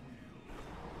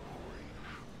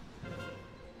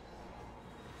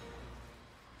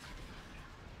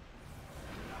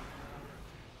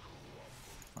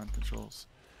 Mind controls.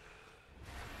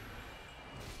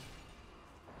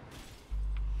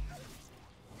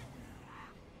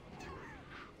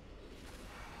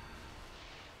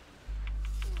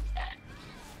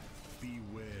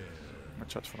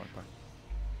 Watch out for knockback.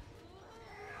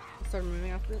 start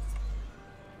moving after this.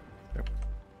 Yep.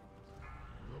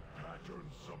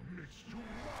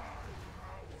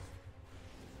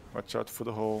 Watch out for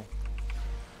the hole.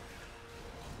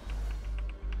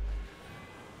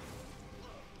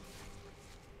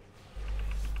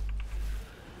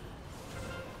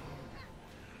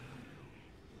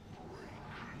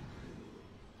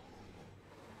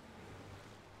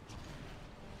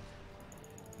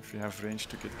 If you have range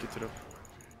to get it up.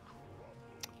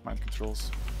 Mind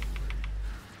controls.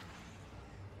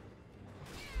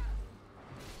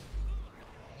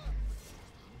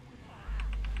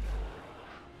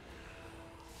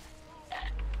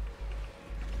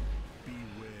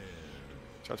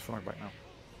 Shout for knockback now.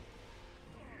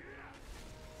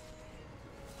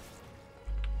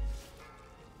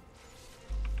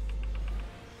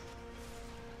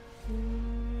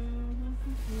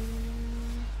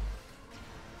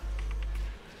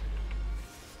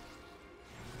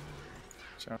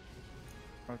 Shout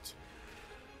out.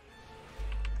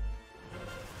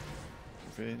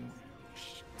 Move in.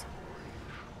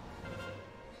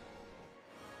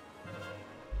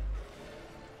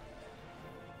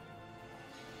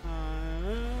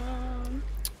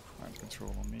 Mind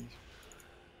control on me.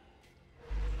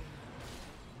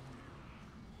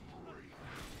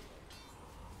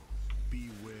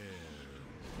 Beware.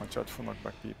 Watch out for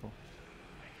knockback people.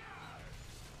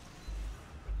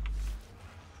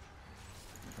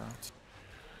 Move out.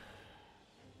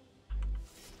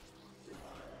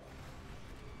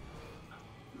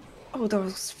 Oh,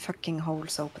 those fucking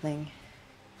holes opening.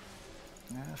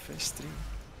 Yeah, phase 3.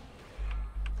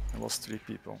 I lost 3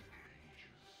 people.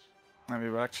 And we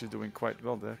were actually doing quite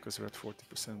well there because we're at 40%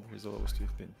 with the lowest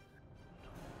we've been.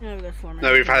 Yeah, we've got 4 minutes.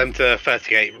 No, we've had him to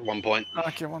 38 at one point.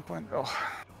 Okay, 1 point. Oh.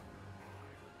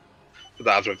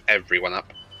 That was with everyone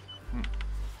up.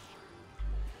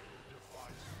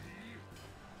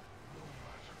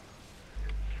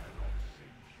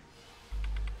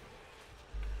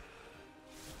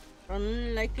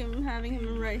 Unlike him having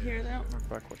him right here though. Knock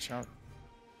back, watch out.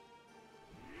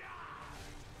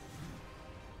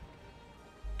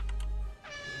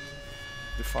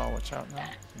 Defile, watch out now.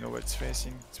 You know where it's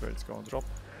facing, it's where it's gonna drop.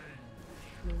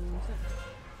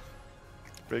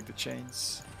 Break the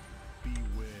chains.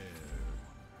 Beware.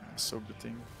 Soak the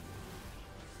thing.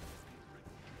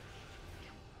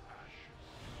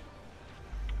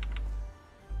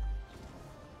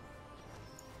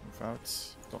 Move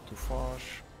out, not too far.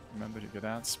 Remember you get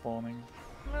ants spawning.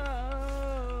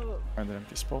 No. Find an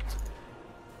empty spot.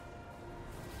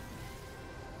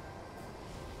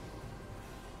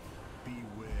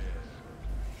 Beware.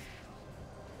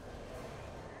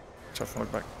 Try to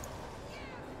knock back.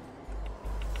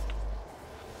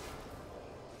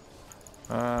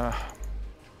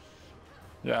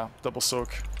 Yeah, double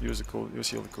soak. Use the cool. Use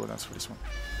heal the cooldowns for this one.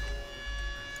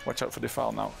 Watch out for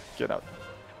Defile now. Get out.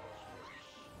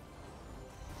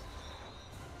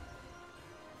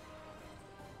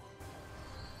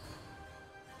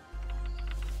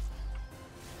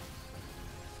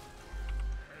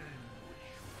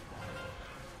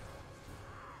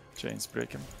 Chains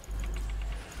break him.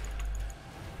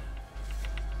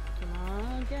 Come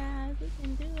on, guys, we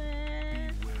can do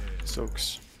it.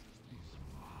 Soaks.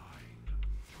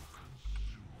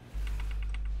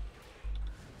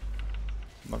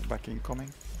 Knockback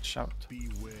incoming. Shout.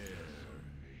 Beware.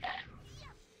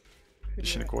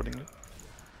 Position accordingly.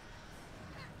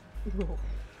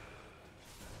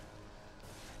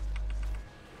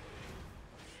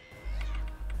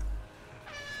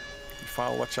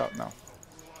 Defile, watch out now.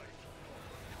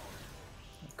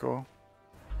 Go.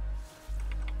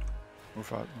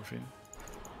 Move out, move in.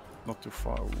 Not too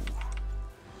far. Ooh.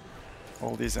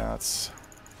 All these ads.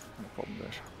 No problem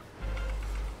there.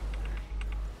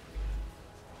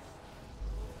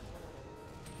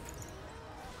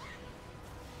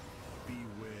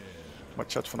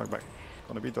 Watch out for knockback.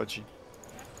 Gonna be dodgy.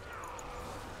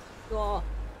 Oh.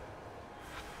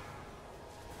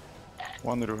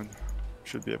 One rune.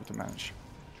 Should be able to manage.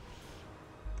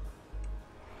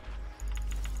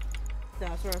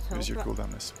 That's where I was Use your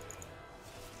cooldown this.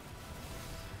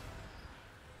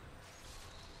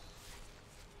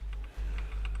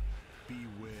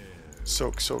 Beware.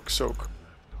 Soak, soak, soak.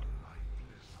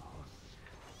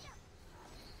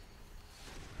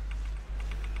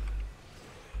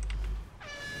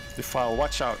 Defile,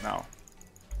 watch out now.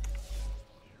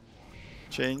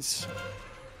 Chains.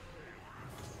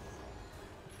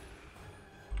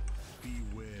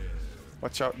 Beware.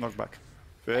 Watch out, knockback.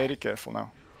 Very careful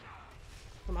now.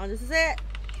 Come on, this is it.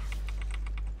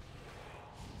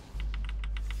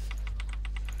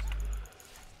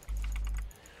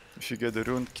 If you get the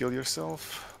rune, kill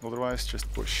yourself. Otherwise, just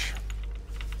push.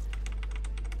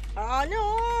 Oh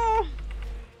no!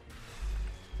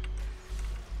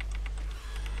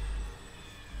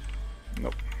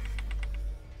 Nope.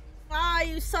 Ah,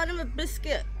 you son of a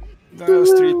biscuit!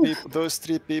 Those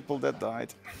three people that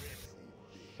died.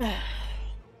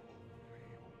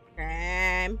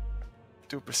 Damn.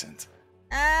 2%.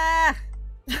 Ah!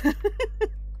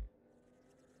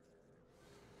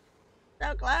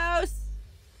 So close!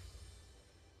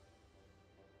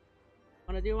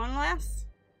 Wanna do one last?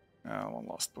 One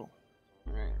last pull.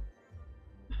 Alright.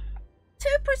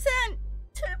 2%!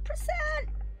 2%!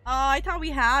 Oh, I thought we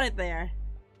had it there.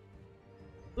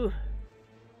 Ooh.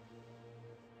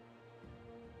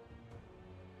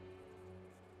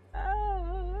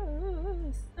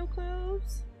 Oh, so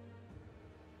close.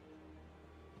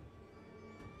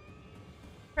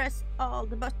 Press all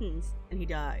the buttons and he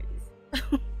dies.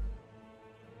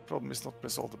 Problem is not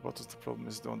press all the buttons, the problem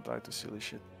is don't die to silly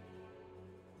shit.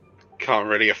 Can't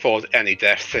really afford any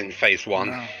deaths in phase 1.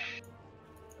 No.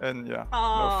 And yeah,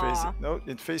 Aww. no,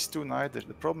 in phase 2 neither.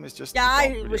 The problem is just Yeah, you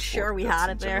can't I really was sure afford we deaths had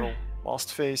in it there. general.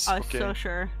 Last phase, I was okay. so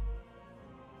sure.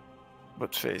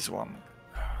 But phase 1,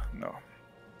 no.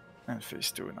 And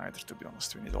phase 2 neither, to be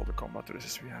honest. We need all the combat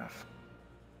races we have.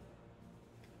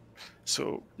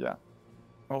 So, yeah.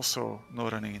 Also, no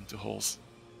running into holes.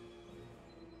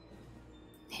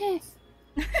 If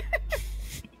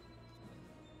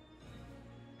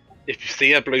you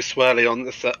see a blue swirly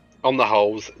on the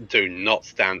holes, do not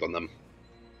stand on them.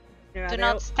 Do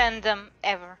not stand them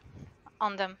ever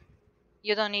on them.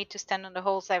 You don't need to stand on the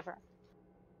holes ever.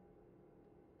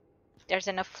 There's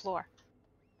enough floor.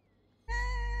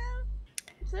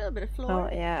 There's a little bit of floor. Well,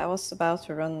 yeah, I was about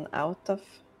to run out of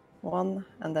one,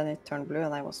 and then it turned blue,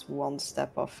 and I was one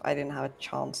step off. I didn't have a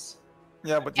chance.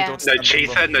 Yeah, but you don't No stand on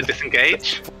cheater, them. no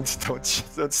disengage.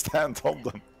 Don't stand on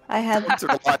them. I had To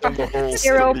rely on the holes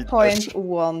to beat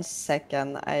 0.1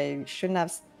 second. I shouldn't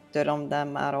have stood on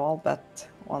them at all, but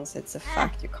once it's a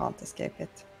fact, you can't escape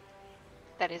it.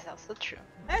 That is also true.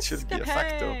 It should be a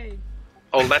fact though.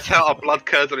 Oh, let's have our blood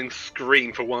curdling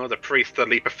scream for one of the priests to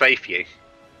leap of faith you.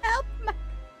 Help!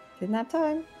 Didn't have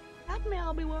time. Help me,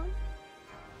 Obi-Wan.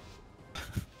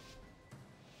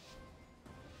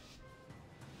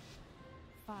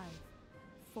 Five,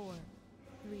 4,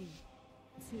 3,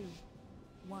 2,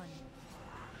 1.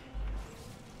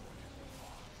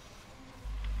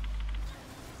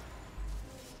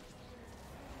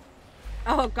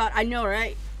 Oh god, I know,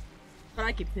 right? But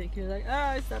I keep thinking like,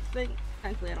 oh, it's that thing.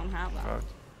 Thankfully, I don't have that. Right.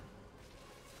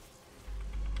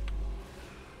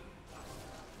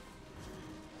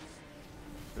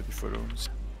 Ready for runes.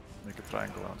 Make a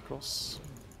triangle out across.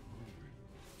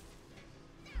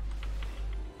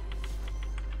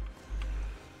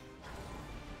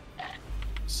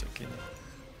 Second.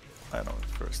 I know it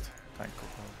first. Tank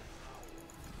combo.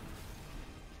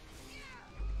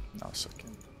 Now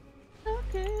second.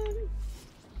 Okay.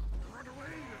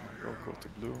 Go to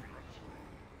blue.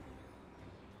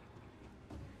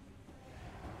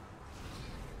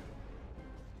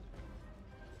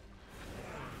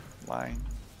 Line.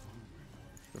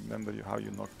 Remember how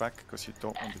you knock back, because you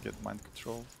don't want to get mind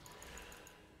control.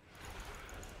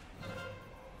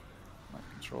 Mind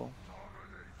control.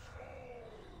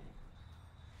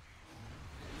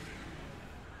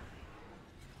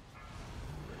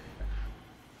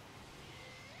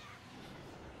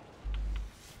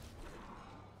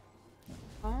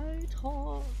 I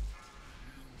talk.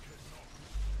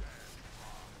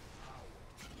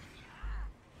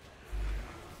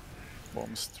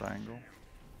 Bombs triangle.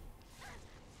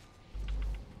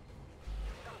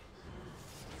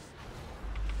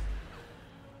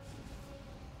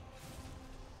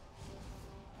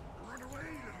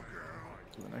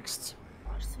 To the next.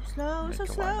 So slow, Make so a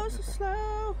slow, line. so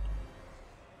slow.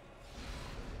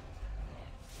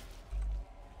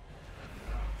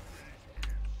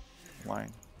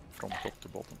 Line from top to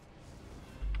bottom.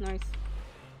 Nice.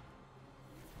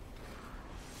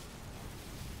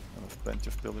 And with plenty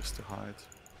of pillars to hide.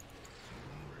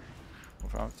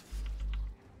 Move out.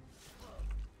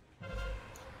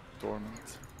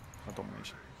 Torment. A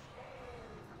domination.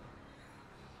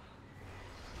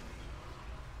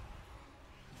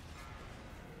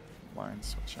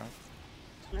 Lines, watch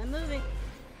out. I'm moving.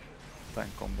 Tank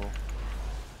combo.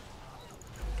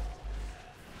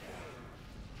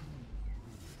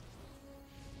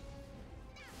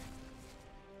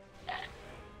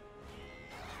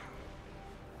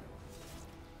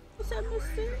 What's that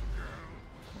mistake?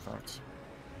 Move out.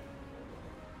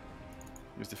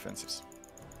 Use defensives.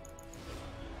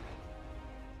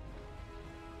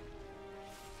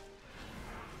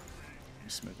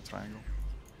 Just make a triangle.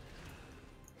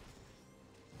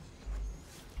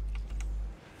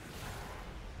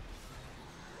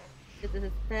 This is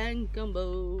a fan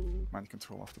combo. Mind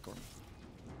control after torment.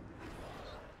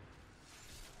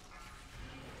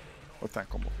 Or tank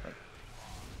combo, right?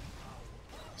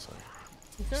 Sorry.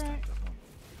 It's alright.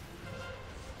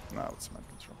 Now it's mind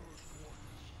control.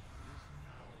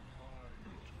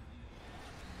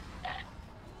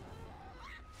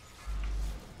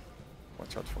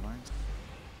 Watch out for lines.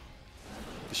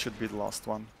 This should be the last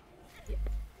one. Yeah.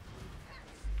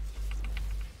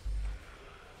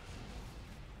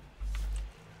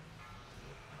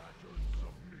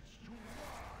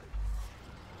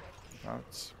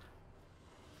 Out.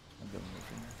 And then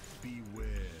moving.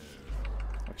 Beware.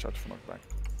 Watch out for knockback.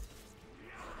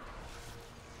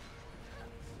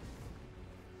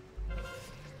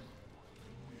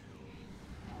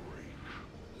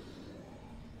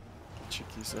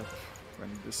 Chicky's up when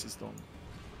this is done.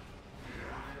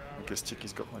 I guess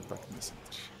Chicky's got my back in the center.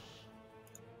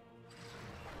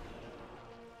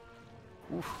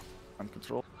 Oof, and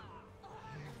control.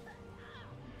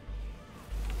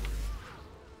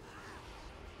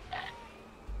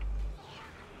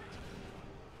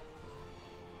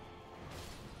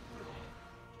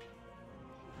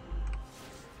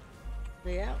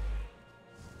 Stay out.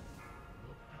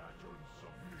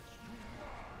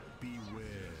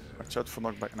 Beware. Watch out for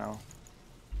knockback now.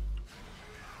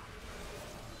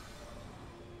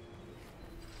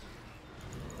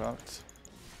 Move out.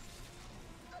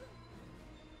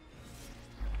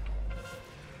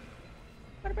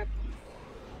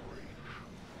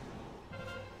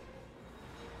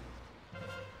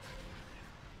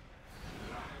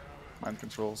 Mind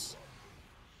controls.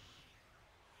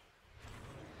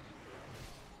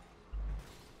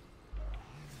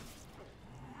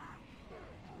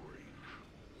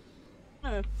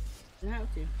 Oh, didn't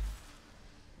have to.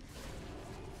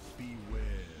 Beware.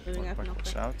 Moving up and Knockback, up.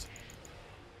 watch out.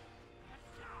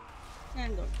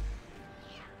 And go.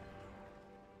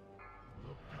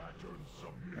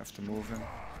 You have to move him.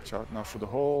 Watch out now for the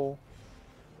hole.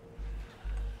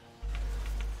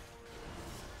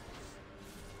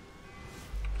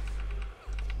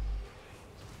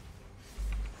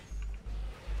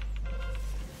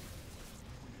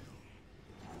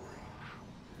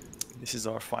 This is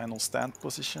our final stand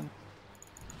position.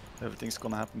 Everything's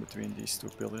gonna happen between these two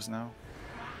pillars now.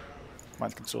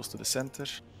 Mind controls to the center.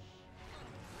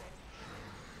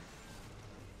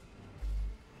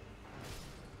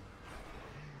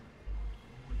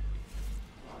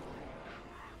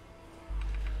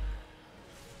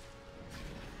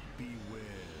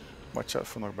 Watch out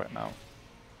for knockback now.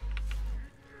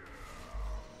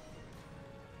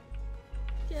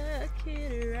 Just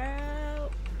get her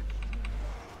out.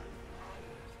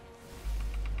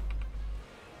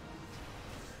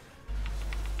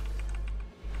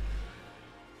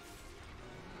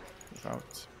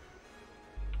 Out.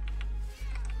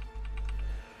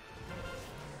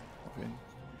 In.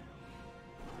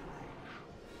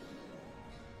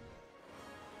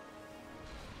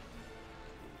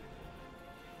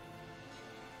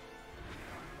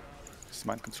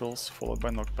 Mind controls followed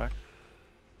by knockback.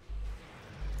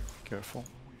 Careful.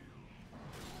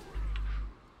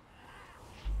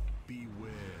 Beware.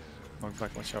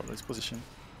 Knockback, watch out, let's position.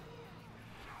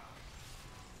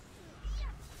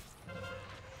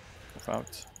 Move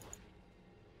out.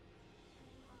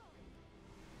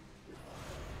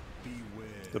 Beware.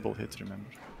 Double hit, remember.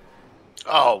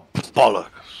 Oh,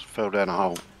 bollocks! Fell down a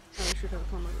hole. Oh, we should have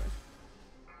come over.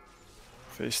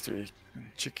 Phase 3.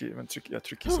 Tricky, yeah,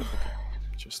 tricky set, okay.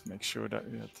 Just make sure that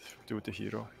you do the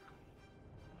hero.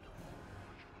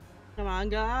 Come on,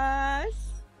 guys.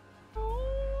 Come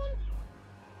on.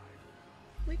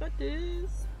 We got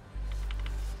this.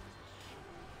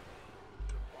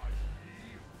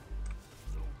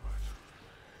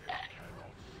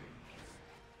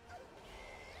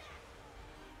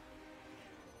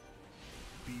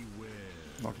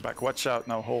 Knockback, watch out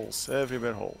now, holes.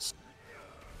 Everywhere holes.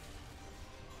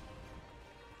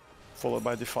 Followed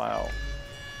by Defile.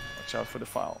 Watch out for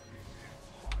Defile.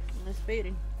 Nice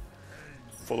baiting.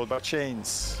 Followed by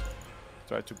Chains.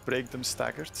 Try to break them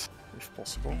staggered, if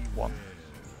possible. 1.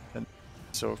 And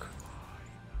Soak.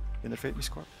 Innervate me,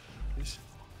 squad, please.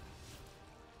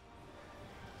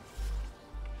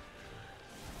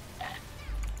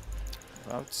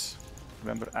 Out.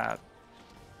 Remember, add.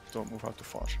 Don't move out too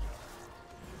far.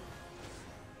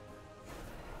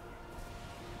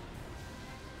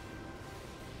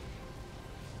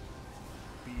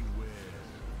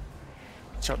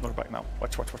 Watch out, knockback now.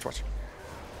 Watch, watch, watch, watch.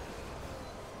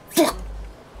 Fuck!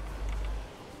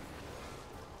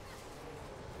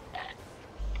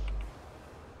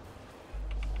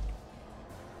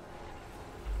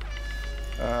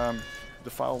 The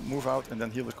file, move out and then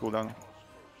healer cooldown.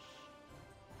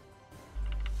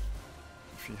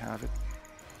 If you have it.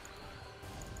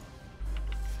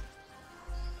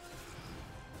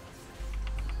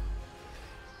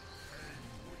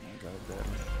 I got it there.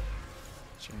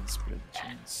 Chain split,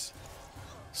 chains.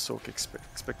 Soak,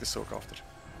 expect the soak after.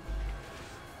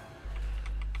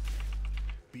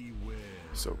 Beware.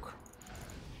 Soak.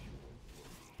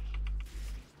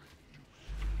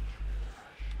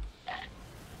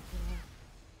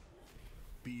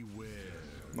 Beware.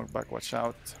 Knockback, watch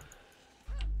out.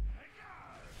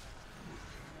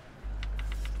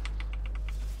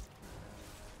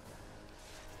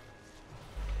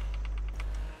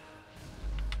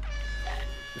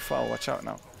 Defile, watch out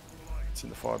now. It's in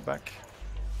the far back.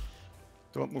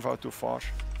 Don't move out too far.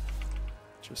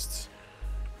 Just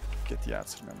get the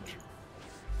ads, remember.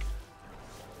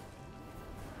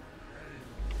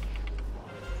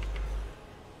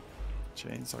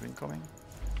 Chains are incoming.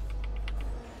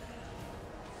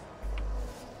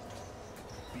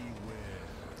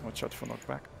 Beware. Watch out for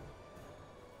knockback.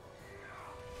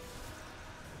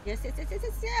 Yes, yes, yes, yes,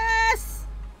 yes, yes!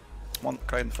 One,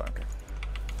 cry in the fire, okay.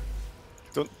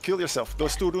 Don't kill yourself.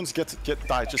 Those 2 runes get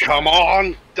die. Just come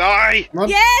on, die!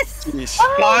 Yes! Jeez.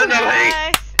 Oh, finally!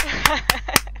 Nice.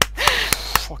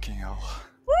 Fucking hell.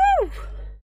 Woo!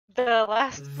 The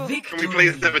last Can we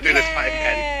please never do this fight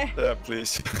again? Yeah,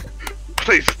 please.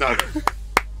 Please, no.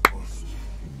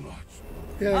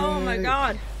 Oh my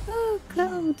god. Oh,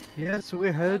 Cloud. Yes,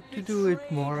 we had to do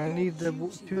it more. I need the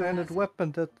two-handed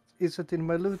weapon that isn't in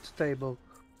my loot table.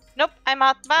 Nope, I'm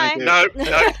out. Bye. No, no,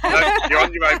 no, you're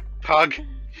on your own, pug.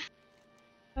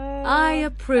 I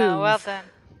approve. Oh, well done.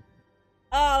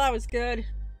 Oh, that was good.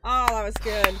 Oh, that was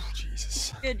good.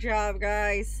 Jesus. Good job,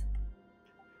 guys.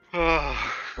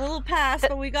 Oh. A little past,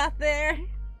 but we got there.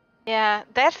 Yeah,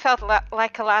 that felt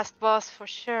like a last boss for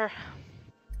sure.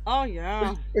 Oh,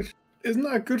 yeah. Isn't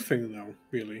that a good thing, though,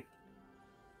 really?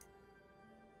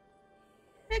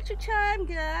 Extra time,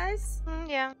 guys.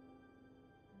 Yeah.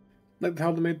 Like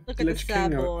how they made Look at Lich the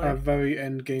sad King boy. a very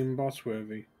end-game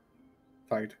boss-worthy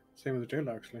fight. Same with the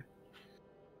Jailer, actually.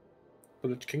 The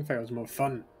Lich King fight was more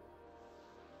fun.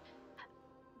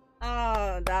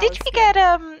 Oh, that Did was we good. get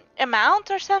a mount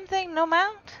or something? No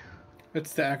mount?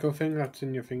 It's the echo thing that's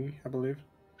in your thingy, I believe.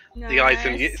 The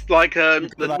item, it's like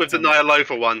with the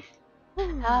Nyalova one.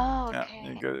 Oh, okay. Yeah,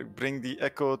 you go bring the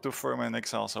Echo to form an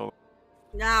exile. So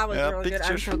That was really good. I'm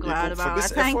pictures so for glad people about for it.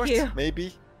 this Thank effort, you.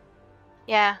 maybe.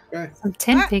 Yeah. Okay. Some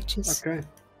 10 pictures. Okay.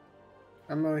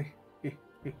 Emily.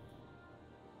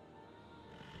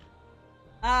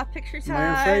 Picture Am I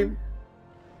in time. frame?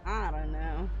 I don't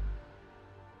know.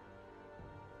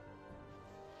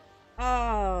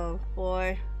 Oh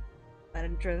boy. I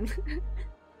didn't turn.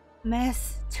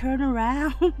 Mess, turn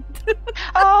around.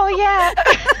 Oh yeah.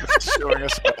 Showing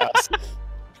us her ass.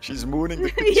 She's mooning the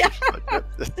pictures. Yeah.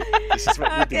 This is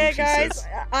what we do, Okay, she guys. says.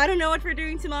 I don't know what we're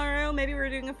doing tomorrow. Maybe we're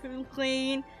doing a food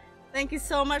clean. Thank you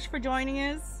so much for joining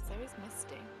us. So is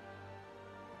Misty.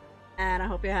 And I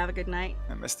hope you have a good night.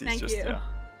 And Misty's Thank just, you. yeah.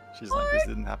 She's like, this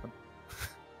didn't happen.